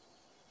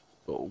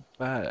 Go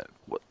back.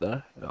 What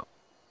the hell?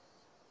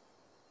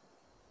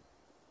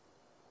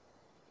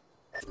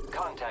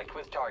 Contact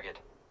with target.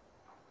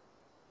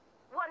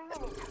 1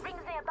 minute.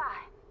 Rings nearby.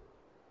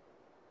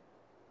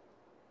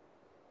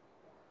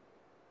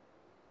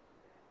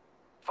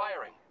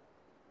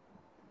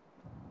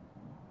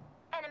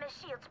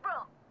 shields, bro.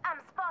 I'm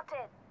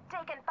spotted.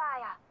 Taking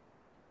fire.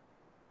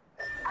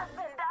 I've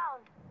been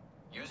downed.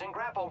 Using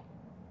grapple.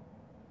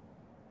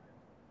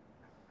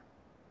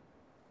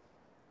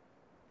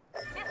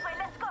 This way,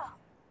 let's go.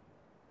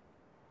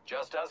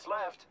 Just us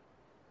left.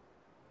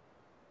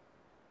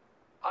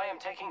 I am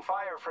taking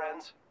fire,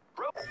 friends.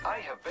 Bro, I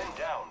have been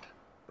downed.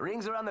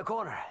 Ring's around the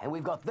corner, and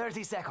we've got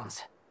 30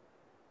 seconds.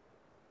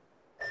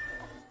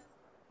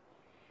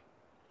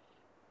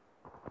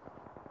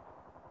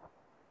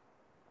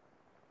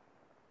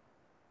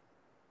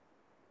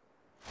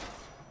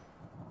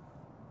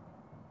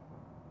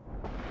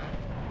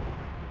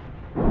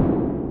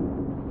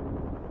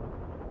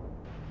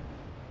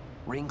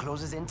 Ring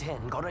closes in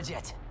 10. Got a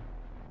jet.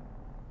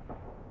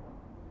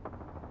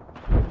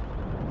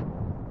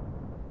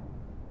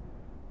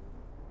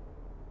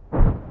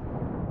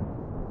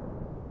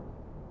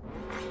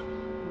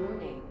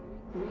 Warning.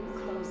 Ring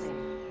closing.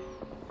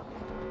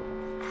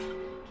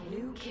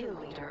 New kill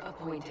leader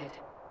appointed.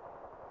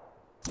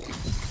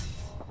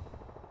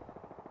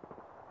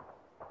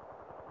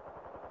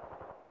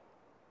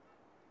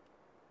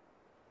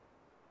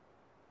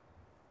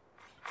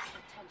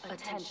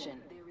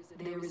 Attention.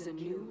 There is a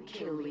new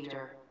kill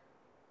leader.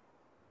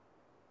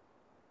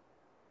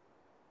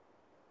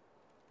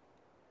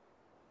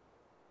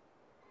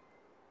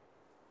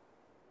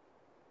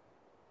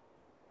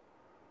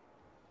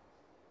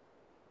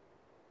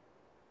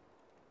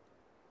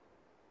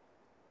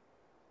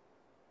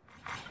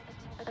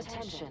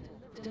 Attention.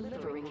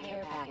 Delivering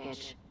care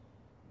package.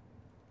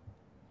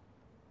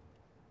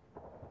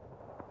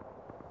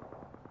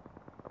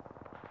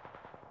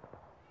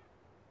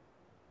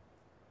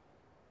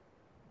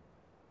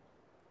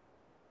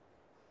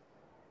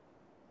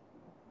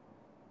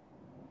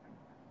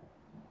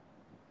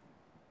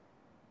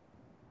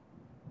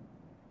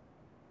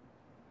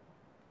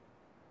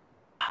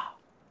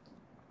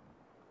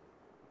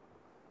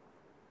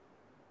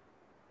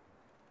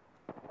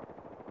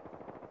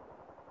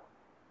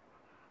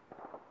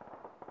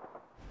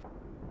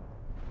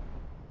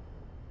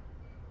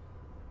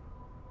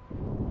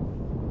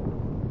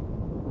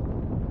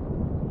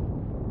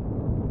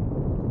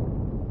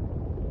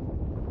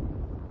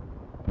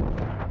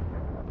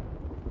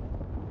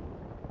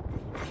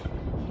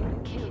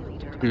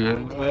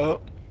 Yeah.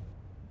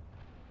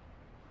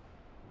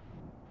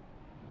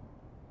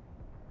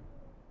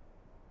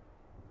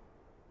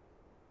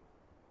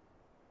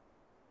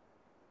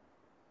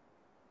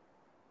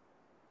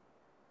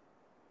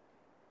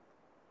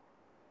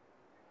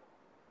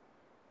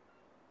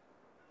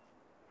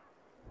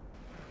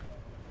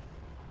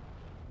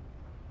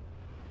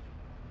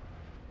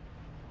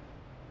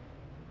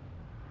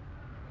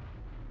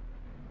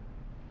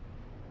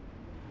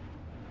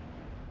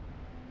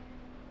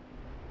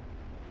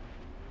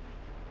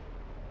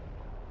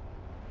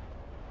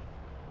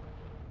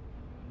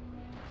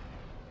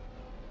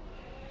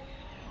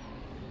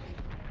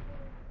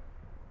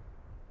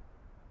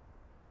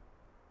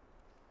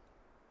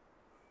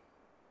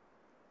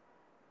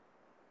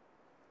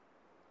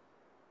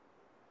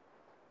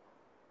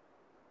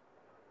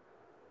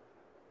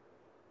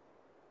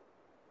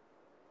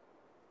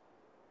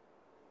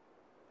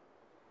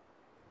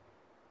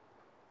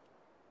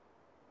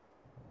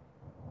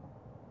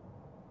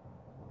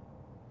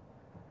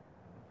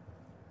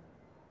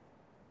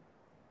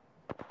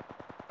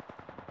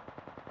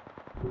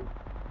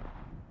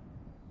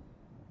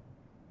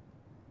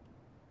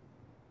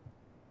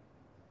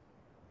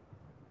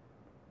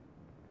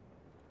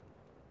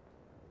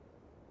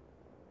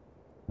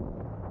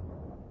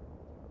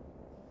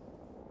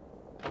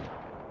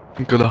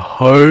 I'm gonna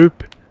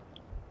hope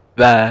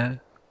that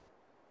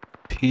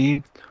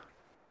teams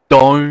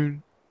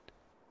don't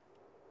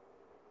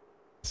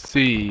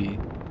see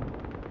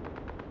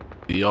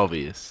the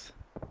obvious.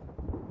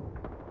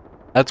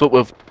 That's what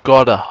we've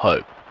gotta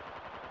hope.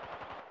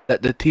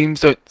 That the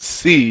teams don't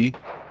see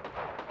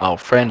our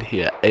friend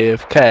here,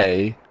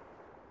 AFK.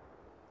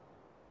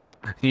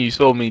 You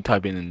saw me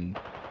typing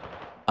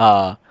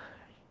in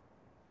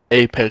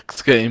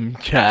Apex game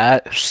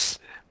chat.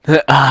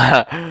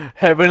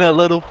 Having a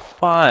little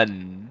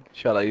fun,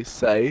 shall I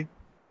say.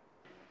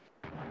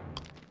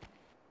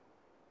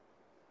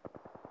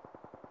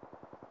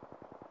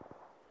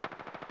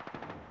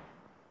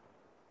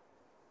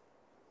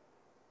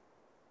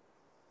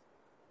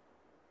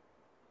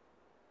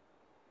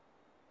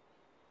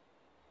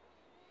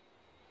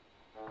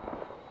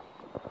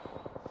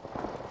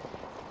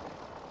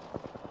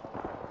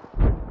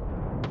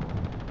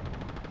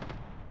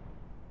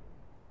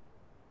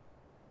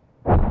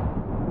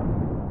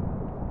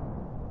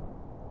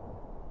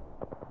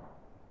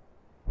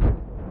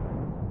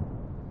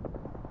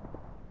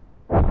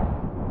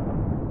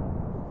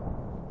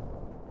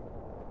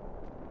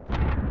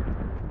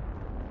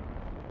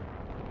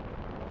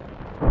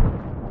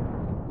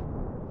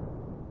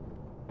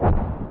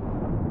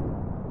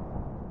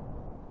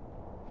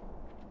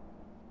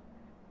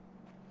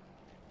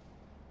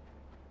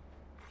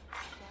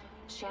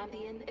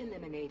 Champion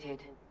eliminated.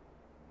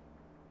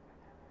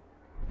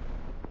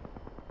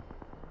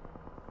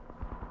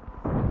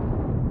 Ring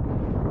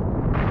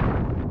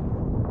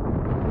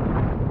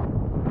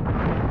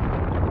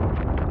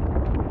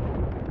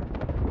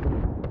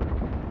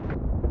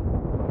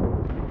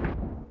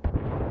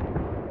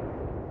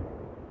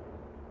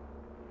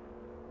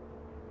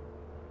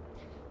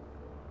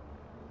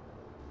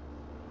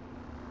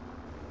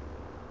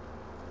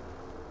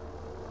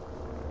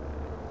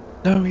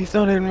No, he's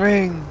not in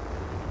ring.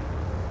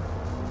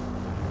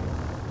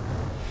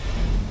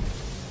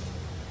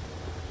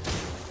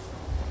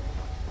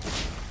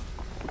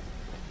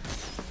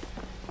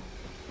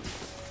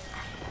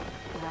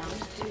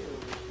 Round 2.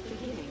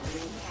 Beginning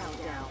ring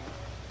countdown.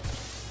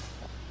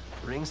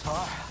 Rings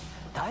far.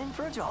 Time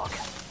for a jog.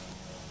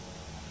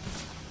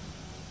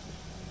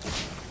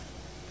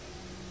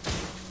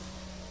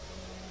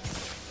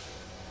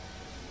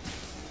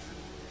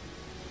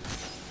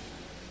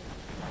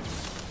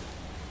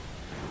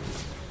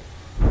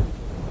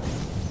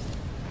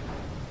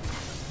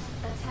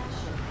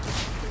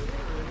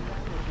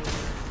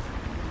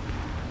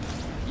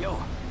 Yo,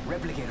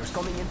 replicators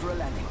coming in for a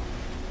landing.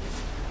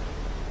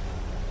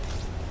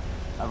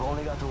 I've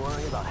only got to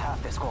worry about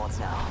half the squads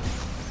now.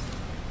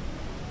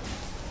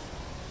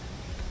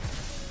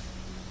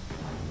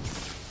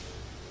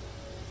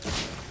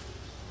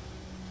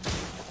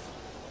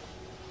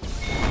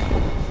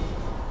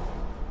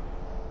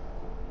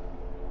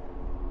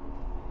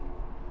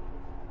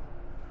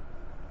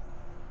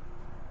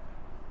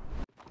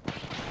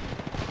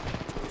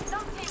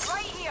 Something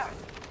right here.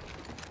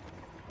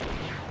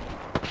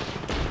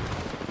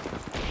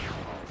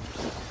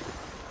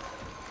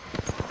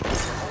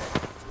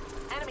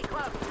 Enemy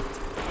close.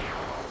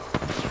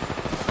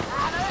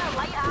 Another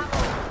light ammo.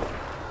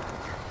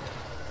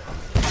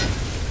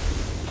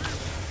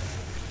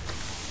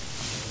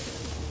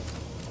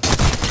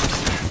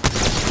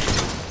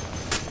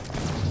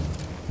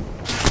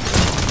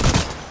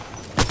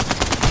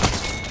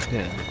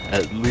 Yeah,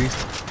 at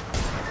least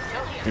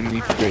we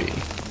need 3.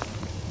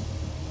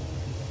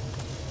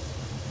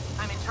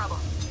 I'm in trouble.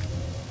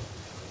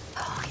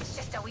 Oh, it's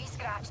just a wee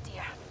scratch,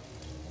 dear.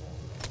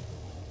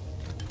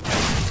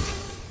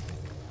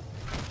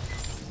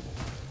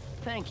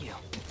 Thank you.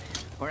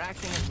 We're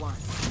acting as one.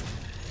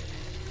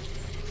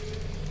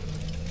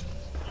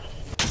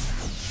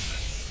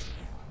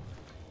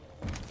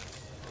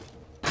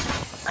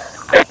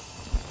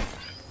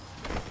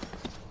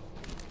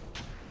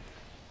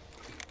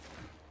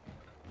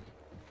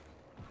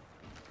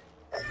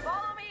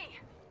 Follow me.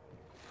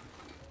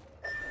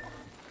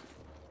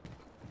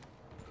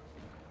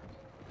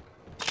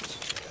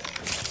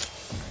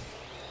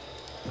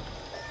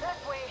 This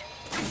way.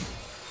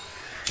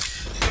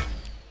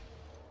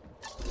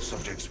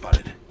 Subject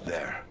spotted.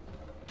 There.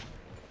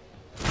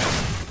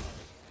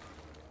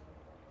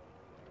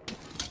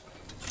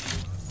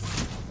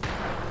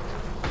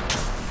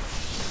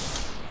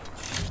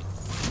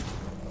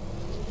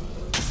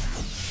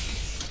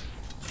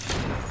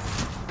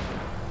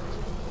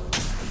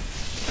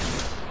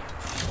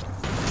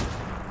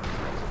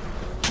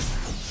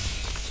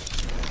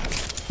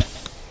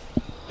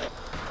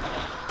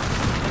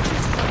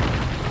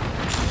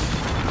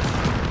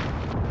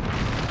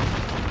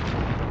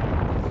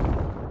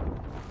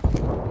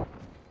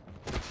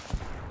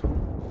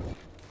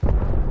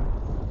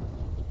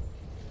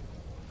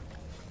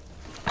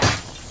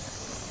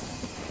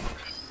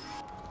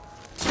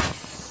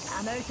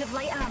 I'm out of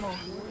light ammo.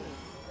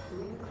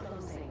 Ring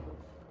closing.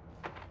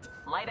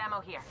 Light ammo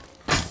here.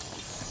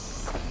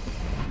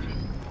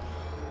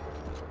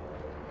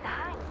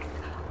 Thanks.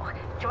 Oh,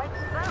 joint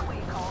that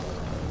way, Cole.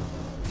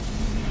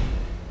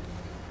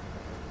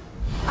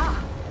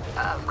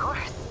 Ah, of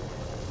course.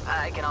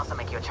 I can also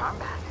make you a charm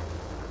bag.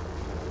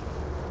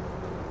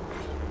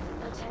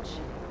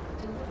 Attention.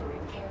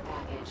 Delivering care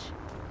package.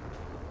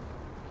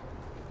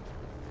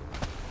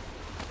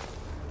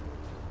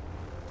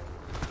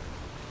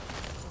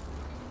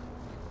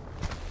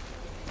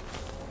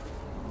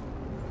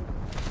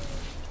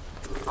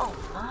 Oh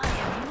my,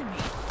 an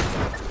enemy.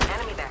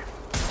 Enemy there.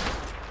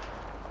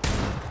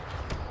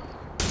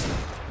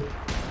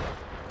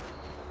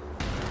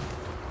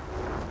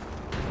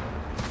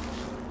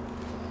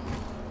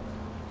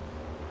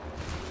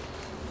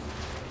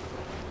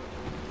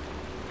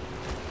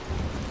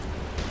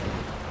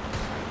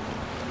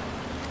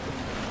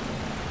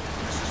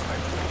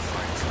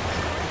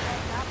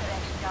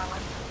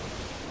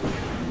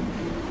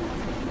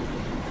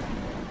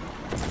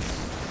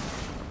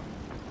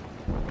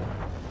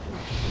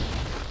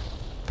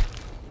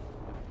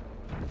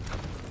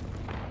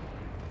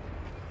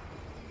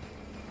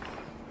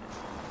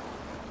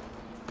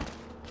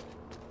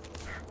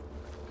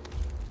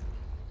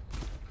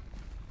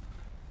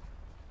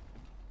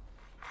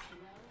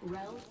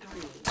 Round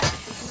 3.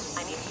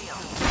 I need heal.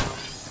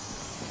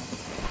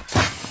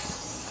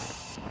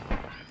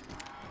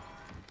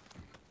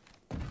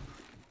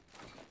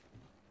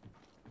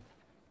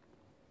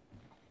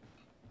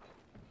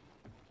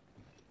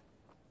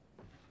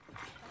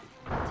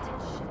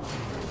 Attention.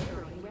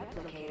 Delivering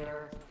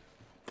replicator.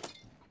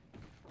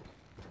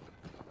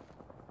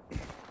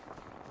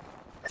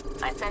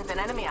 I sense an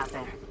enemy out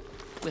there.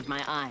 With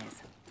my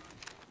eyes.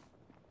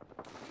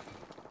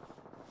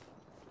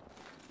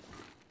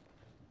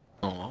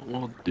 What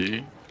we'll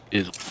do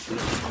is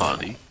this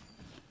party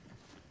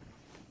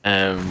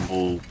and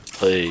we'll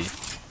play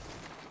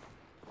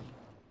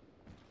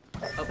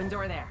Open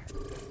door there.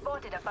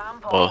 Spotted a bomb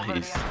pole while over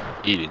he's there.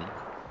 eating.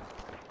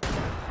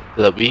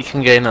 so that we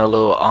can gain a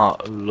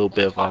little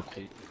bit of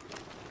RP.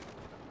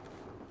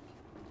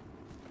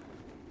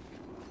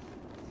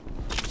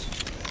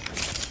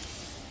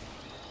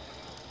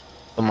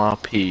 Some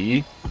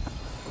RP.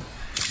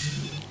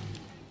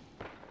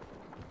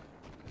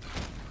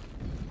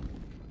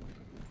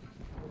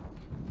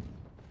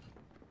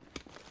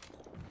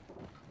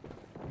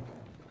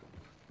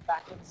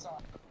 Back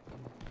inside.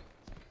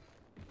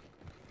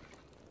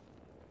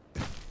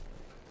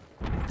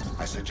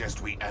 I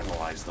suggest we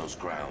analyze those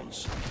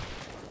grounds.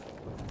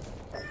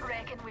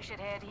 Reckon we should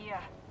head here.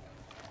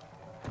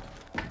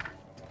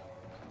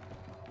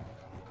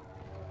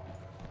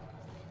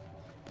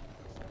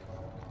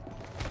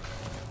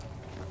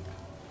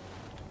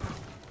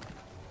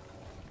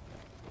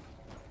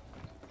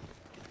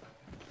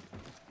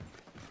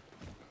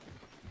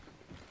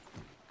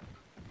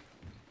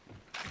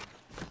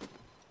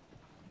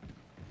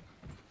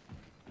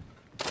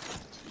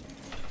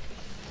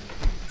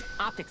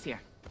 Optics here.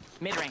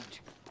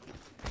 Mid-range.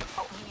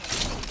 Oh, yeah.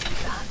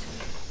 That.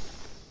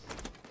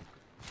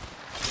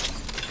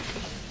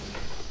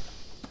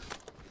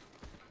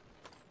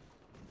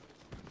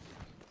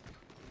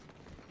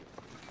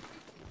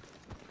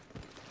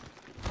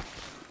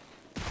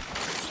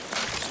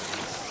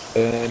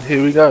 And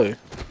here we go.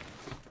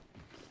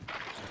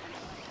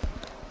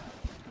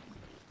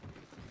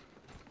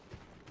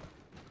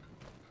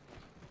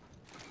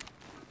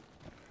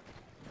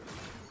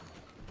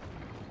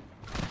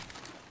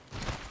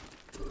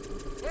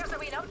 There's a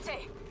wee note.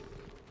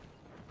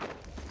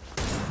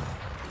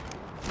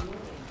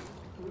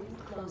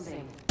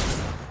 Closing.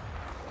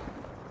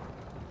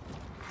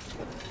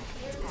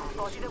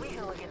 Spotted a wee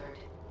hooligan.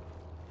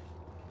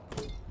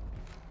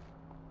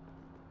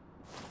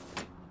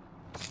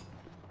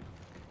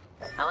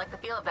 I like the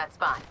feel of that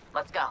spot.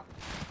 Let's go.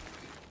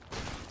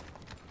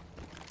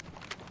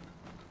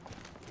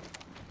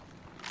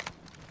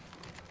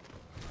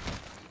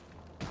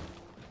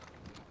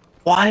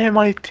 Why am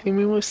I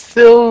teaming with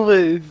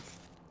Silvers?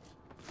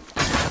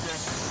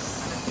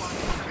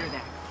 Through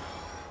there.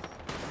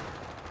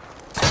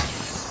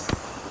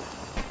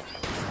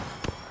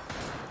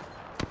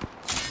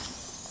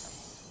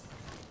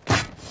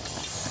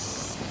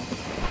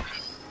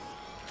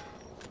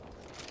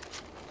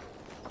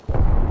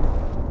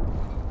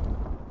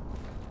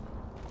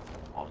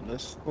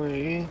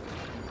 Honestly,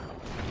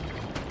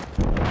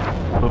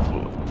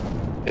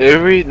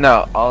 every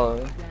now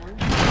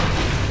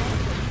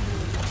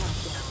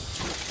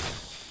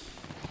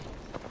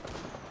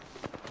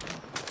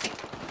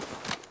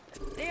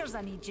There's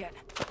an Egypt.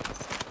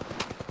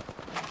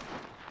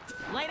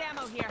 Light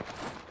ammo here.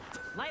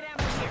 Light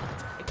ammo here.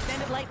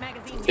 Extended light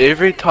magazine.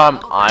 every time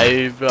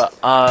I've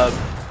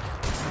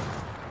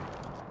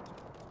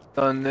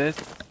done this,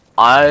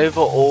 I've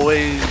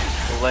always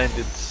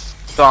landed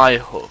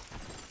Skyhook.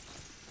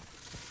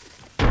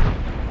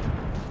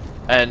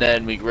 And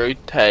then we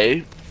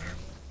rotate,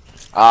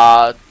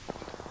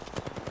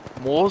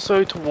 more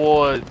so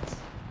towards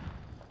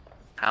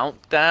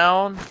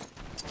Countdown.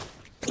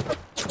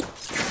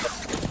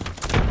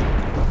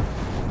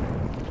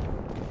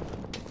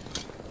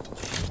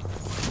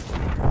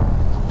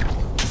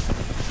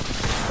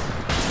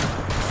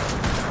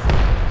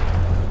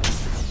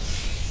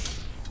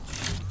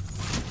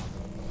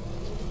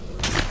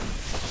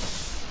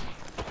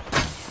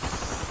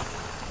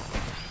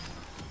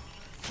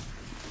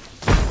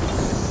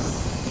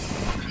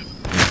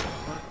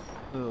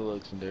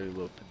 Legendary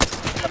weapon.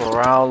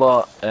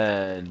 Prowler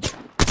and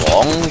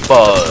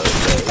Longbow.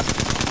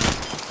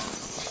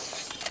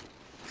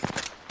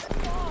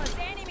 Oh, there's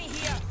enemy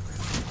here.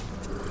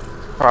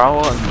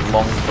 Prowler and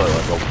Longbow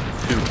are the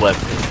two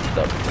weapons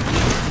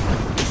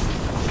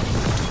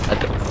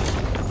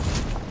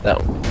that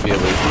would be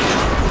really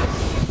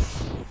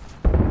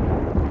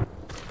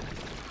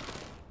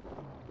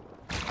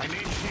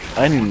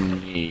I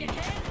need.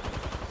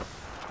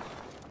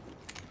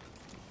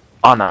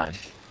 Oh,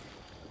 nice.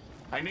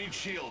 I need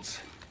shields.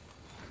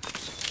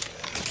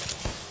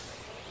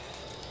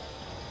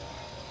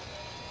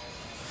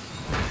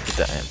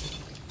 Damn.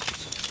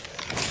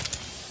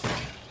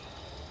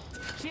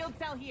 Shield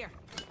cell here.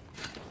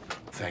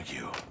 Thank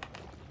you.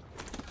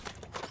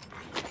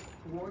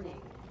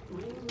 Warning.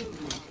 Ring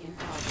movement in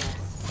progress.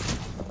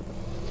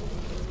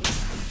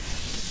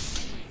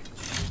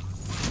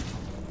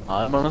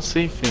 I'm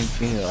honestly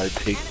thinking I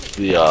take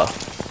the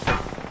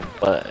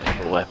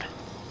weapon.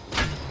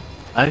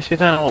 I actually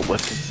don't know what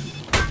weapons.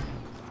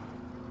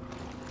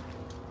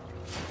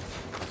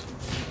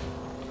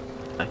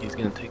 He's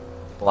gonna take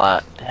a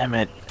lot. Damn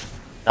it.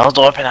 That was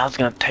the weapon I was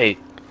gonna take.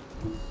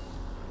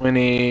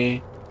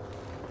 20.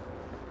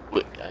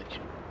 Wait,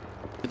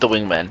 the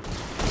wingman.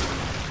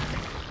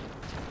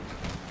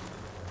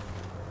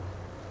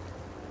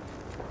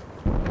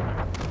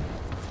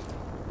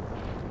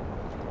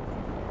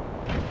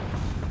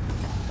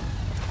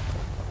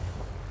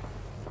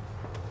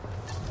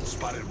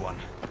 Spotted one.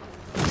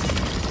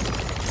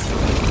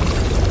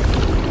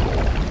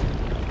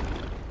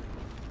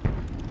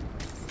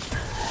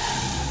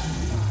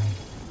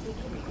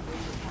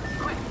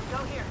 Quick, go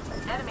here.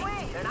 Enemy.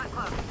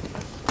 close.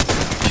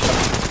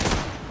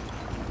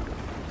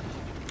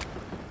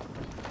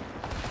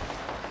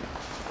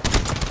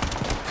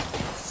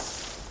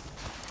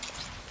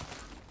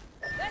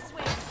 This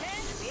way,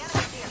 Ken. The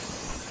enemy's here.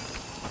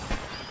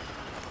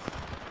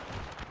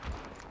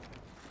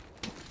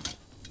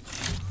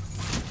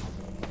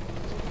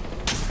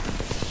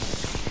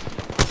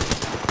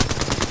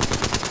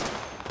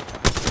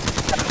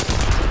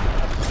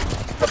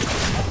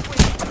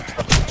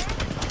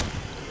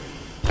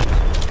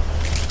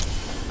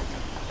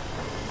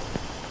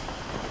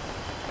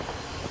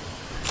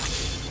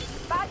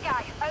 Bad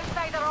guy,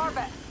 outside their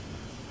orbit.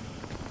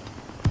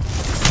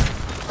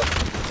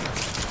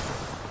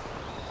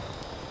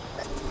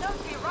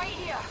 Numpty right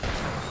here.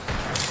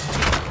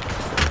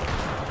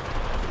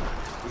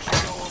 We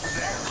should go over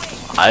there.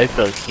 I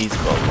feel like he's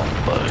got a long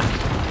bow.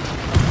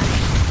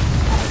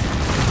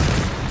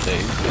 Yeah,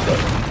 he's got that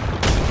one.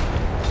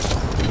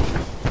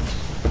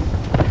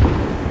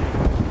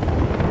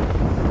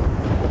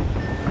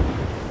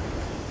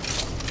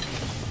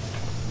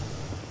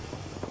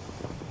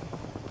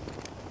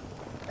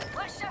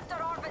 Let's shift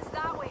our orbits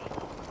that way.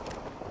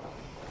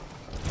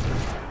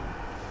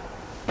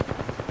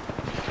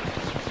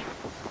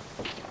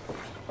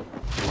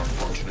 We're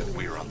fortunate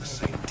we're on the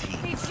same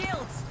team. Need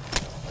shields.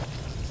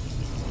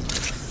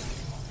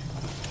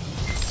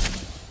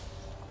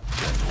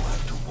 Then we'll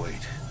have to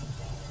wait.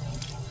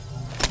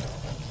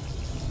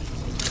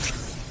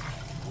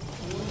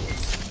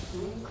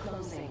 Room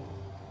closing.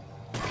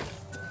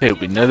 Hey,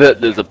 we know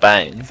that there's a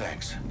bang.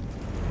 Thanks.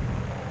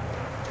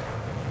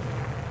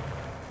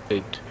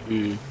 Okay,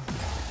 two.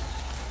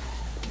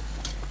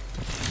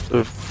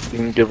 We've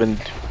been given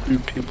two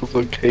people's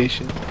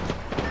location. Shift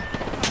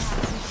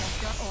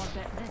our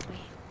orbit this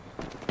way.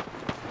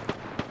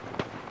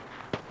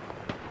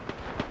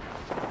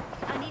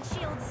 I need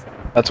shields.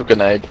 That's a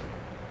grenade.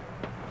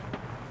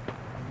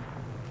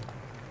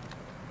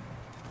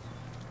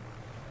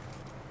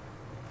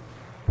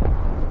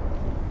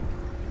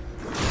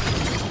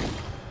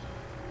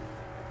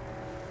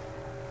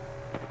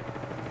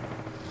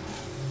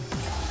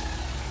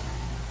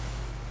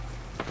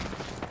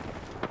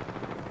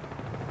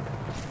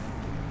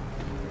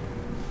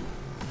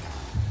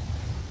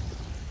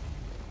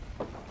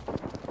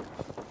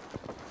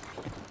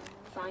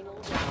 Final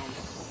round.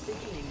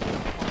 Beginning.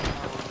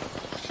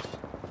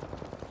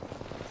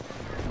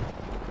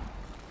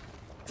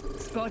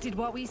 Spotted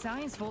what we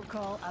science folk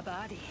call a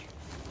body.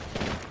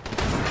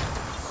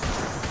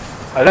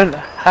 I don't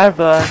have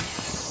a.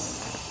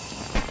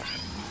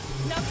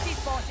 Numpty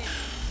spotted.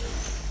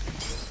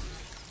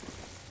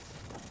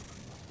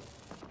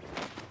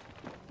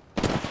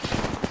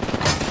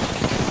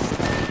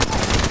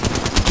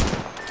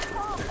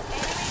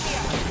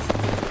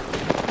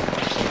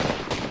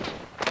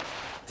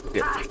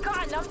 Yeah. Ah, got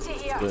a numpty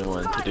here. What he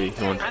wanted to do.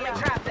 He wanted I'm in to.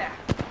 trap there.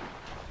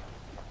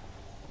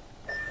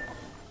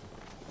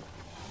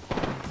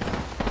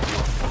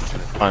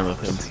 Fine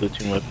with him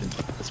switching weapons.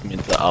 This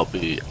means that I'll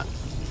be.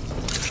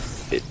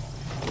 It.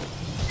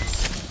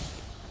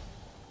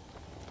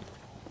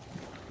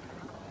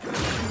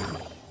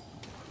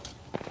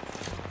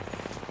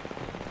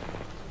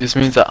 This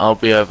means that I'll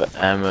be out of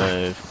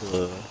ammo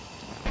for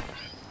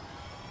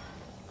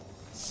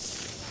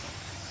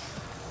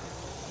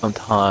some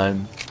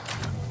time.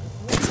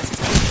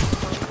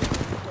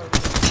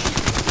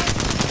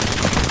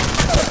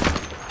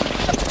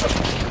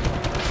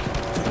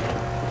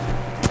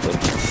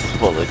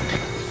 Well, like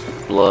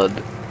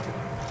blood.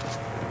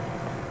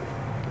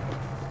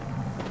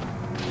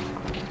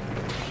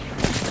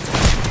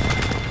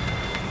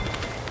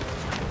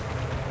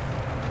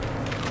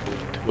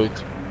 To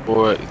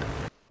explore it.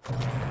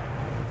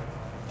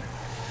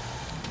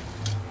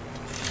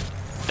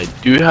 I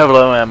do have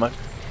low ammo,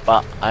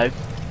 but I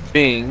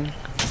think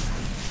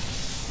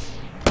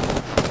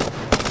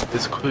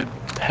this could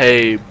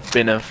pay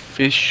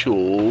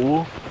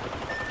beneficial.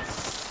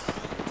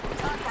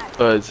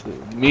 Because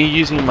me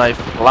using my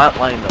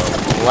flatliner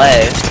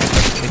less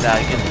means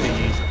I can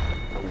use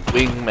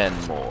wingman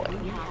more.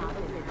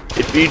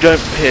 If you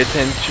don't pay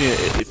attention,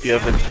 if you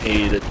haven't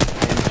paid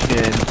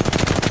attention,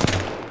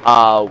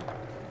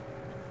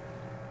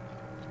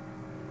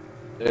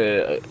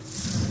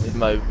 in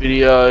my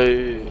video,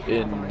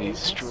 in these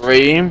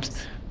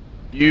streams,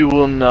 you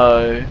will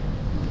know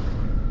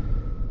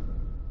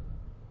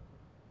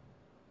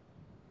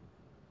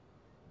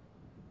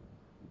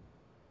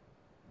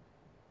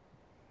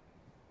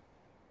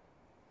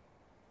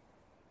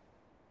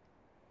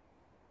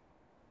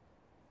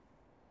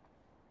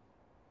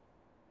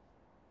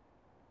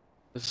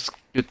let's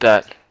get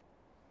that.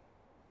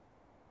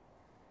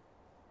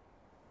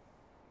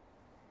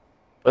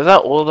 Was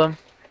that all of them?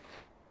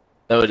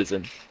 No, it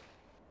isn't.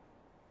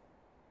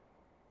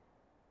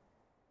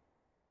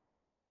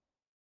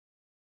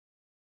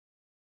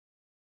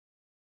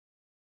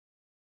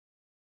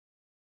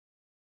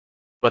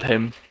 But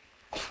him.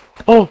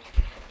 Oh!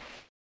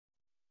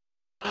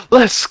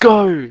 Let's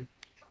go!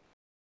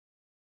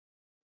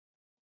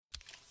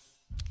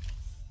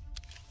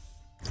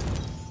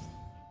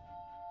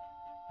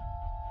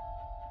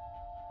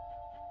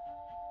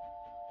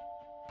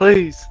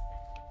 Please.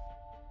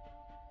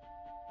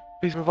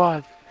 Please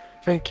revive.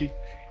 Thank you.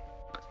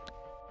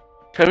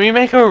 Can we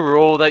make a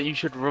rule that you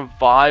should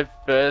revive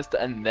first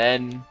and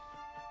then...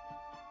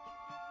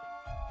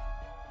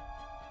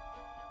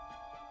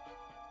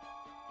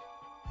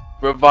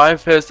 Revive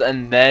first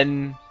and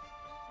then...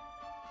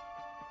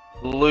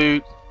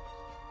 Loot...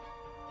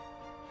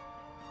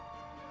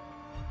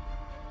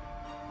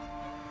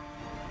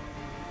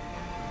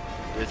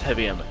 There's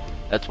heavy ammo.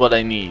 That's what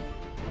I need.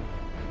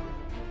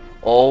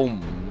 Oh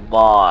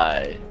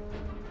my.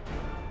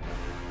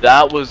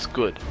 That was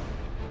good.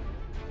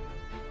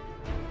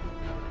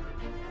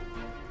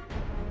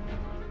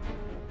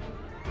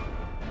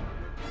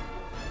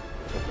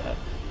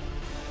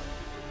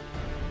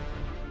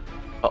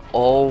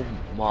 Oh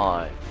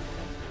my.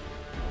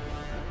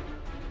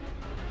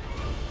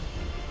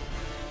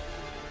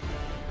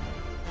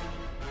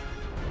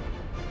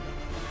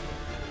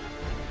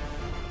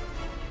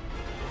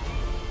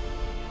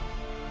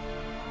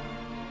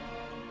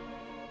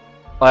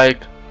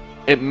 Like,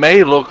 it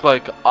may look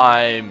like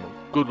I'm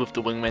good with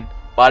the wingman,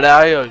 but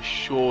I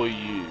assure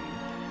you,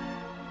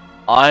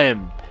 I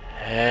am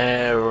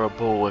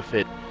terrible with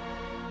it.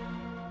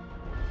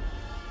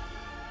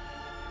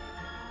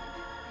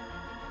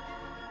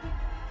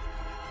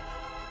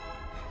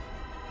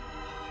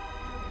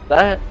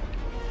 That...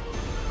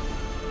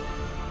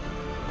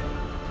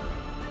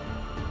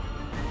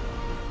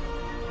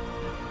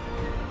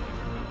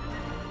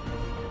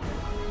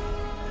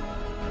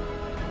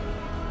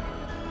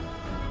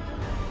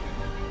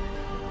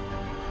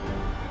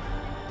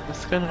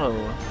 It's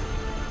gonna...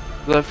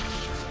 I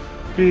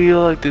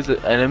feel like there's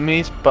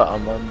enemies, but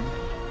I'm on...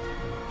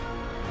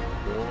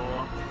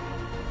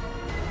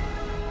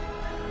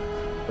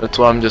 That's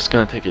why I'm just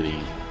gonna take it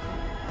easy.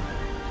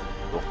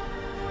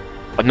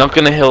 I'm not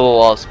gonna heal the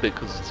last bit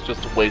because it's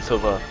just a waste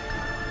of a...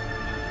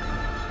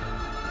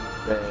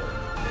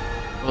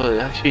 Well, it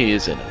actually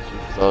isn't,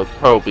 because I'll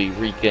probably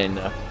regain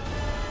that.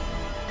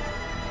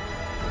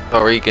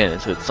 I'll regain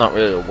it, so it's not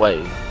really a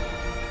way.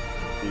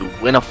 We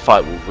win a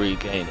fight, we'll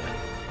regain it.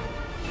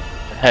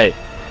 Hey,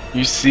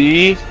 you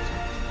see?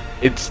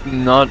 It's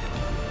not...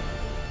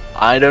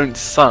 I don't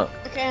suck.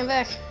 Okay, I'm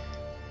back.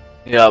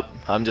 Yep,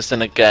 I'm just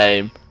in a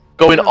game.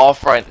 Going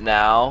off right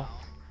now.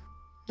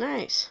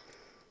 Nice.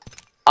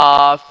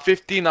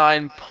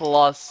 59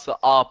 plus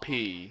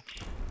RP.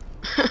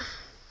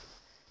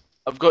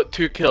 I've got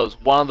 2 kills.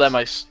 One of them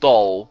I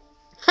stole.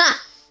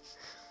 Ha!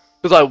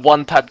 Because I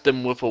one-tapped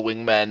him with a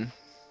wingman.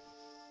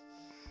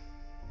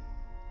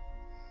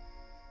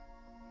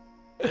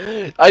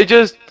 I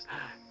just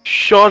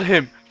shot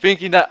him,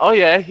 thinking that, oh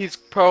yeah, he's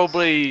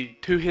probably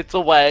 2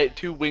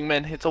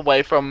 wingman hits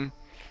away from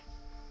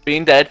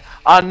being dead.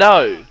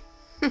 No!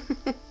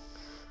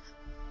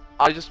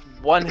 I just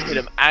one-hit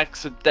him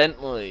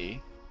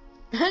accidentally.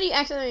 How do you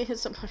accidentally hit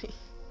somebody?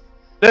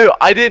 No,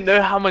 I didn't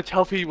know how much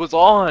health he was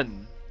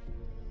on.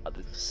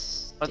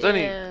 It's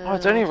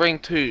only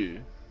rank 2.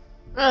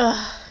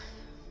 Ugh.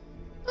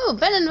 Oh,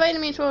 Ben invited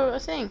me to a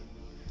thing.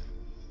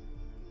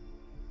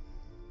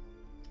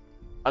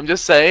 I'm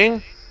just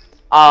saying.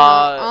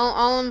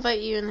 I'll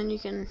invite you and then you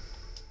can.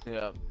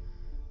 Yeah.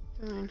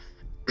 Join.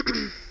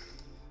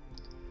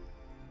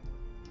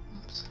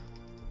 Oops.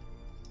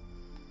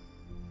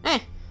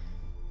 Hey.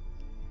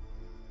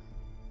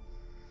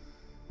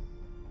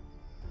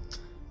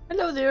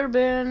 Hello there,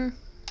 Ben.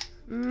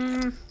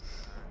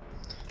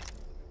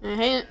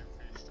 Hey.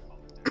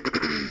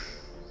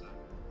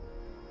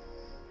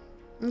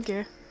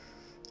 Okay.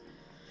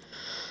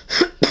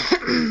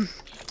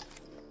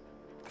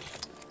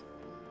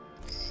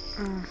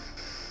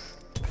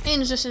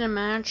 Ian's just in a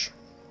match.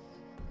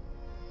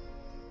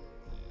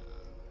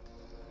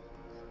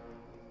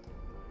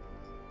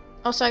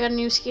 Also, I got a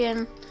new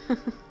skin. And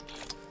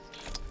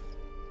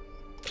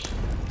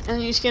a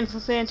new skin for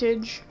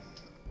Vantage.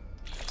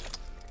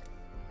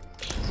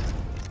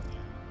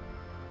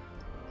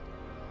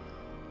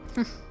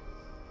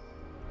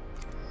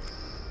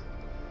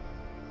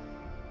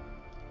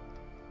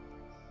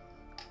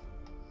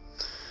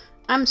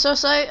 I'm so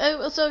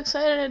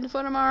excited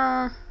for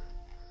tomorrow.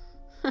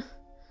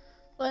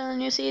 Playing the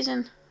new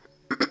season.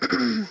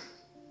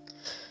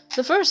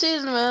 The first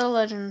season of Elder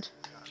Legend.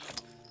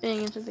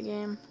 Being into the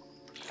game.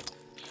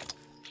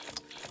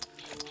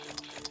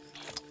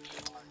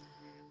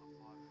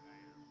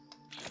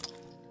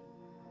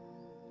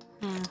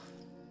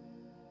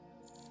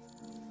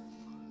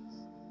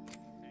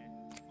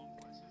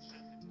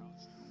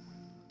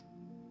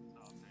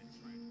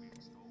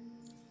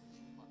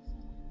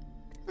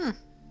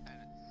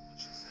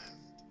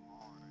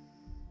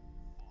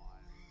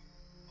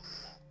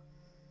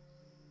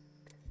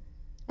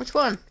 Which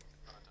one?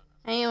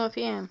 AM or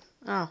PM?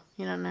 Oh,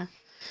 you don't know.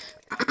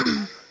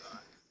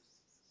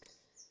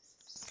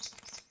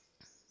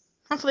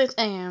 Hopefully it's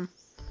AM.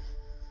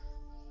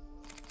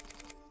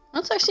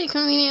 That's actually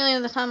conveniently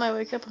the time I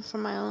wake up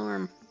from my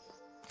alarm.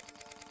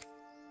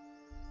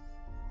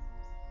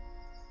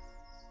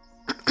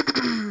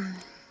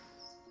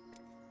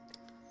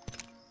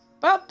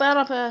 Well,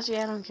 Battle Pass,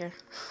 yeah, I don't care.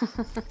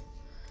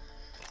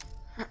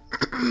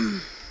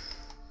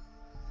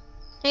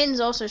 Hayden's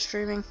also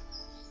streaming.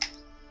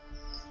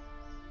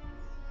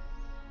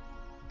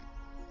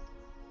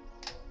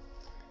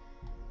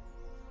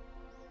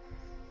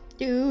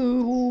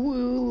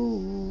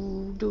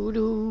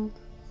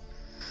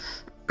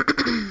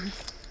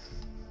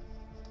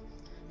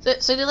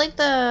 So do you like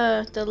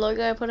the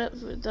logo I put up,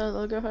 the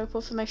logo I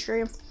put for my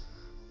stream?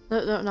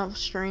 No, not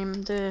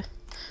stream, the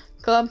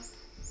club.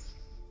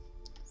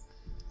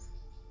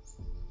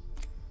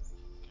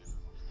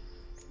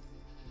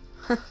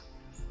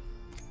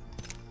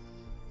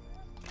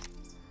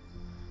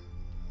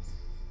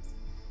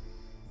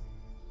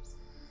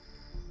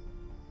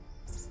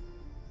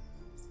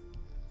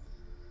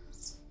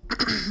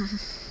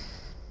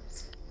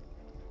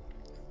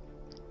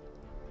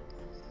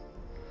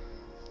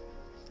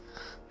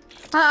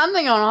 I've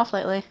been going off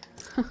lately.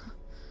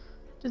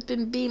 Just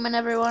been beaming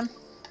everyone.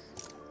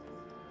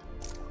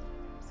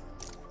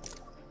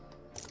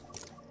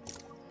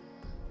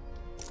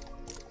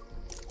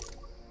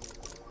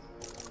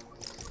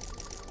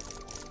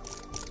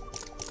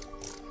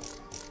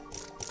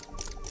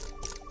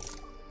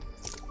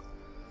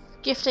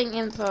 Gifting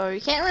info.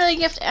 You can't really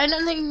gift. I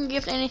don't think you can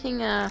gift anything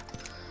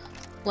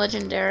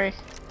legendary,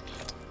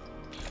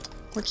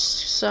 which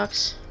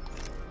sucks.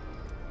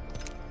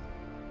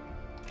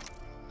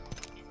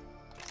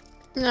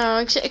 No,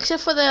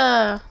 except for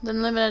the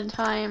limited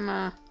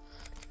time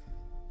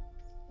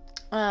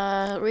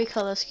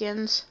recolor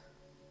skins.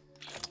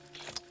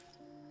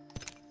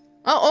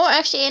 Oh,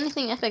 actually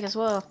anything epic as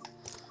well.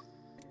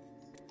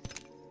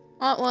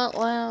 Oh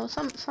well,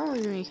 some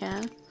of them you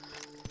can.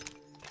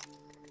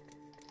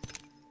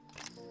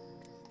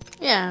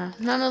 Yeah,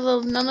 none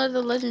of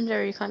the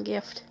legendary you can't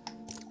gift.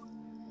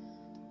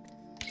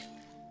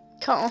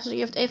 Can't also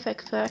gift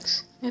Apex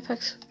packs.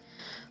 Apex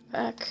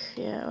pack,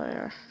 yeah,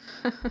 whatever.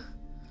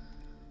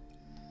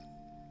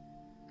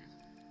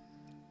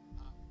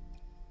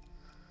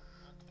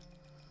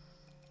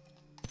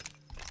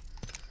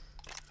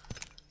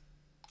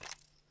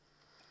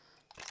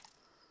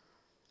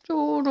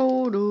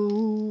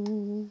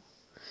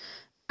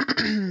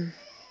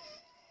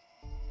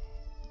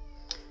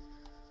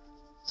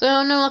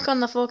 So no luck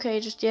on the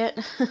 4K just yet.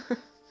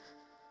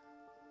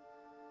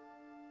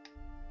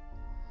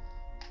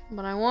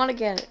 But I want to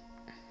get it.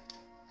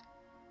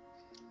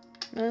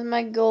 That's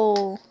my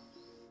goal.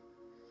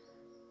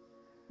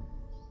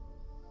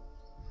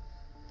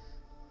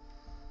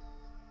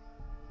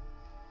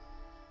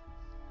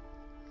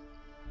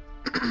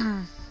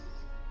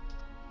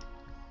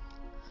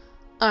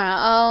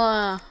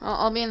 Alright,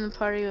 I'll be in the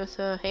party with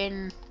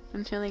Hayden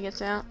until he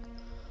gets out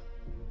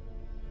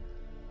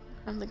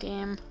of the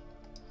game.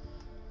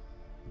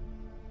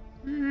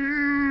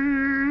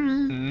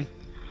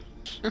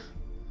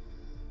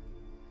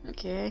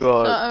 Okay.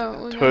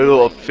 God,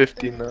 total of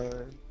 59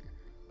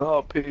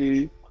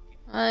 RP.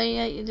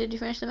 Yeah, did you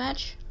finish the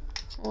match?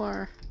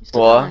 Or you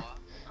still what? Going?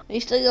 Are you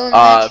still going?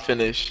 I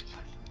finished.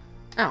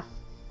 Oh.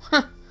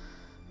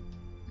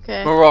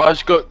 Okay.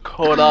 Mirage got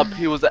caught up.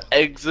 He was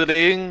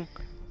exiting.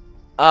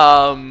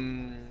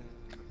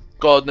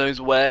 God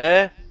knows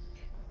where.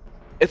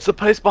 It's the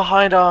place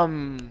behind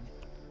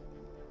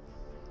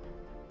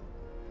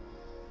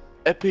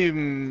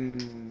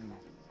Epime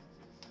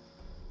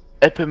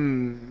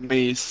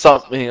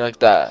something like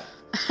that.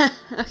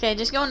 Okay,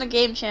 just go in the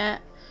game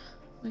chat.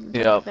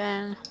 Yep.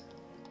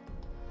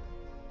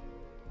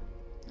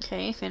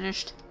 Okay,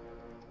 finished.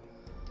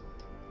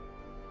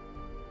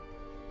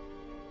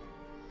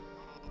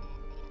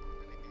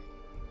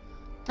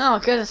 Oh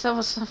goodness, that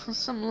was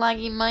some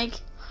laggy mic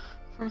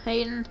from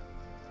Hayden.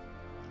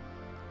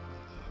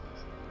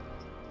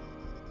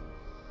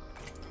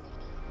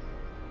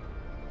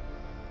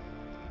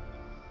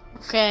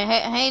 Okay,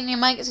 Hayden, your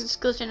mic is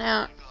glitching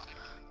out.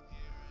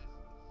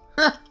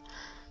 Oh,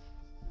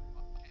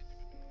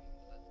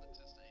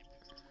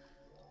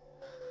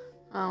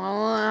 well,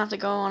 we'll have to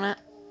go on it.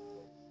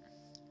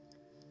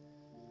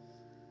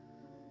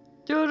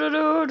 Do.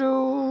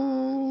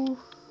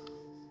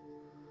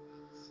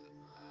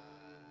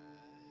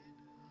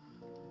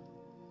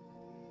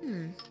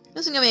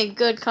 This is gonna be a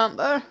good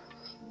combo.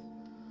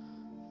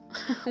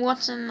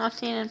 Watson,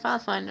 Octane, and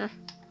Pathfinder.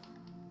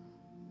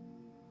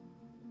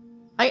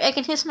 I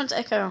can hear someone's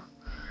echo.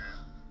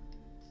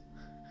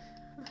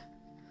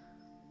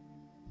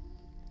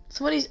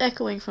 Somebody's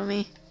echoing for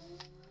me.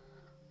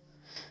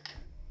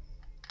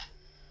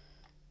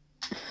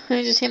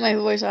 I just hear my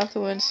voice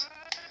afterwards.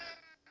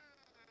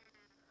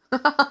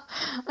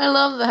 I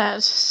love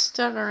that.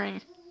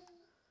 Stuttering.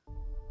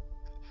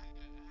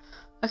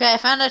 Okay, I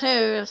found out who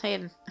it was.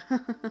 Hayden.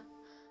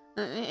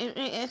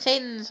 It's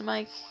Hayden's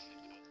mic.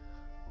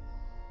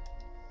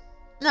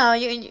 No,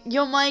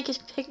 your mic is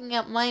picking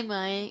up my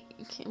mic.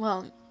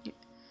 Well,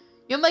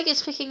 your mic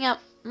is picking up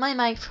my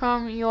mic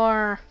from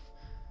your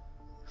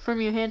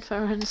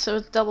headphones, so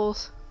it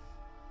doubles.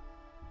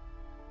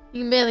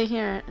 You can barely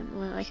hear it.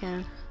 Well, I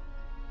can.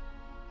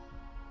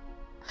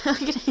 I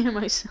can hear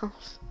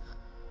myself.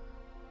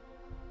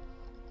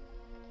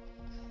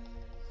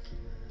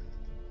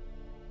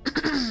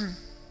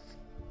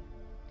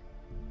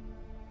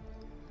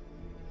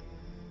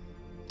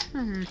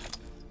 It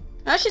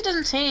actually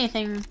doesn't say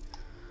anything.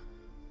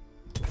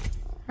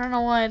 I don't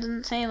know why it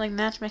doesn't say like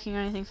matchmaking or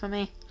anything for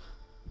me.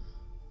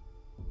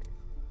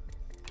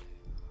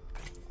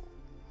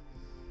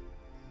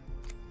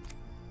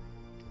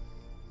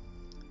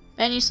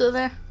 Ben, you still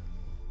there?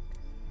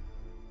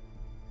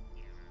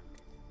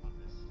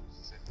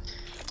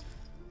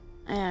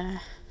 Yeah.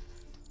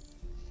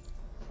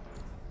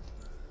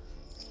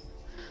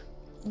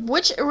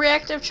 Which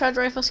reactive charge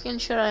rifle skin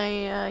should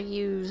I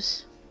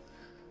use?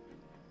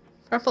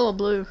 Purple or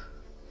blue?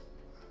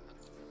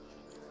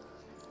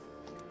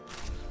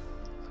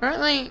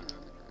 Currently,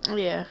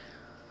 yeah.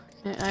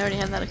 I already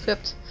have that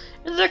equipped.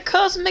 It's a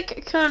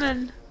cosmic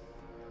cannon.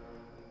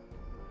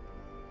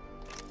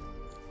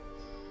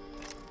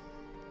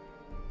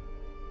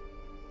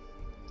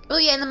 Oh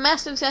yeah, and the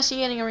Mastiff's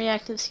actually getting a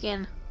reactive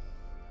skin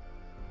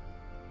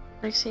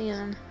next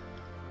season.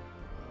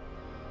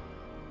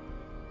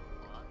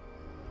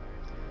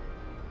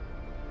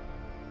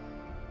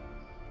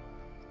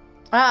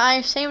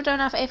 I saved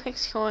enough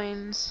Apex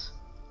coins.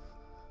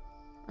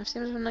 I've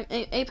saved enough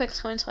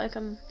Apex coins so I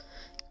can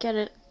get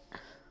it.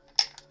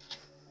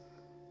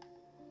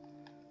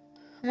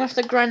 I'm gonna have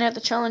to grind out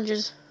the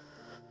challenges.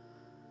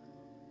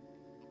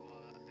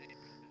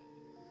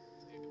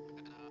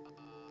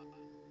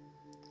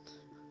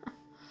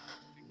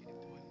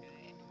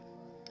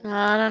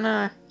 I don't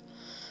know.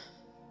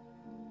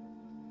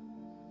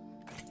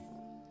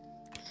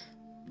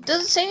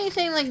 Does it say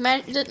anything like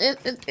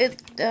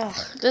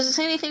does it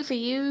say anything for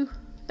you,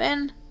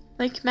 Ben?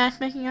 Like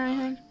matchmaking or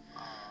anything?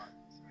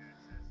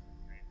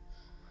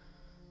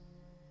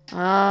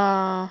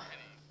 Oh.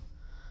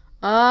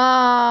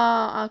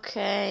 Oh,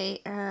 okay.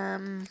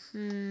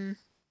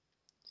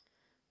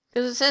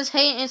 Because it says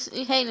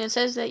Hayden, it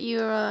says that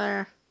you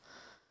are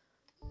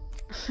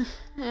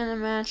in a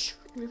match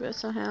but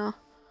somehow.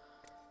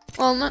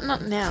 Well,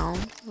 not now,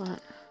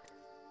 but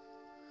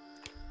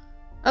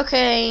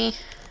okay.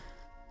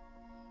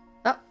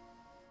 Oh.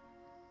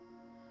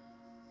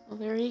 Well,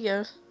 there he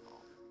goes.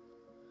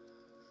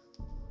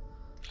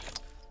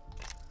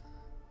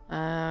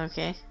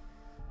 Okay.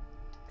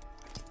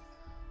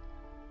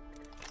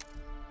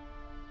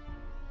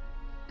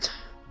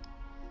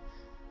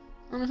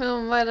 I don't know if he'll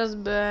invite us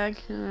back.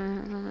 I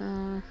don't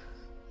know.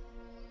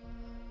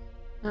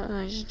 Oh,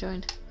 I just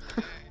joined.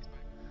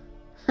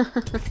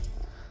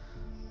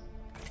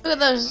 Look at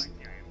those.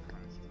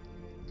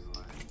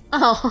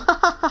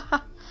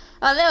 Oh.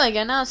 Oh, there we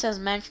go. Now it says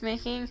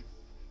matchmaking.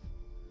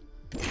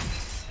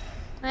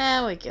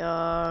 There we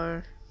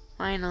go.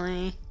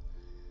 Finally.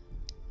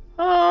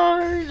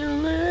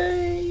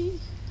 Finally.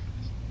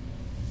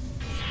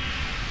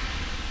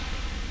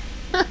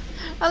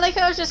 I like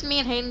how it's just me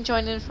and Hayden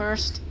joined in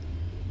first.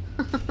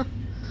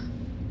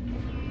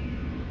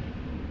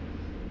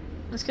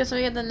 It's because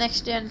we get the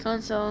next gen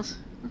consoles.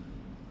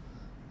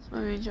 That's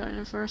why we joined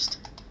in first.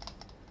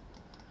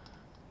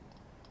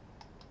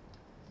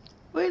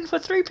 Waiting for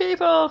 3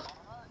 people!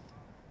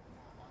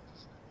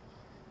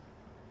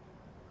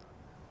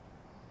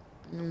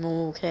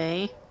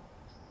 Okay.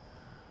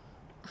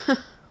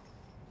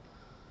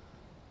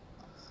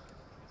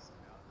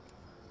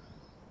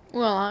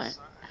 Well, I...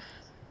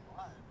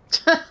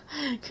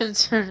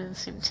 concerned at the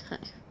same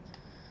time.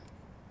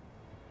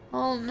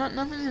 Oh,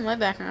 nothing's in my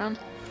background.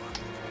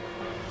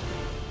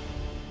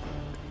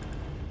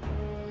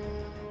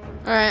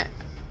 Alright.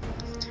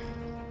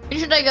 Where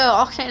should I go?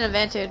 Octane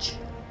Advantage.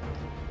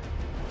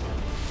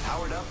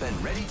 Powered up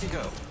and ready to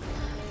go.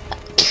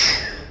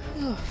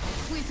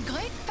 With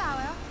great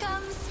power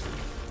comes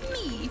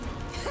me.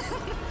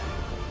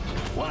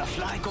 Wanna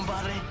fly,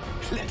 compadre?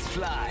 Let's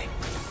fly.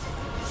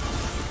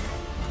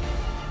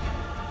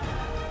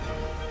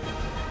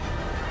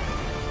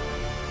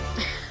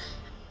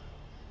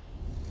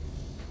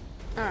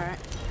 Alright.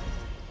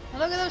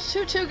 Well, look at those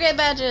two great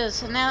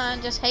badges, and now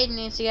just Hayden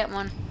needs to get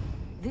one.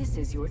 This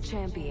is your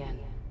champion.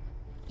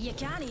 You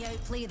can't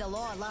outplay the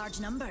law of large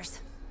numbers.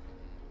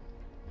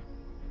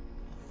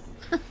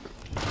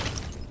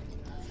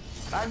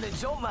 I'm the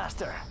Jump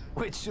Master,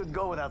 which should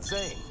go without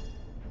saying.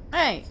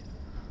 Hey,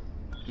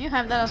 you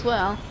have that as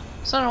well.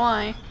 So do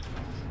I.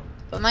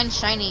 But mine's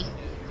shiny.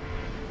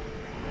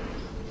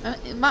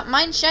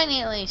 Mine's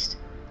shiny at least.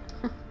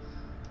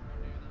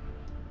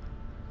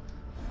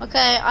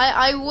 Okay,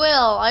 I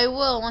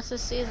will once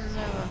this season's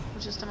over,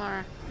 which is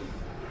tomorrow.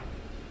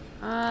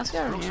 Let's go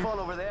over Looks here. fun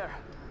over there.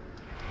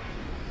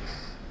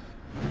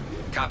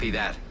 Copy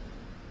that.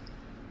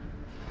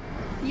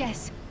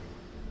 Yes.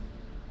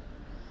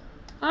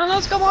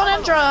 Let's go on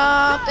and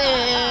drop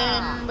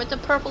in with the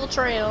purple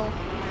trail.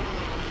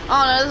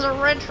 Oh no, there's a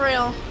red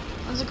trail.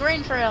 There's a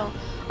green trail.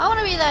 I want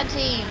to be that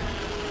team.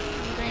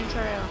 The green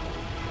trail.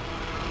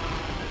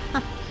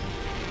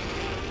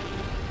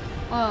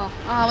 Whoa.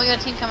 Oh, we got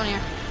a team coming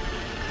here.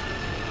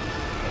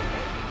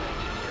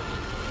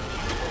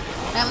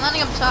 Okay, I'm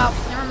landing up top.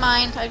 Never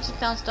mind. I just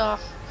bounced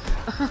off.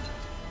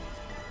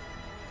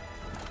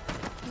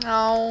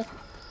 No.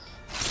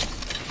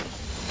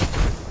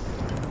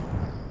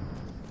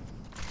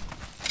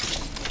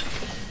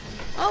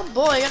 Oh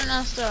boy, I got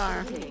another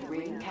star.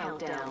 Ring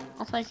countdown.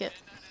 I'll take it.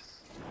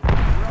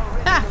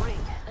 Ha!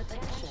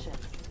 Attention.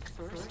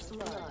 First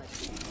blood.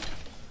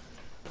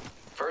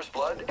 First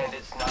blood, and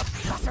it's not.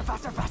 Faster,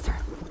 faster, faster.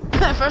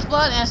 First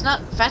blood, and it's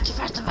not faster,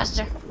 faster,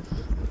 faster.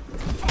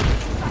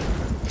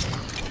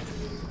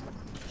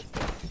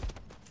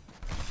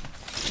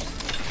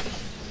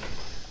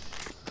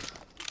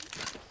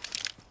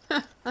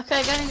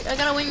 Okay, I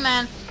got a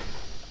wingman.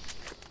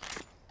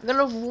 I got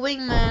a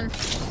wingman.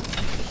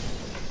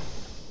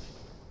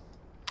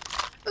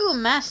 Ooh,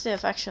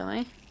 Mastiff,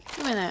 actually.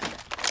 Give me that.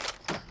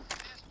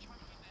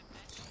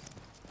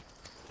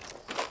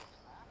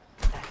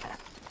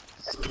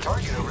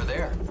 Target over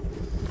there.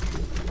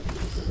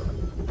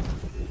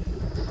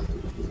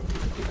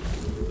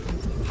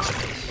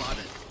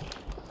 Spotted.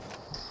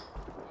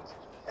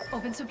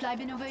 Open supply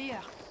bin over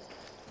here.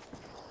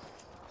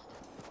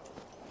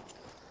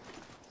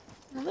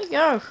 Where'd they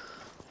go?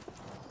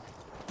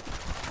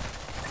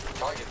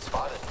 Target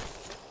spotted.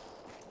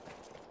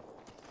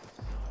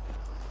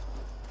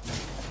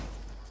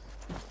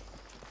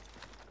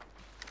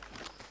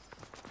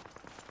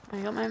 I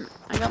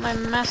got my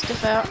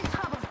Mastiff out.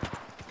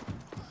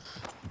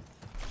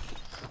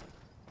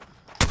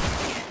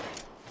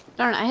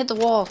 Darn it, I hit the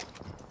wall.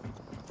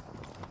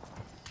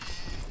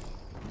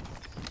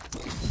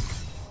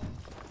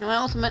 And my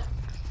ultimate.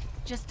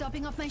 Just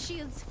topping off my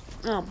shields.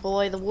 Oh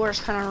boy, the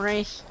worst kind of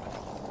race.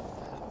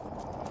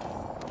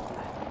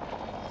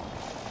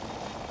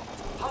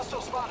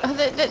 Hostile spotted. Oh,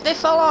 they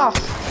fell off.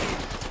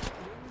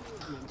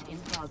 Movement in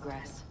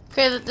progress.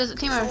 Okay, there's a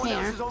team over Someone here.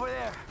 else is over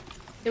there.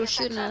 They were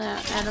shooting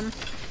at him. We're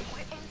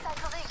inside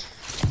the ring. A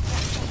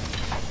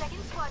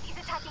second squad is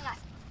attacking us.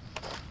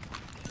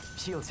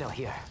 Shield cell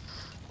here.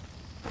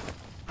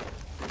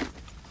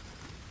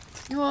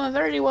 You are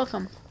very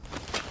welcome.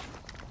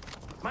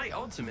 My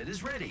ultimate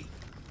is ready.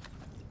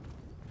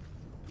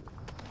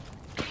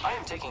 I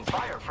am taking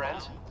fire,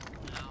 friends.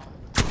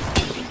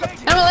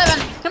 Number 11!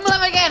 Number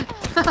 11 again!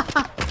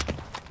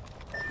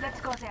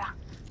 Let's go there.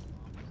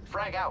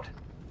 Frag out.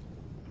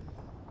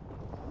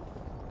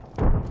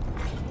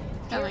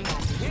 Coming.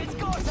 It's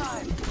go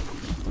time.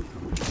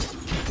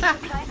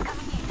 Supplies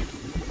coming in.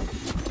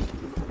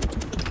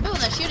 Ooh,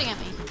 they're shooting at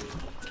me.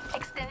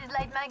 Extended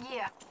light mag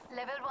here.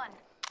 Level 1.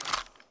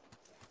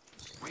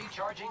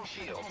 Recharging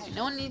shields.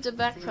 No one needs a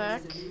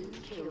backpack.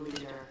 Kill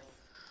leader.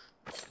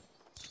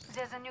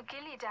 There's a new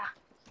kill leader.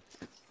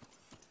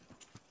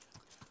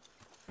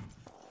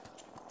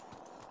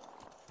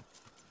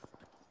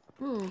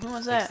 Ooh, who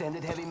was that?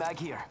 Extended heavy mag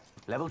here.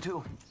 Level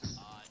 2.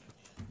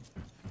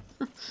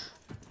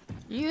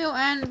 You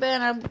and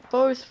Ben are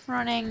both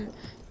running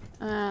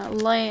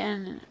light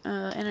and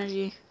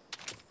energy.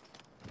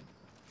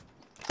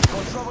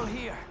 No trouble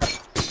here.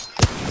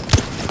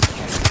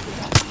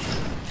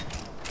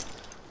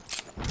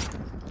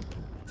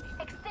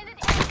 Extended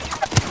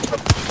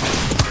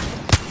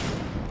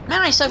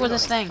Man, I suck with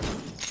this thing.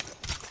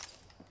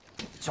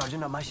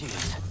 Charging up my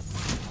shields.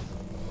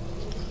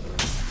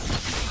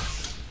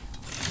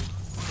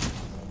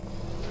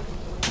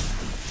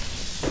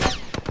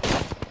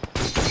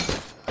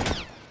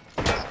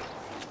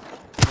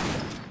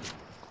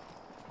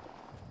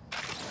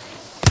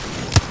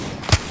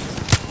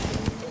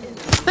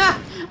 Ha!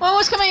 One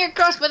was coming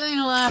across, but then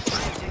he left.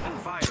 Taking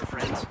fire,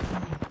 friends.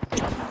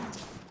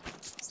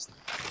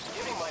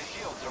 Giving my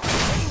shields a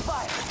Taking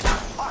fire.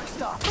 Arc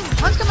stop.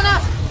 One's coming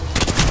up.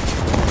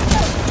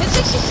 It's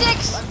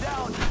 66. I'm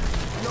down.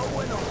 No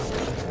window.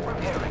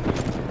 repairing.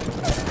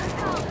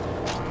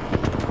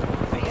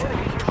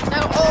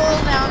 They're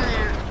all down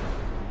there.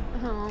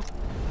 Oh.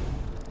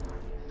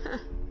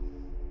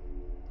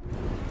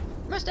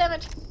 Most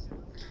damage.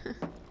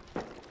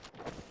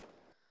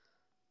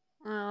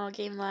 Oh,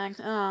 game lag.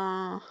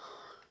 Oh.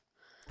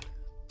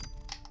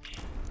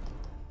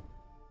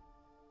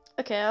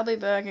 Okay, I'll be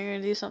back. I'm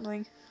gonna do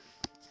something.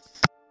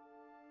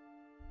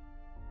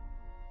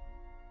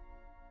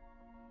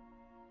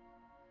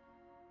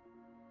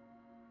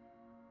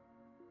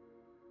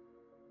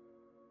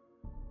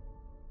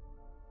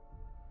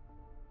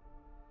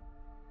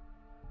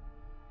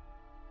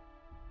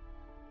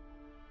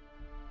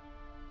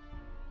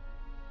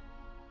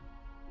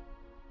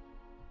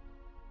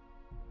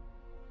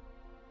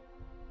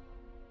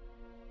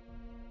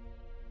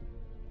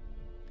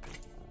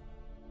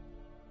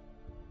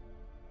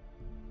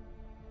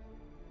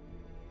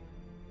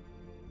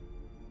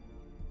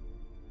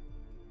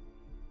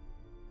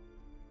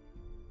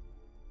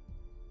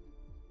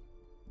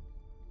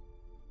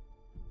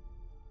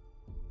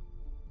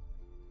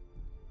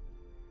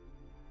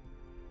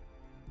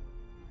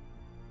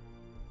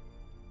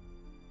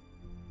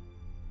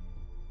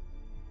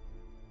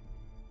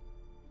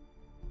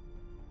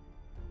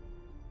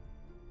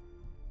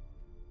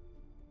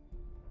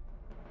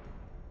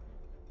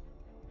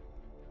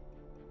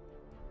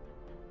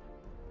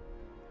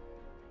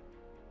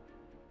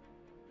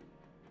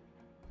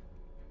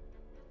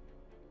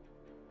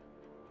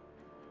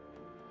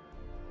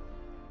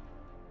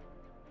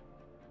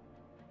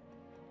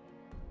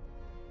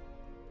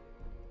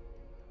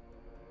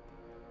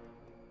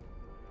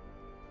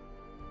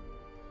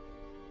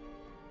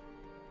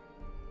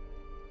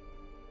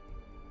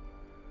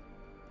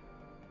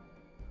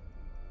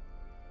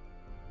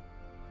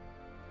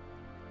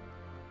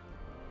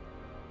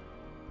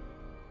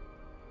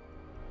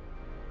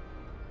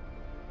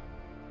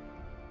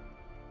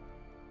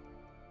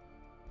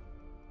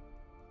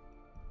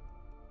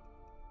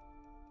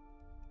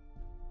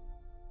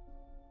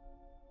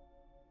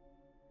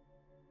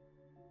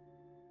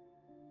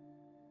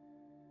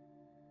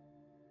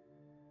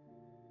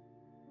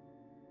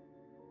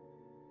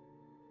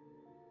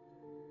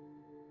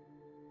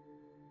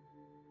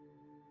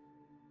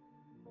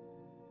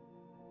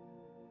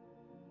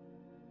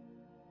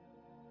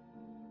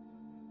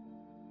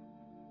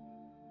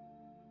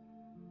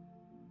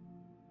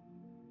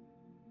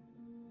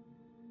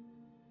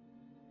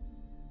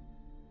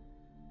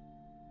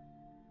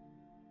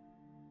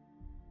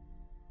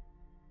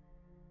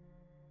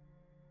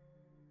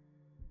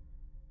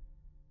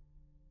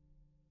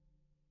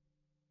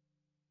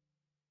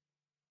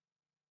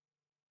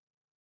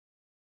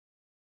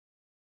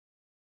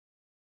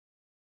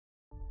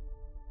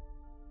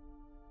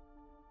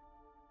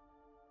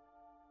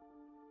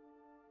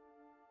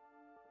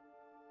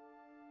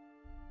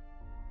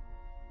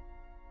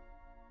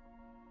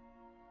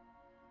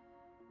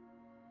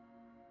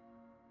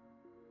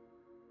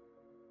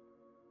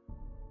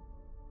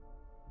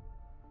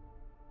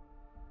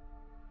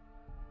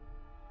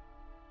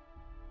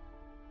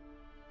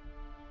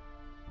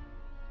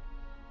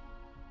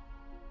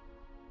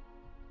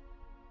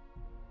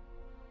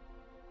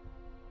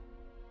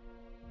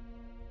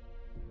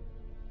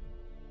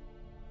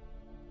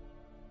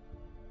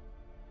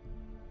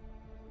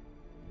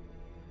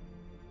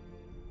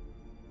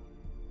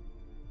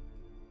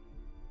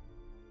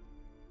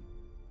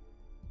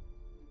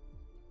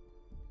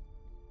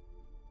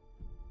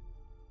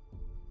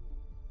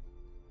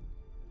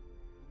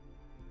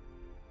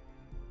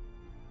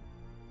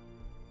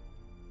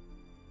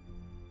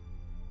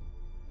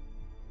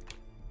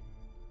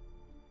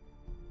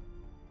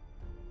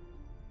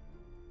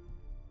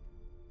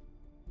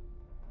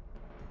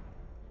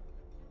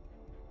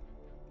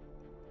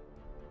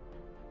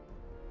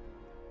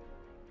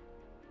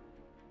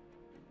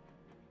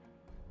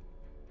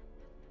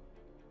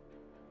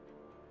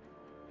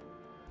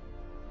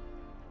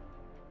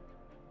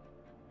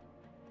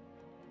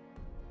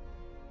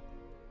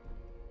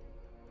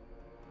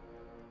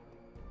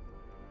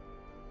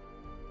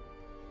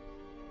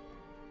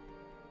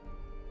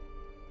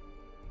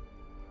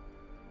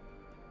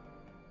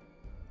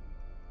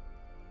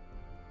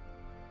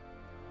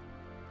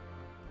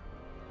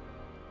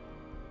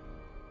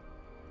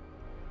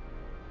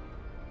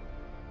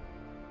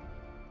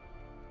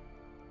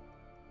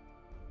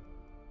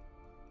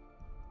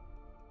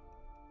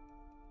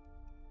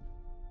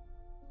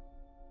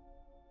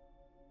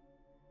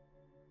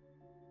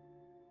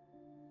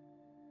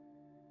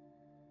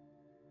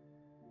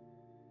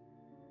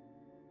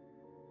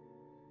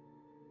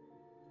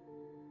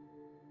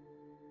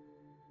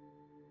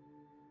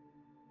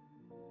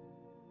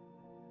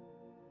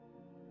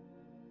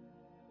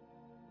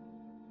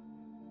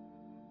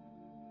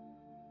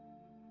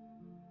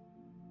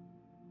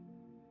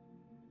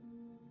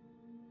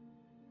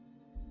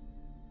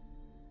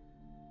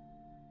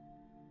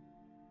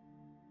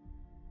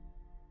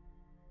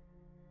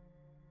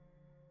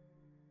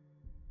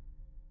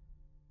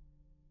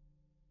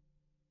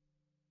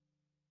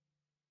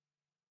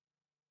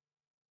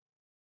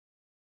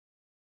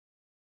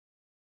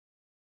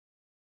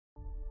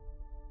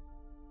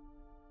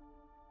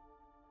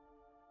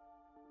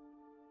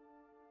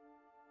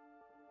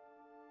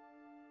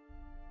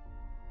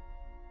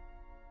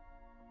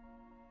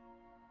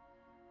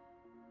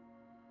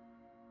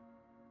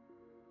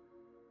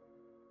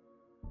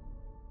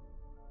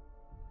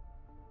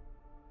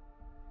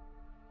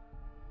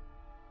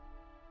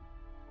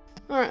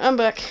 Alright, I'm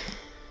back.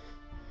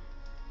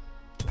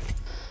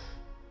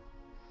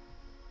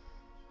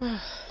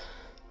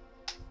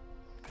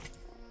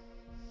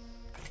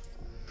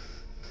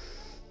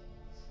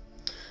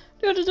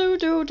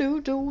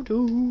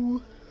 Do.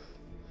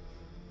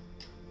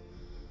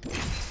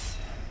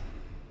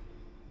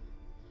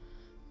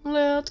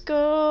 Let's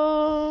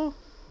go.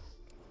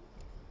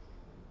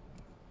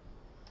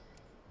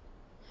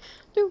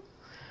 Do.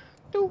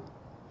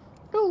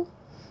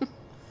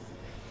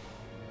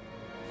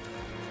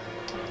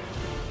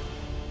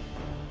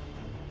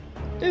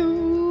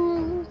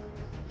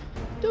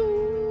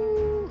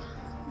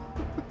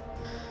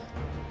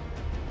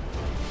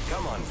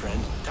 Come on,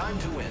 friend. Time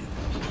to win.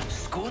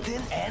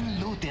 Scootin' and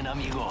lootin',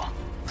 amigo.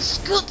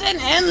 Scootin'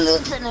 and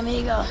lootin',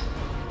 amigo.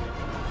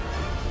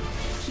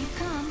 Keep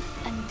calm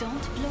and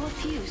don't blow a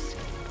fuse.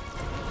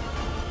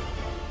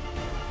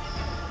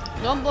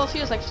 Don't blow a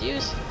fuse like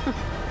fuse.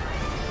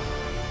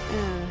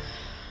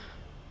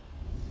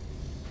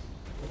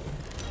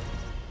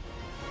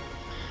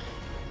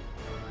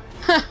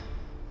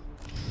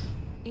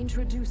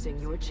 Introducing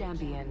your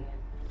champion.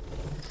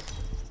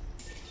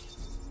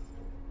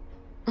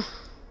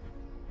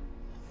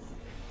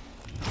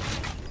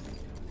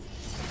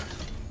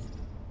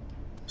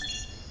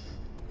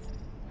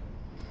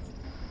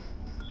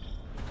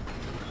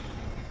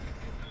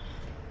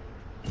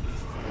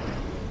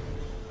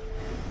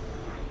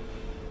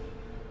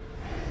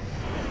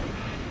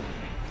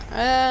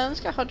 Let's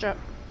go hot drop.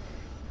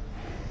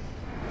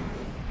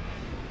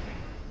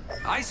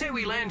 I say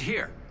we land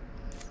here.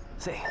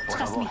 Say,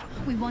 Trust me,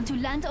 we want to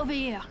land over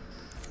here.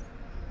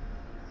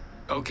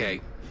 Okay.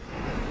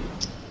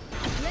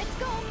 Let's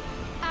go.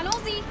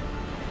 Allons-y.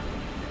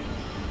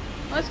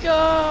 Let's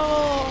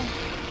go.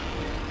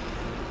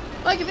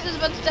 Like if it was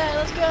about to die,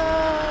 let's go.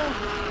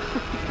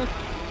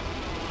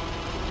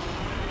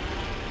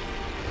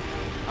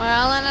 Alright,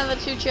 I'll land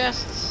another 2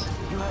 chests.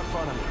 You have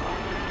fun, amigo.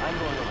 I'm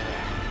going over there.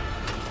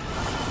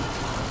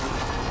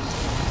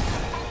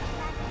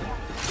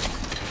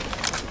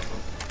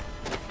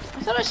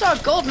 I thought I saw a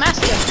gold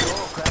mastiff.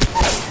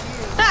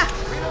 Ha!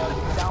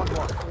 Down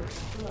one.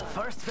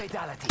 First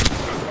fatality.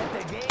 Let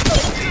the game.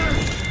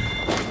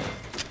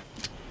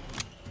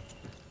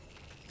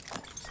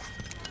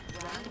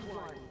 Round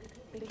 1.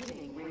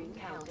 Beginning ring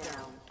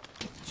countdown.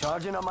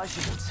 Charging on my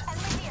shields.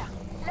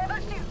 Level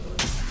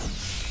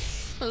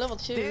 2. Level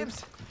 2.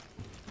 Dibs.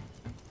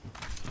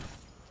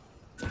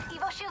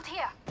 Evo shield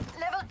here.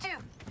 Level 2.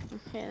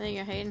 Okay, there you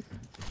go, Hayden.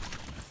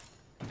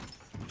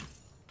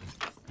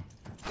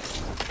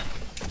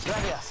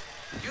 Gracias.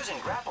 Using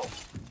grapple.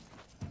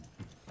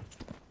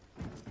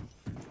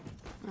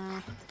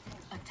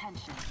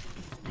 Attention.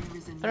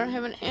 I don't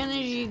have an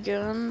energy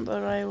gun,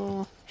 but I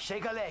will.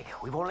 Shake a leg.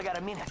 We've only got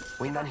a minute.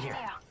 We're done here.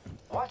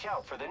 Watch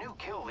out for the new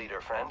kill leader,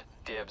 friend.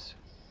 Dibs.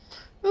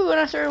 Ooh, and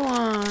a third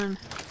one.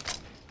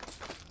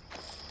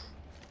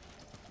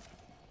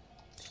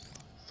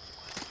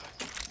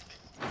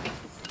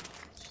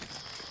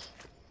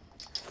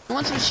 I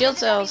want some shield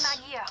cells.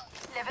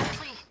 Level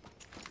 3.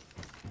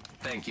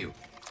 Thank you.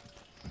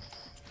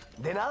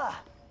 De nada.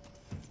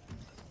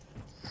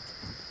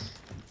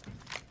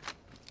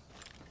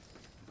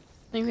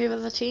 Thank you for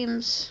the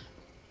teams.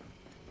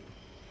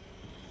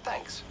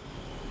 Thanks.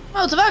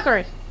 Oh, it's a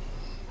Valkyrie.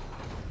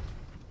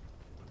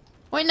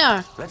 Wait,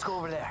 no. Let's go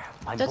over there.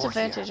 That's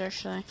advantage,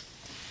 actually.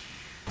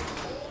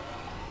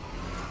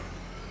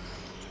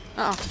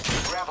 Oh.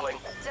 Grappling.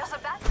 There's a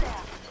bat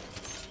there.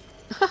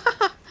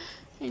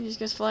 He just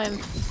goes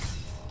flying.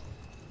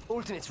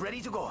 Ultimate's ready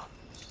to go.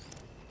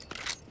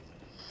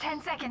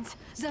 10 seconds.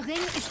 The ring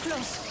is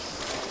close.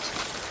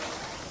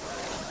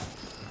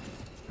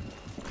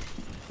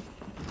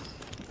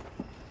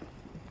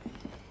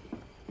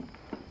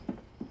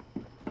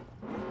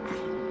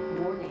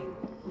 Warning.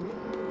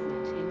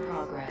 Movement in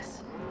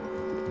progress.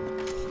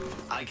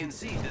 I can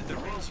see that the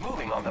ring's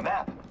moving on the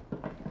map.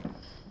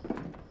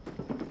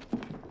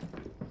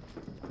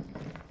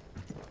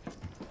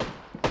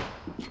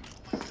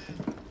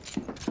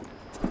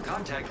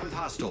 Contact with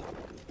hostile.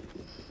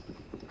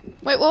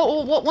 Wait,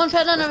 what? One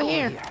fell down over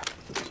here.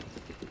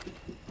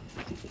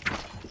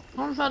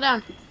 One fell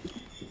down.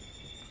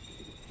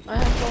 I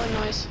have falling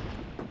noise.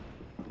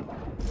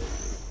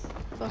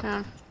 Fuck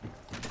on.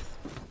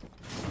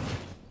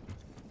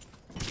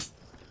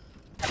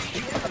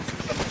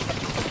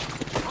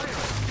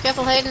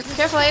 Careful, Hayden.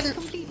 Careful, Hayden.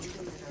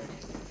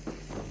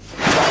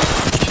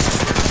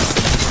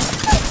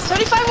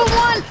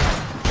 75-1!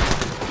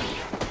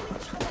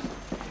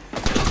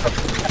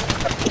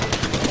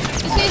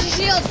 Here's your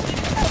shield.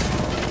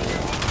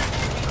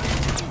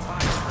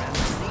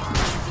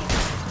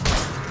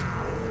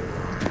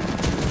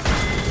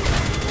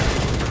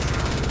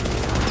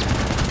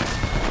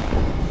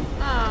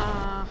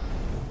 Ah.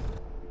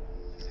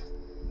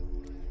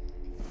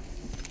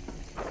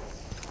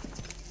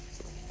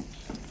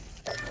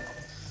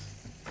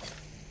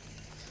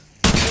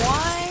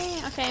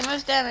 Why? Okay,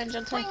 most damage.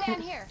 I'll take Wingman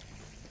it. here.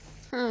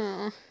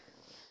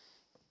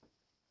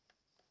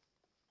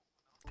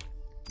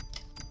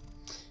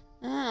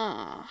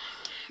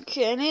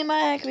 Okay, I need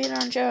my activator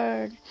on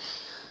charge.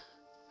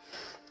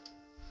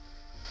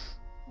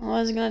 I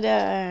was gonna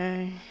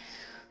die.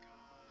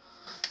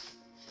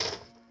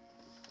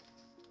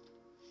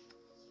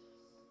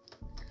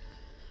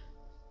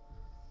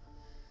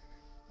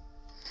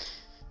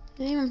 Is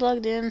it even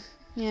plugged in?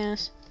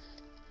 Yes.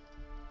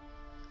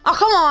 Oh,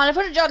 come on! I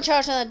put it on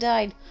charge and that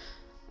died.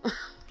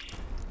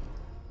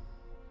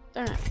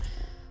 Darn it.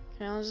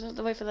 Okay, I'll just have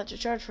to wait for that to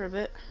charge for a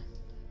bit.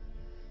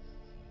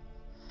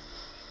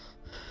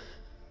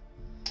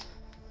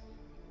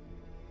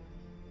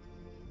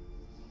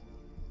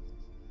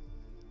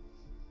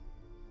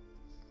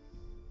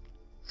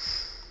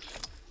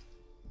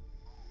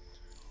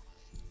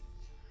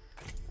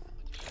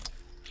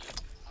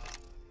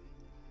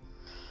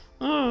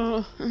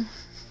 Oh.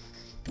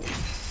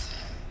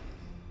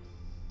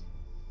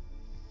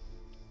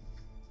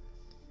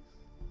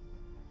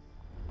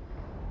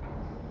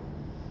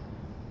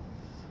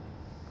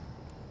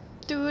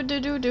 Do do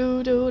do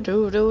do do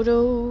do do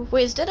do.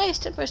 Wait, is Deadeye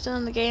Stipper still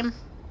in the game?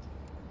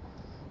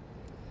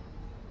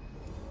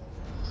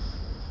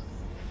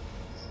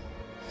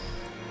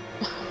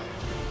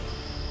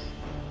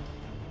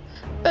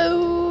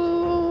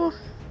 Boo!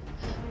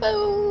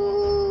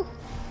 Boo!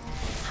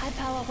 High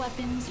power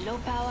weapons, low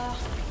power.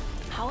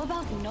 How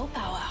about no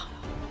power?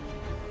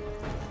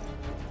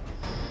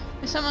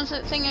 Is someone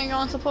thinking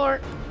on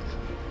support?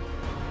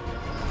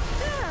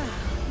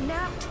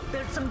 Napped,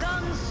 built some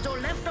guns, stole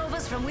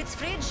leftovers from Witt's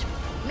fridge.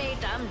 Mate,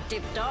 I'm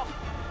tipped off.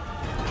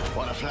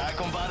 Wanna fly,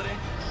 compadre?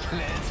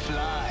 Let's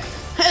fly.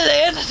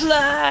 Let's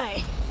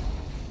fly!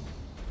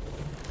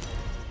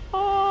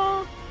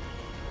 Oh.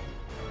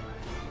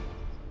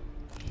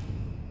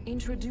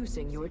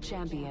 Introducing your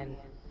champion.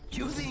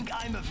 You think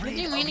I'm afraid What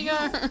do you of mean to you? go?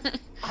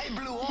 I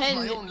blew off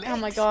my own legs. Oh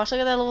my gosh, look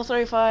at that level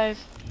 35.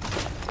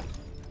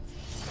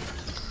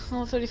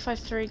 Level 35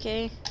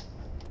 3k.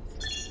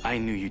 I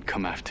knew you'd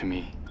come after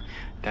me.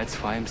 That's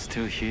why I'm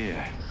still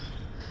here.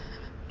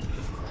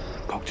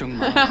 걱정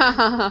마.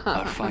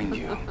 I'll find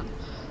you.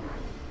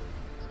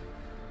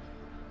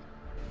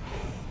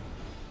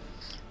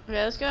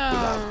 Okay, let's go.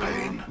 Without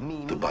pain,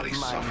 the body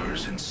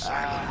suffers in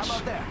silence, How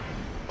about there?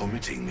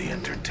 omitting the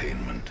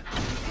entertainment.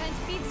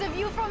 Can't beat the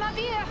view from up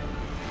here.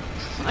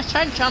 I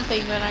tried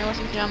jumping, but I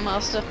wasn't jump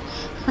master.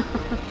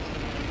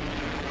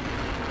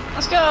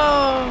 Let's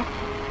go!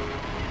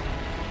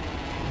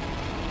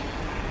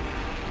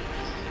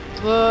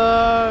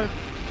 Whoa!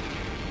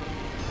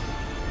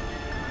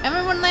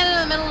 Everyone land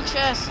in the middle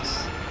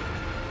chests.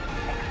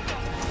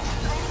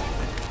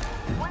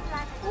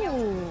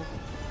 Ooh.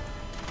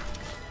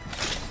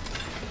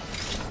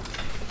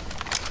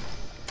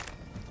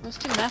 Those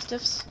two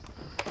mastiffs.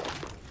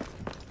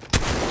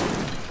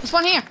 There's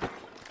one here.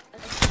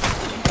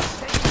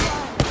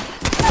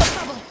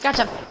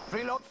 Gotcha.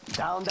 Reload.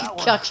 Down that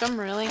one. Gotcha,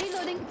 really?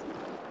 Reloading.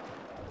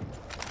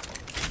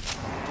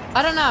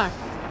 I don't know.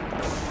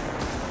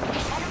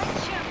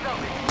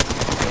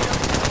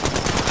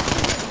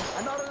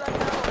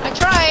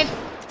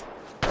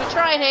 I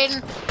tried,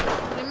 Hayden.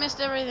 We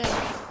missed everything.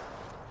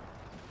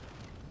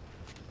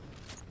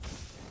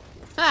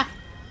 Ha!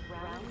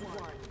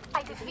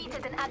 I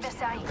defeated an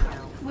adversary.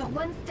 We're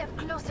one step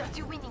closer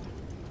to winning.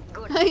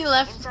 Good. He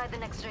left. Inside the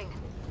next ring.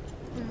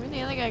 Where'd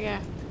the other guy go?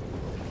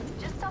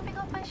 Just topping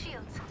off my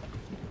shields.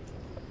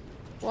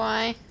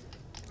 Why?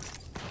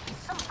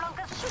 Some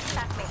flunkers shooting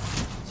at me.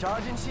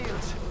 Charging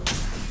shields.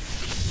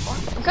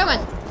 I'm coming.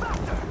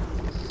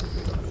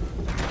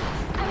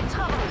 I'm in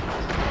trouble.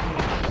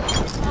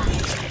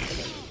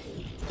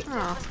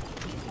 Oh.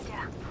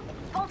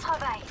 Bon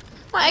travail.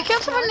 What, I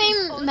killed someone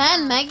named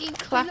Man Maggie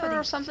Clapper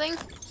or something?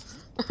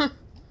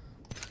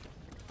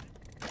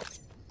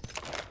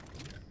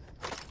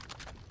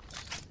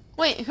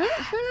 Wait, who did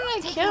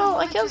I kill?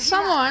 I killed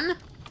someone. It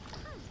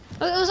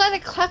was either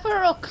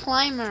Clapper or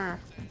Climber.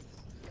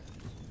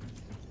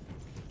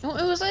 It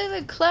was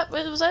either Clapper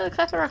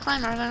or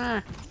Climber, I don't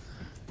know.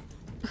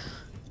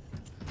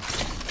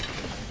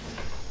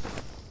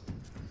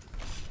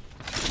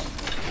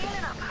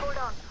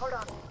 Hold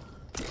on.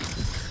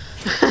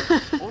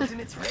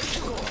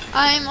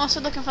 I'm also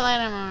looking for light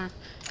ammo.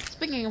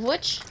 Speaking of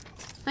which,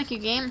 thank you,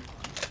 game.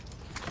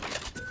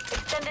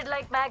 Extended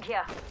light mag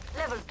here.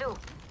 Level 2.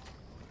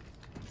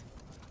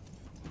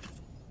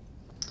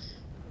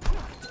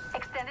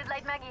 Extended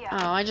light mag here.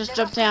 Oh, I just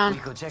jumped down. We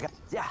could check out.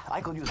 Yeah,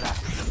 I could use that.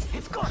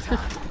 It's go time.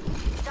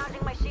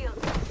 Charging my shield.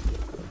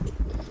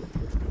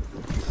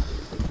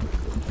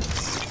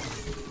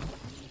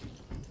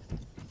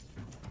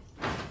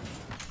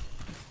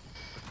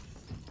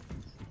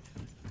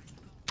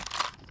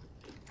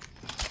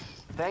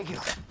 Thank you.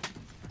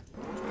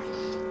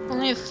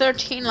 Only have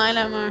 13 light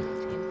ammo. In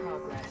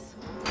progress.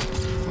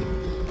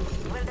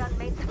 Well done,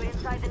 mates. We're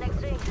inside the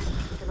next ring.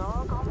 It'll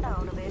all calm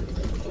down a bit.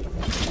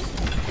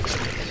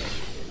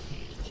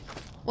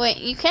 Wait,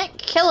 you can't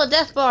kill a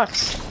death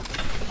box.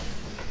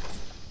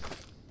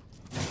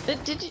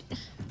 Did you?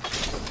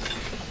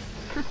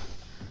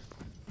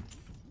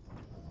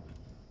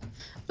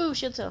 Ooh,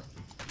 shield cell.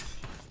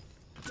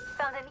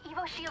 Found an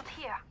Evo shield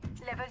here.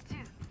 Level 2.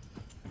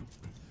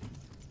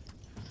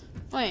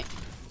 Wait,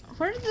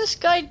 where did this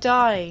guy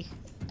die?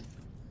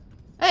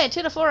 Hey,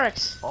 to the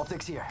Forex.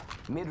 Optics here.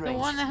 Mid-range. The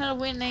one that had a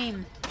weird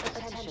name.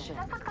 Attention.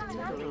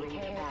 Delivering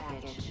care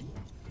package.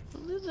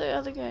 Who's the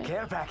other guy?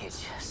 Care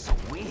package.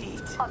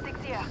 Sweet.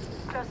 Optics here.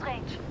 Close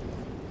range.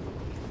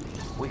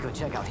 We could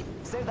check out.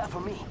 Save that for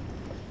me.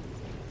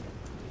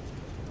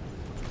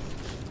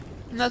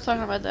 I'm not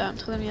talking about that. I'm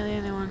telling you the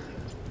other one.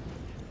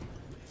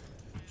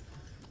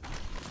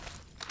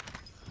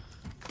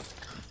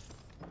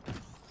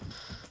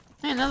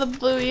 Hey, another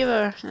blue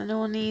Eva that no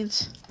one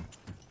needs.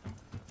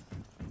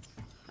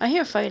 I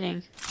hear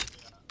fighting.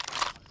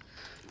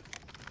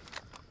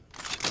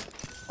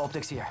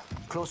 Optics here.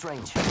 Close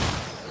range.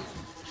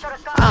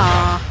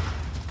 Ah.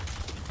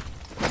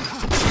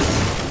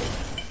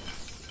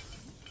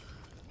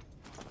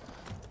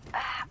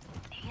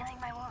 Healing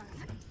my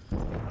wounds.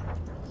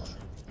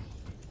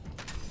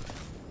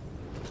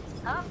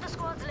 Half the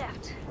squad's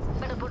left.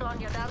 Better put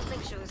on your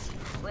dancing shoes.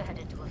 We're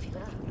headed to a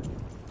fever.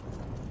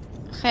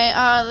 Okay,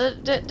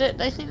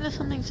 I think there's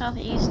something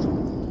southeast.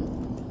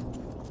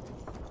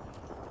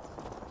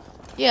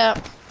 Yeah.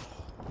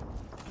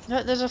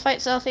 There's a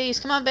fight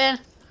southeast. Come on, Ben.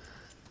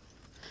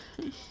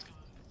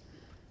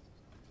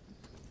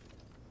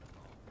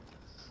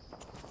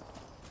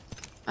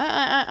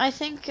 I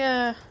think,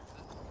 that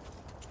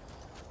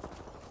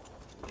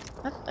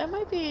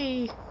might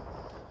be...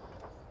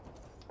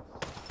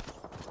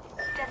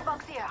 Dead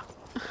box here.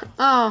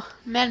 Oh,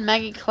 man,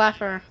 Maggie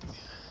Clapper.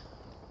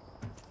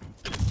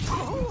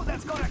 Ooh,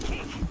 that's got a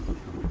kick.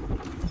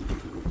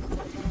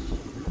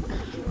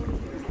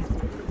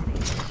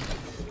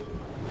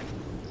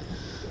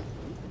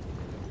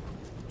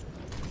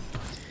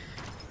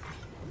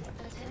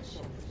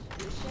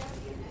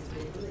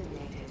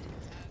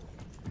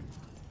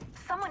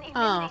 Someone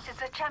eliminated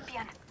the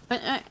champion.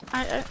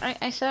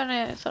 I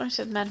thought I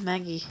said Mad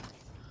Maggie.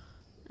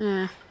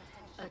 Mad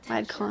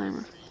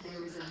Climber.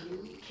 There is a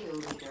new kill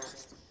leader.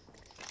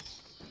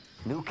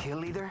 New kill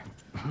leader?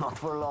 Not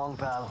for long,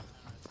 pal.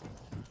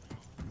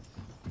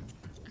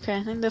 Okay,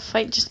 I think the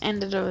fight just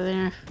ended over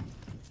there.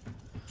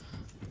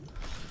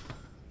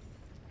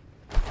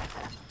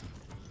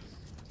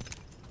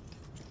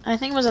 I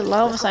think it was a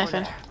lava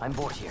siphon. I'm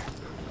bored here.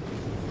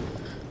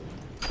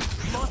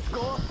 Must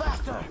go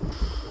faster.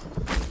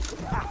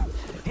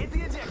 Hit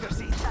the ejector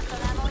seat.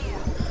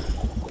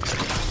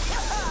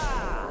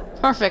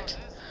 Perfect.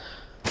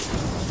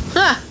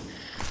 Ha!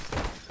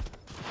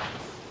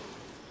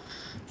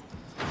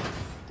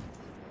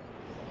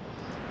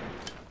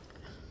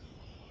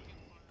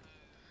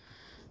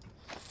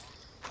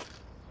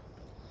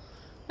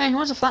 Hey, who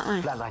wants a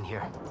flatline? Flatline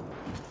here.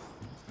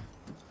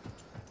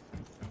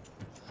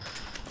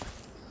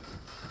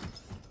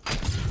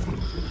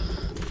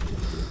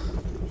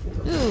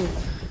 Ooh.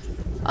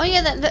 Oh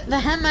yeah, the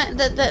hammock,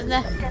 the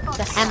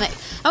hammock.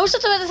 I was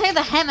just about to say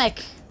the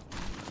hammock.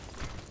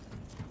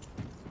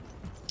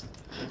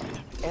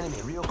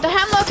 Enemy real The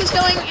hammock is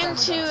going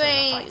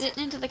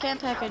into the camp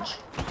package.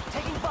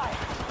 Taking fire.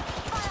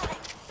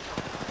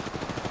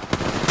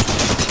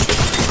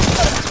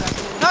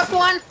 Knock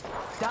one.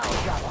 Down,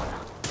 got one.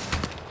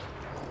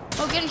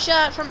 Oh, getting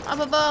shot from up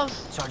above.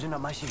 Charging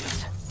up my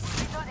shields.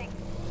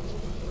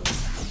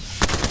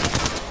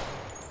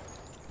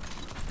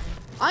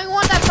 I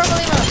want that purple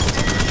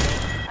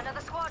Eva.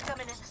 Another squad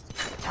coming in.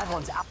 That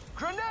one's out.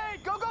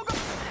 Grenade! Go, go, go!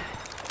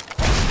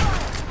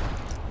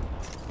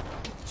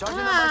 Charging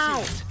up my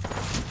shields.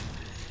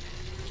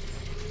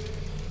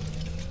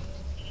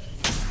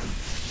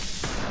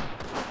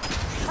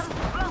 Some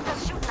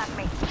brokers shooting at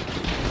me.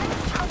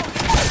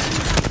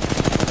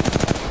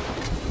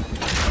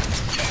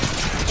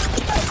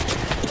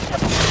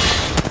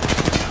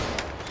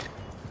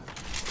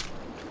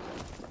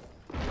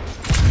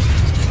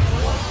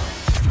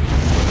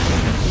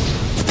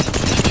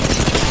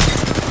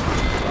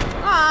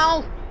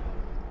 Ow!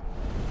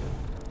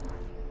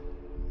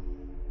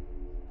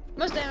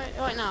 Most damage.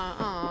 Wait, no.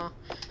 Aw.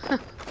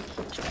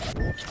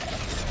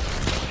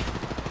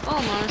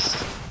 Almost.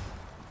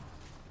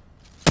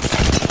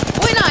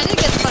 Wait, no, I did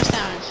get the first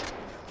damage.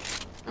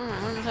 Alright,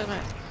 what am I talking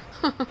about?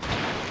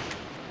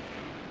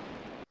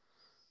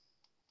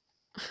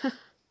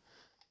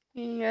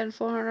 You got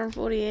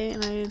 448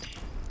 and I did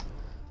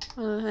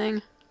other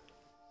thing.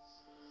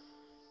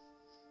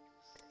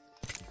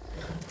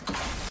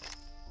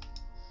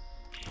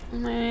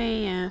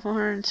 Yeah,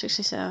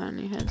 467.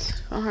 You had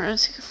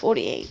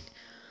 448.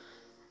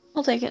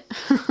 I'll take it.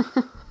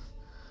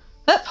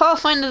 That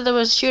Pathfinder that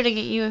was shooting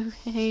at you,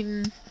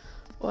 Hayden.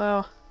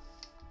 Wow.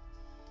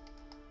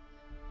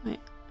 Wait.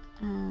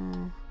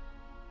 Oh.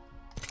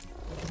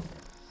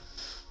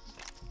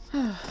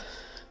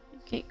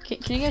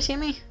 Can you guys hear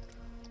me?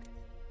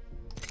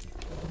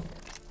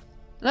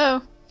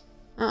 Hello?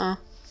 Uh-oh.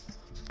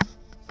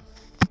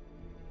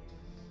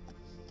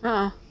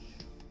 Uh-oh.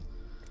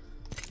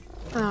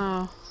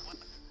 Oh.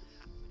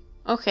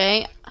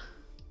 Okay.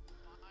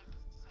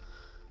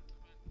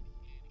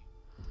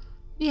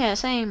 Yeah,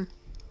 same.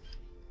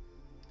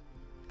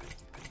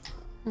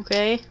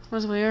 Okay,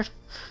 was weird.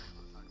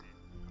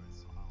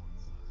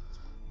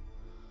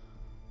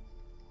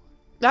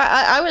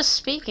 I was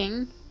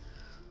speaking.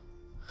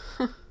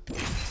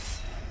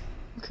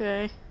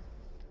 Okay.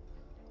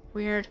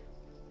 Weird.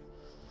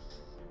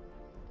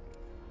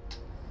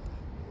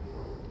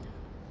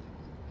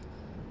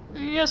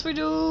 Yes, we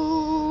do.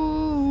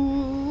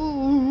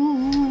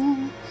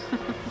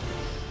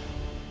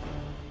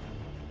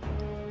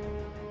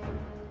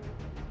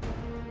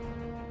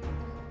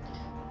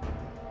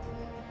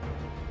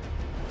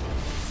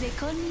 They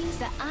call me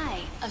the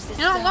eye of the You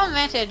know, sun. one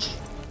advantage.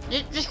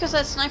 Just because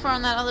that sniper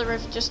on that other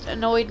roof just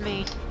annoyed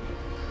me.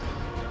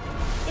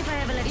 If I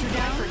ever let you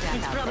down,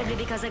 it's probably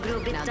because I grew a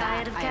bit Now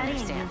tired that of I carrying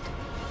you. understand.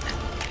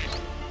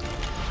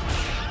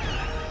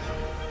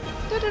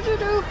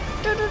 Do-do-do-do,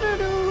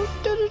 do-do-do-do,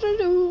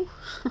 do-do-do-do.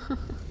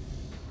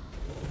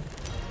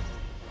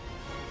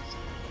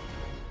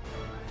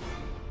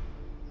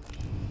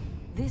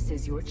 This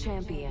is your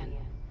champion.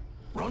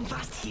 Run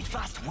fast, hit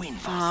fast, win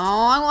fast.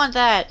 Oh, I want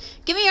that.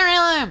 Give me your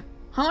heirloom.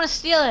 I want to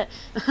steal it.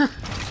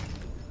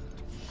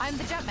 I'm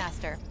the jump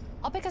master.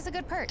 I'll pick us a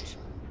good perch.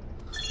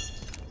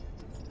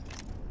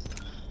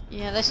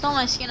 Yeah, they stole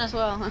my skin as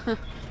well. Okay,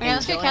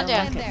 let's get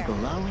countdown. There.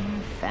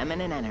 Glowing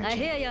feminine energy. I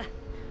hear ya.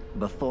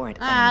 Before it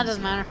Ah, it ends.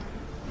 doesn't matter.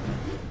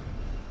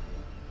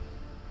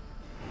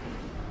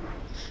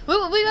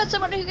 We got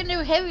someone who can do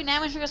heavy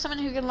damage, we got someone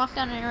who can lock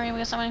down an area, we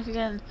got someone who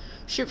can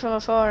shoot from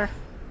afar.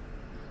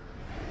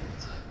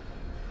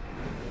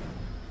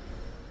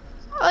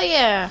 Oh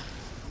yeah.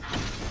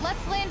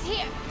 Let's land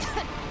here.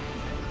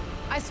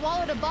 I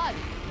swallowed a bug.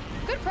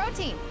 Good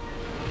protein.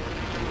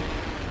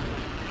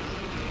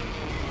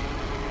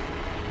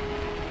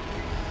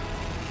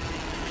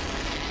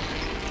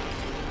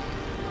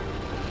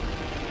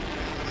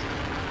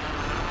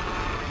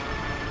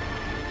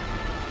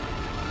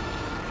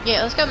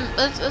 Yeah, let's go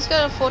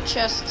to 4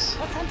 chests.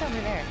 What's hunt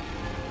over there?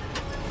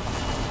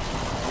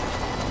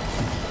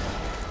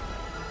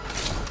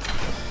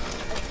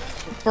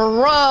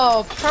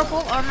 Bro,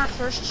 purple armor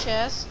first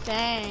chest.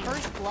 Dang.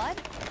 First blood?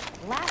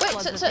 Last Wait,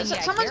 blood's the so thing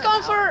I someone's care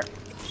going about. for.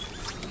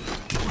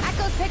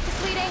 Echo's picked a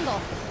sweet angle.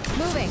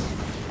 Moving.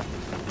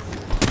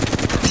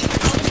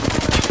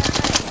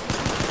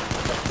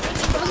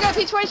 Someone's got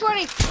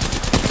P2020.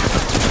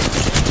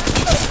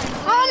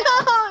 Oh no!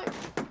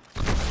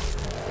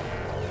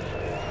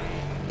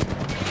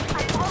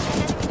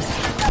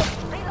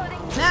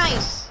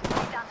 Nice.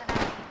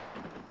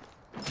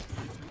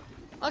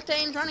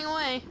 Octane's running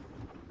away.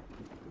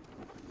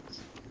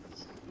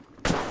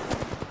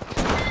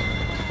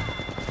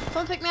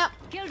 Come pick me up.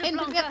 Killed Aiden, him,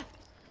 pick me up. Blanca.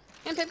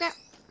 Aiden, pick me up.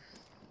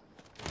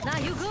 Nah,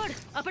 you good.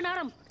 Up and at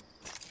 'em.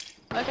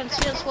 I can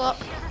see a swap.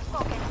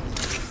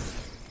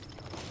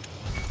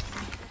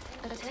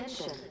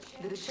 Attention,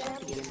 the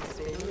champion has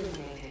been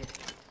eliminated.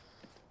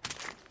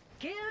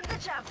 Killed the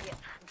champion.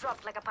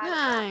 Dropped like a pirate.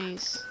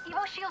 Nice.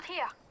 Evo shield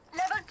here.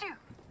 Level 2.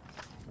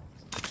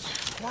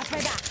 Watch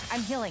my back.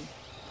 I'm healing.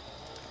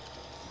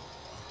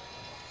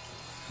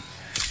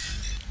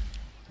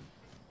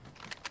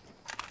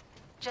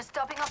 Just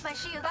topping off my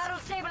shield. Barrel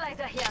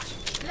stabilizer here.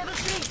 Level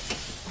 3.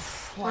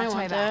 I Watch my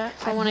want back.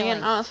 that. I want to get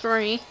healing. an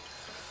R3.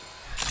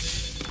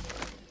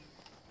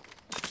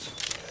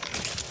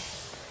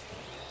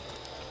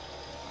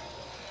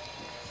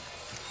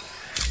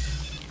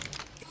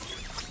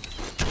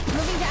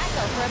 Moving to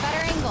Echo for a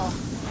better angle.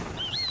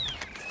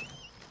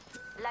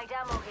 Light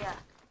ammo here.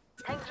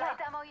 Thanks, light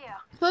ammo here.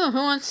 Who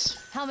wants?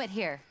 Helmet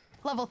here.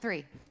 Level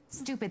 3.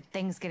 Stupid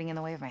things getting in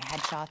the way of my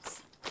headshots.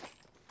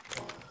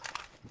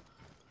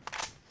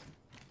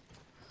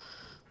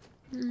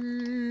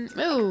 Ooh.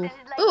 Ooh,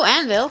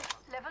 anvil.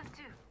 Level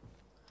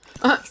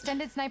 2.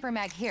 Extended sniper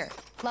mag here.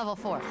 Level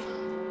 4.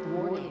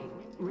 Warning,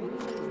 ring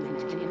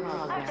movement in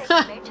I'll progress. take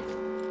the mate.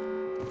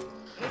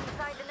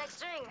 Inside the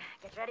next ring.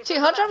 Get ready See, for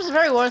hot the drop is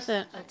very worth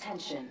it.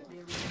 Attention,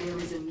 there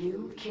is a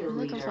new kill I'm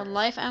looking for leader.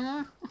 life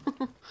ammo.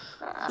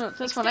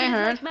 That's what I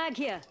heard. Extended light mag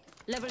here.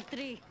 Level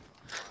 3.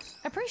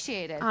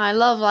 Appreciated. I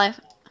love life.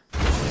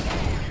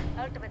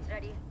 Ultimate's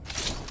ready.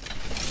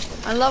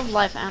 I love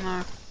life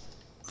ammo.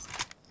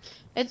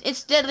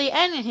 It's deadly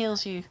and it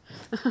heals you.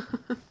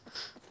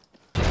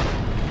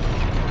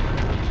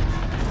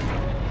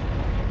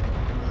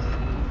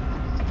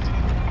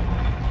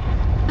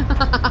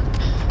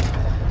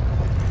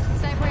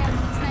 Sniper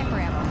ammo. Sniper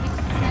ammo.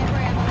 Sniper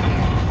ammo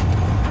here.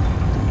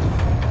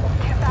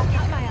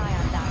 Got my eye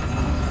on that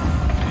spot.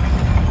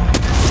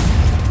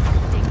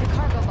 Take the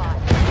cargo bot.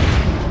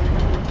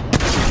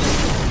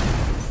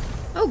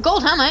 Oh,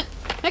 gold helmet.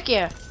 Heck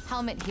yeah.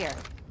 Helmet here.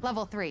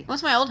 Level 3.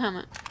 What's my old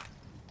helmet?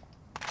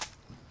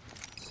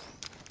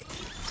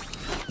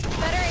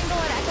 Better angle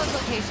at Echo's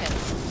location.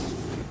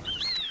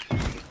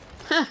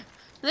 Huh.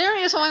 They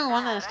already told me we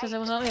won this because it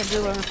was only a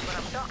blue one. What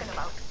I'm talking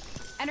about.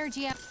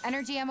 Energy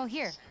ammo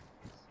here.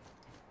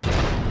 Oh,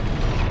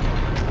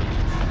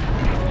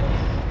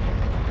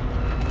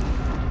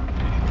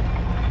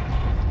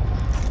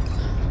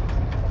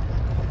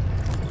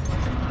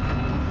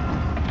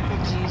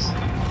 jeez.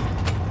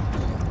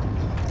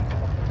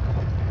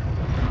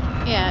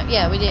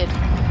 Yeah, we did.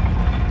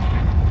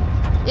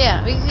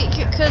 Yeah,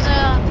 because,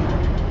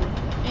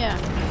 yeah,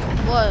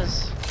 it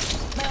was.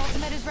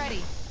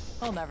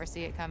 He'll never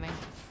see it coming.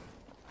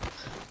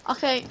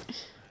 Okay.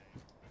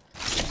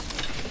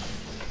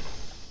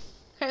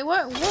 Okay,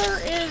 where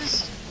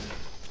is...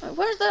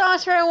 Where's the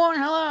R301?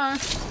 Hello?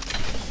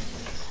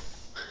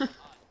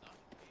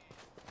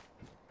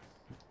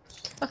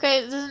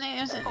 Okay, this is...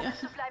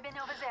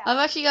 I've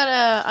actually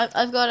got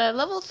I've got a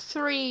level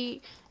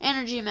 3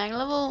 energy mag,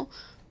 level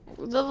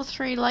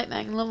 3 light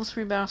mag, and level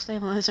 3 barrel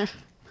stabilizer.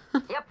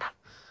 Yep.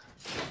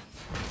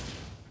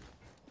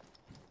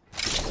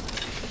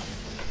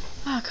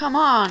 Oh, come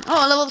on.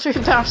 Oh, level 3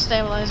 barrel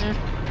stabilizer.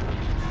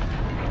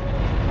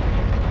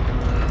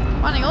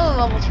 Finding all the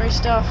level 3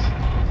 stuff.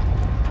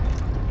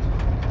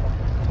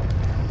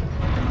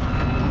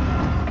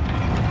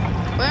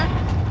 Where?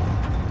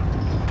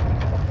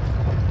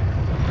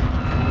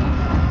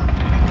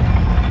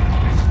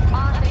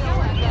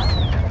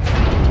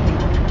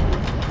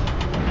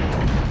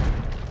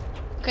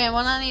 Okay,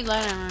 well I need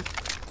light armor.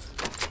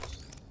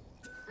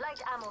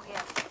 Light ammo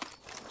here.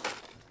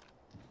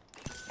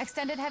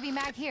 Extended heavy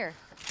mag here.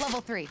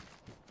 Level 3.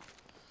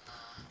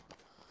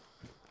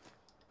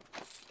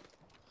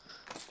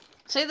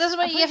 See, this is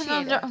what you get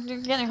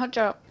from getting hot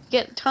drop.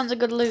 Get tons of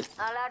good loot.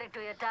 I'll add it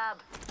to your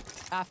tab.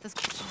 Off this.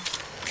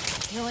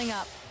 Healing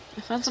up.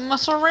 I found some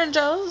muscle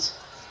rangers.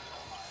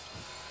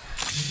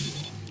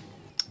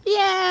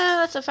 Yeah,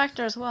 that's a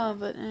factor as well,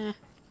 but eh.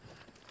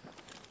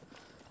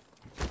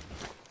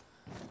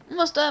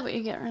 Almost done, but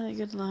you get really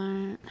good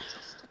light.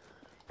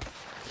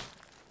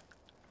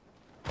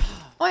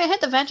 Oh, I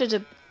hit the vantage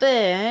a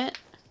bit.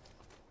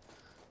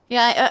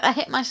 Yeah, I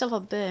hit myself a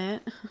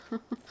bit.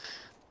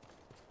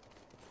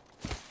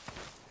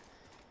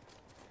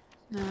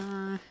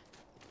 No.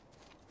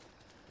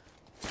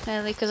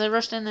 Sadly, because I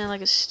rushed in there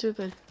like a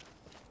stupid.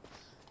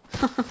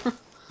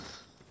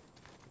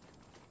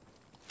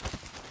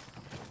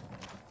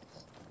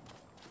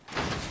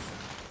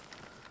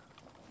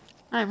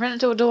 I ran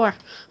into a door.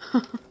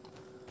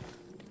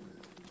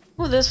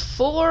 Oh, there's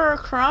 4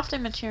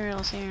 crafting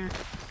materials here.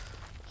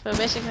 So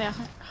basically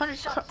 100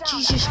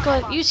 Jesus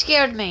God, you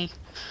scared me.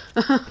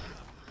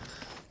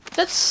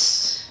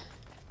 That's...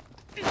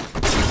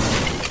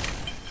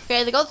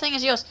 Okay, the gold thing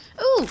is yours.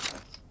 Ooh!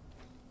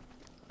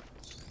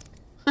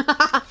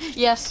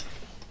 Yes.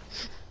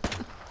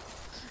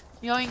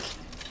 Yoink.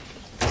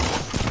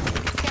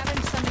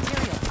 Scavenge some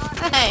material.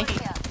 Hey!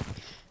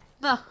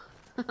 No.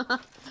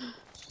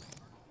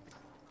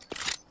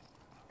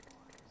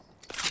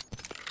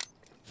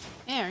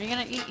 Here, you can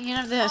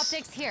have this.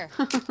 Optics here.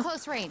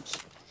 Close range.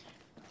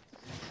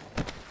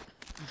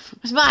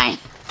 It's mine.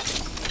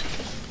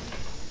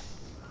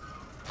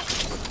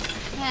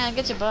 Yeah, I'll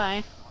get you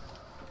by.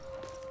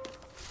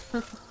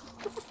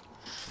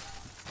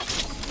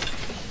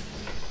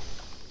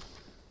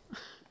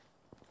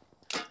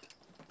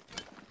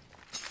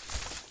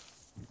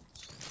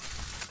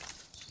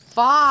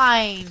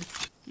 Fine.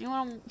 You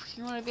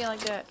wanna be like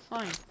that?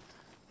 Fine.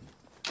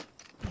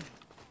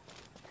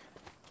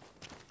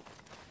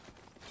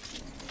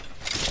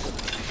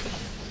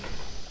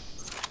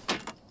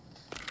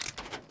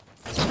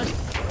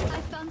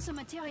 I found some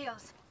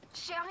materials.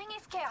 Sharing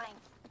is caring.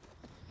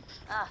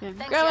 Yeah,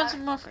 Thanks, grabbing Yar.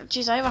 some more.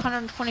 Jeez, I have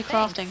 120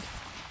 crafting.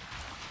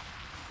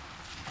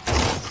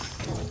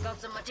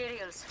 Got some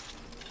materials.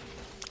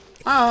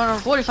 Oh,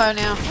 145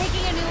 now.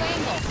 Taking a new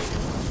angle.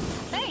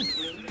 Thanks.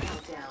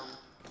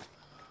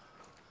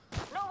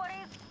 No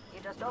worries. You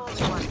just owe me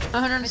one.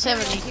 170.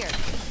 Materials here.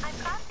 I'm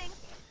crafting.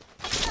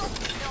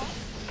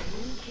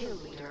 New kill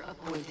leader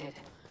appointed.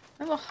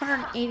 I have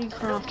 180 New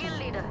crafting. kill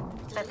leader.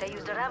 Bet they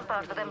used the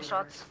rampart for them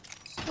shots.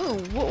 Ooh,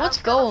 what's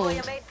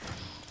gold?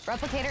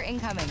 Replicator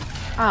incoming.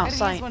 Oh, Could've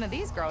sight. used one of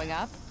these growing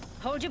up.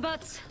 Hold your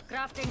butts.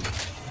 Crafting.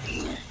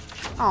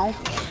 Oh.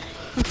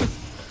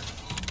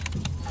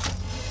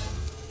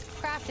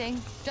 Crafting.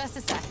 Just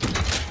a sec.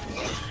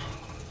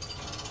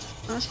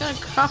 I'm just gonna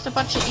craft a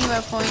bunch of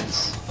Evo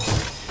points.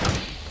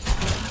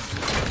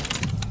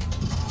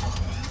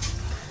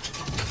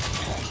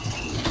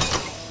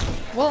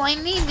 Well, I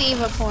need the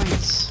Evo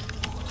points.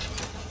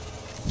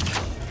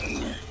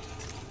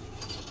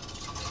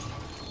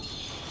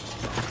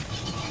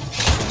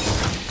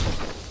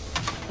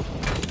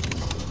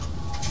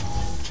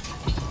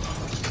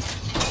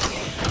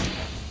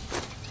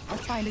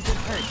 Let's find a good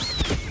perch.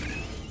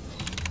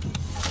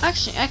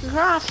 Actually, I can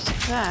craft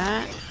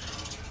that.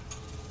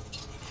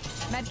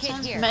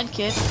 Medkit here.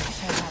 Medkit. I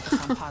should have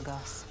this on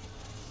Pagos.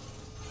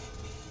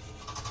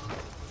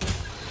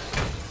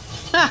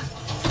 Ha!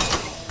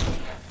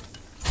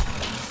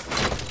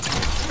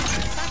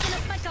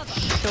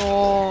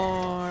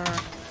 Sure.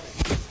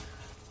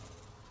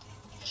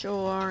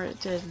 Sure, it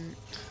didn't.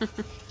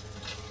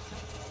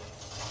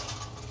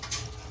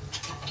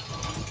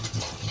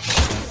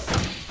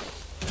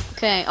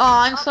 Okay. Oh,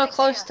 I'm so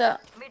close to.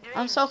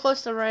 I'm so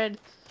close to red.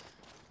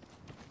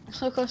 I'm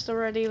so close to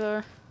red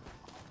Evo.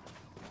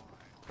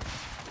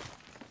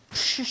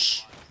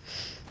 Shh.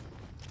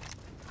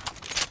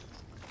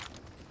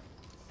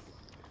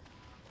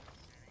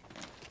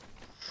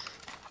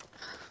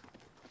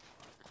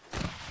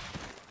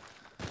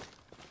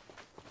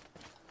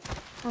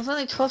 There's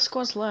only 12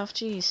 squads left,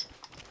 jeez.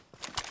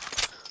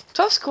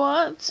 12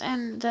 squads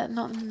and that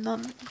not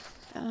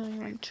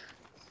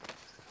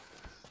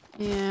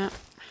yeah.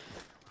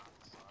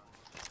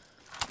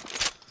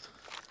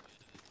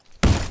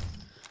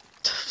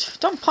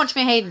 Don't punch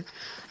me, Hayden.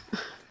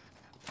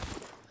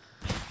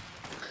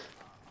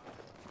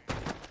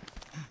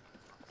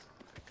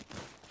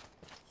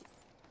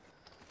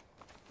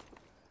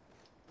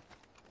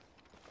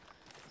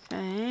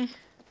 Okay.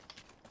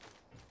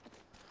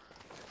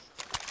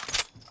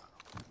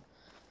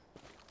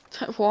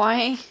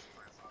 Why?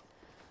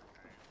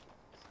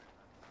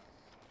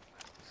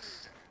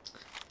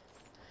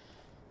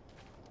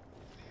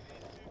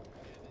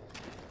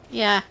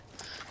 Yeah.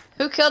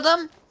 Who killed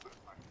them?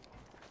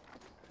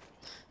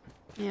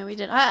 Yeah, we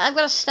did. I've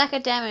got a stack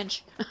of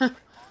damage. Hey,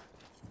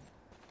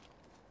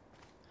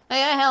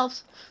 I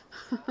helped.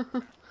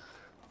 Hey,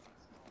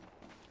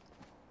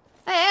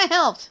 I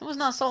helped. It was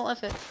not sole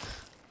effort.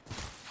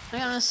 I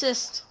got an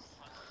assist.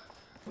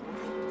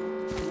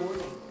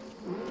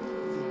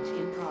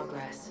 In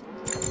progress.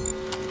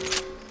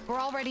 We're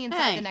already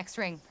inside the next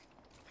ring.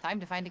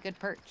 Time to find a good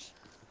perch.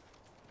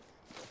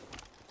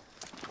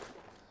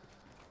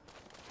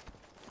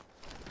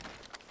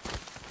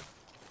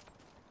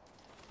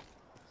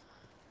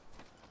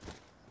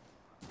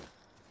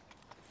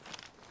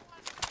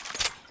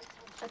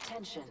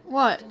 Attention.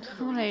 What?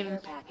 Delivering care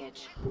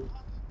package.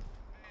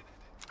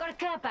 Got a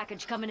care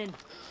package coming in.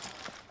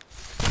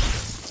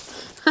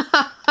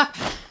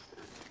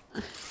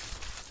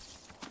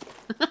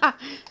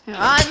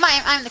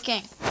 I'm the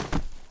king. Oh,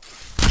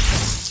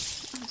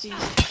 jeez.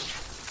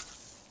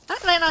 How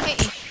did I not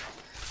hit you?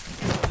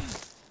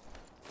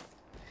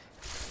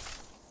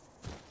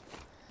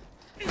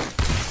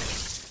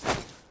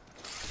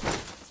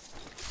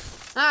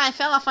 Ah, I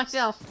fell off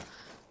myself.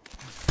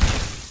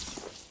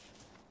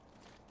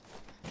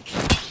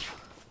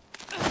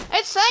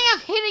 It's saying I'm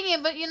hitting you,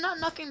 but you're not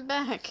knocking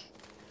back.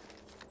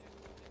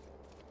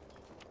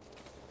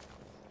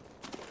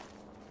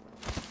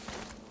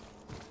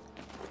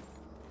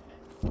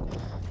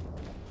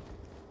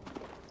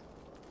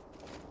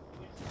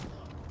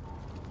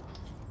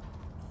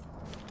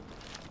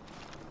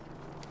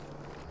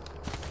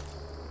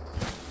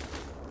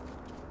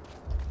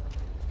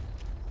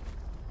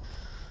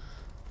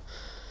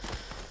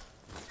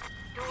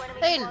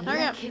 Hayden,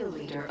 hurry up. Kill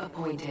leader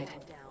appointed.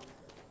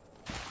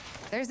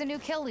 There's a new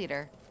kill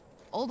leader.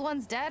 Old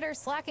one's dead or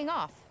slacking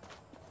off.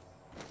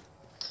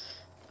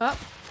 Oh.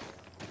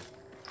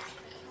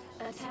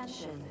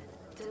 Attention.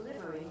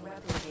 Delivering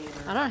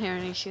replicator. I don't hear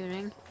any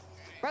shooting.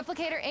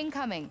 Replicator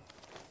incoming.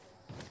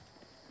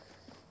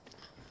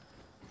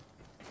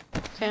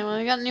 Okay, well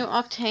we got a new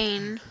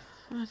Octane.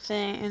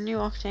 A new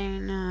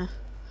Octane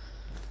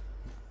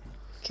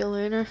kill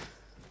leader.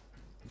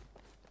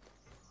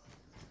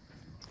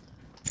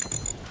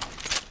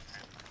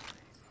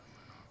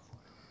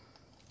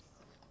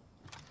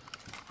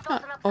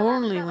 Not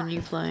only when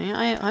you play.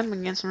 I've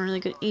been getting some really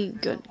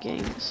good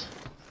games.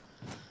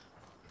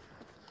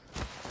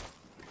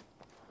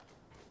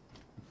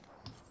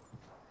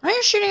 Why are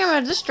you shooting him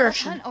in this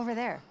direction? Hunt over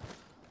there.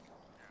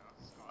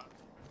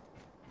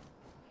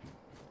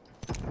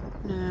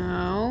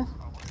 No.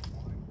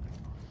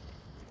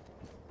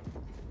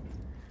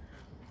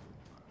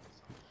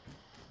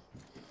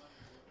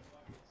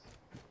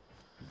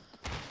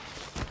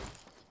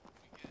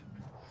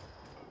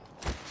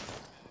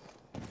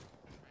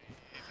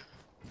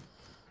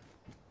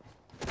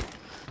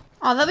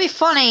 Oh, that'd be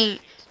funny.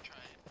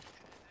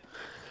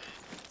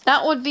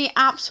 That would be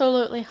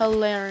absolutely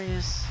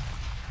hilarious.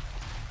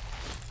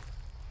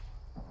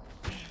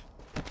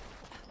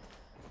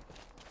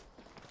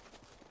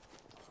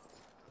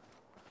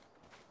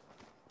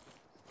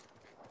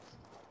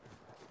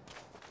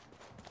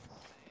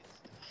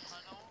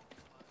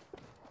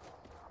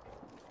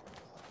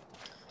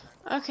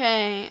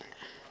 Okay.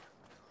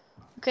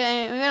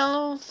 Okay, we got a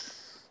little...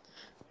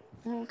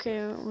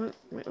 Okay,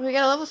 we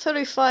got a level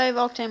 35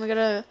 Octane, we got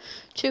a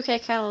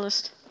 2k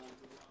Catalyst.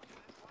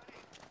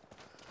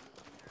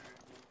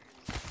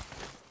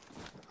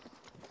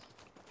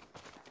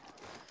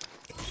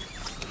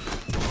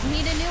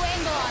 Need a new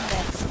angle on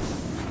this.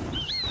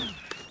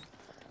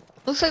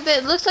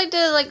 Looks like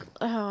they're like,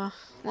 oh,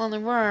 well they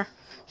were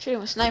shooting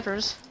with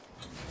snipers.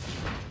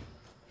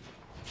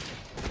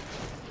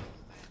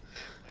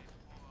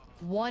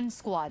 One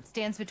squad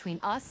stands between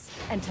us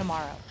and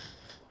tomorrow.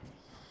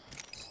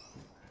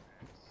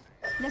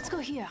 Let's go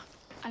here.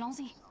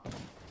 Allons-y.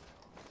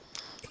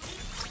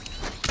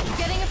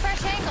 Getting a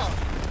fresh angle.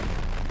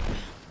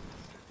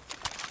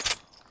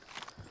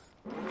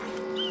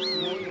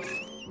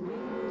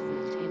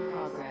 In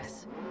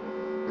progress.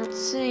 Not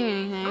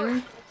seeing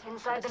anything.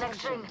 Inside the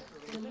next ring.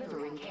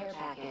 Delivering care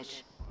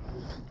package.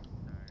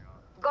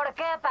 Got a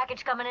care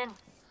package coming in.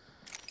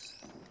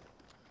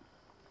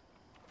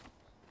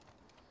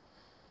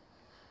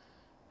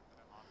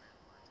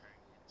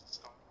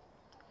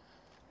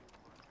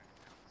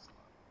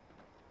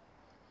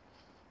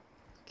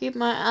 Keep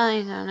my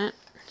eyes on it.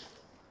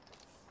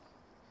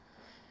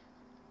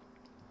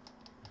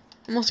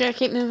 Almost gotta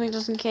keep moving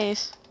just in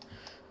case.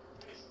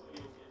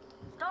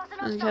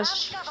 And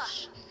gets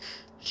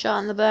shot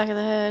in the back of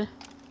the head.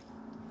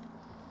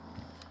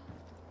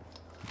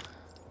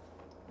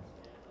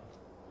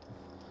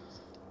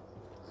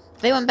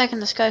 They went back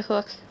in the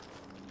Skyhook.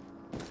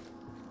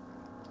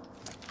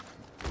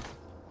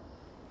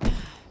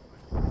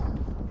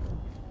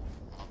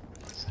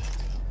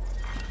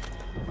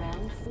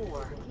 Round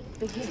 4.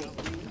 Beginning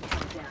ring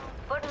countdown.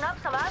 Putting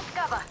up some ass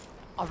cover.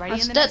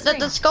 Already in the next ring.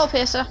 That's Skull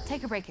Piercer.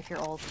 Take a break if you're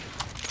old.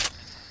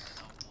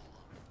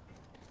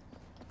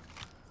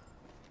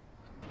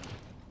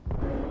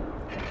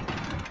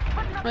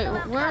 Wait,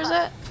 where is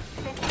it?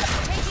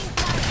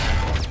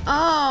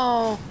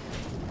 Oh.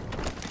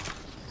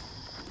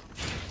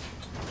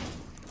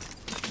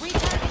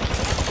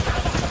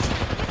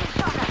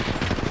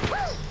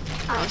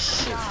 Oh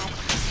shit.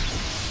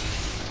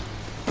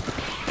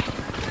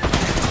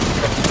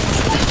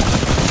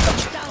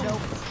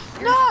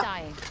 You're not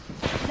dying.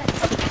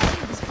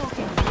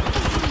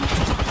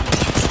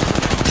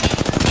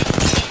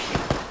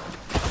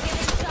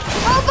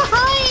 Oh,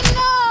 behind!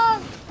 No!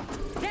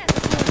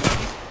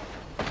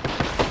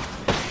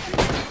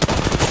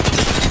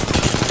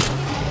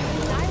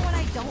 Die when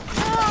I don't.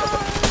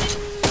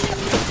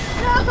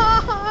 No!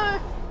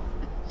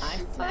 I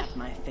snap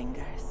my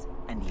fingers,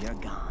 and you're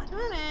gone.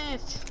 Darn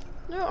it.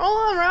 They're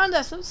all around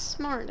us. So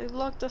smart. They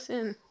locked us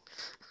in.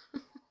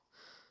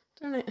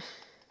 Darn it.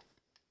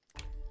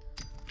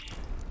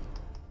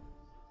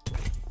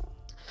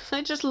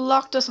 They just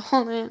locked us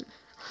all in.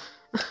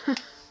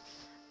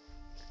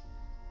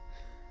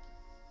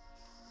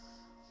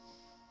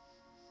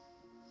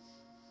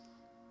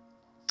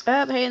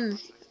 Hayden.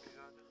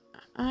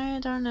 I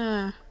don't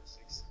know.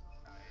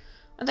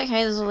 I think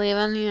Hayden's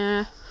leaving,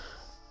 yeah.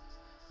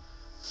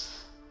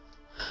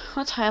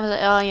 What time is it?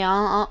 Oh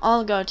yeah,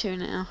 I'll go too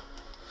now.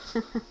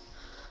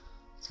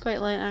 It's quite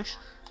late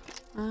actually.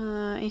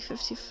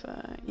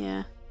 8:55,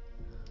 yeah.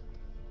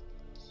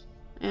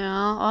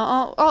 Yeah,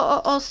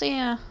 I'll see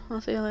ya.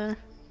 I'll see you later.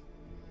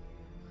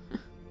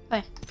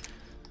 Bye.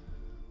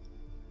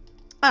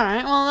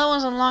 Alright, well that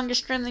was a longer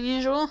stream than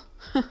usual.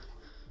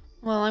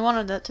 Well, I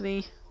wanted that to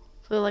be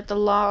for like the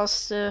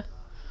last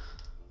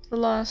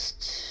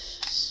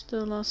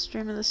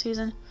stream of the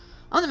season.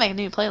 I'm gonna make a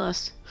new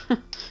playlist.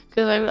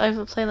 Because I have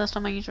a playlist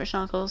on my YouTube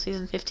channel called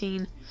Season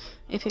 15.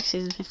 Apex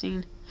Season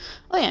 15.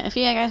 Oh yeah, if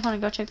you guys want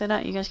to go check that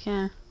out, you guys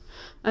can.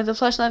 The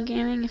Flash Lab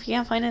Gaming, if you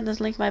can't find it, there's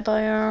a link in my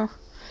bio.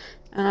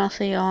 And I'll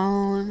see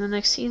y'all in the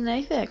next season of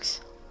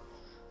Apex.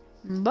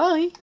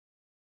 Bye!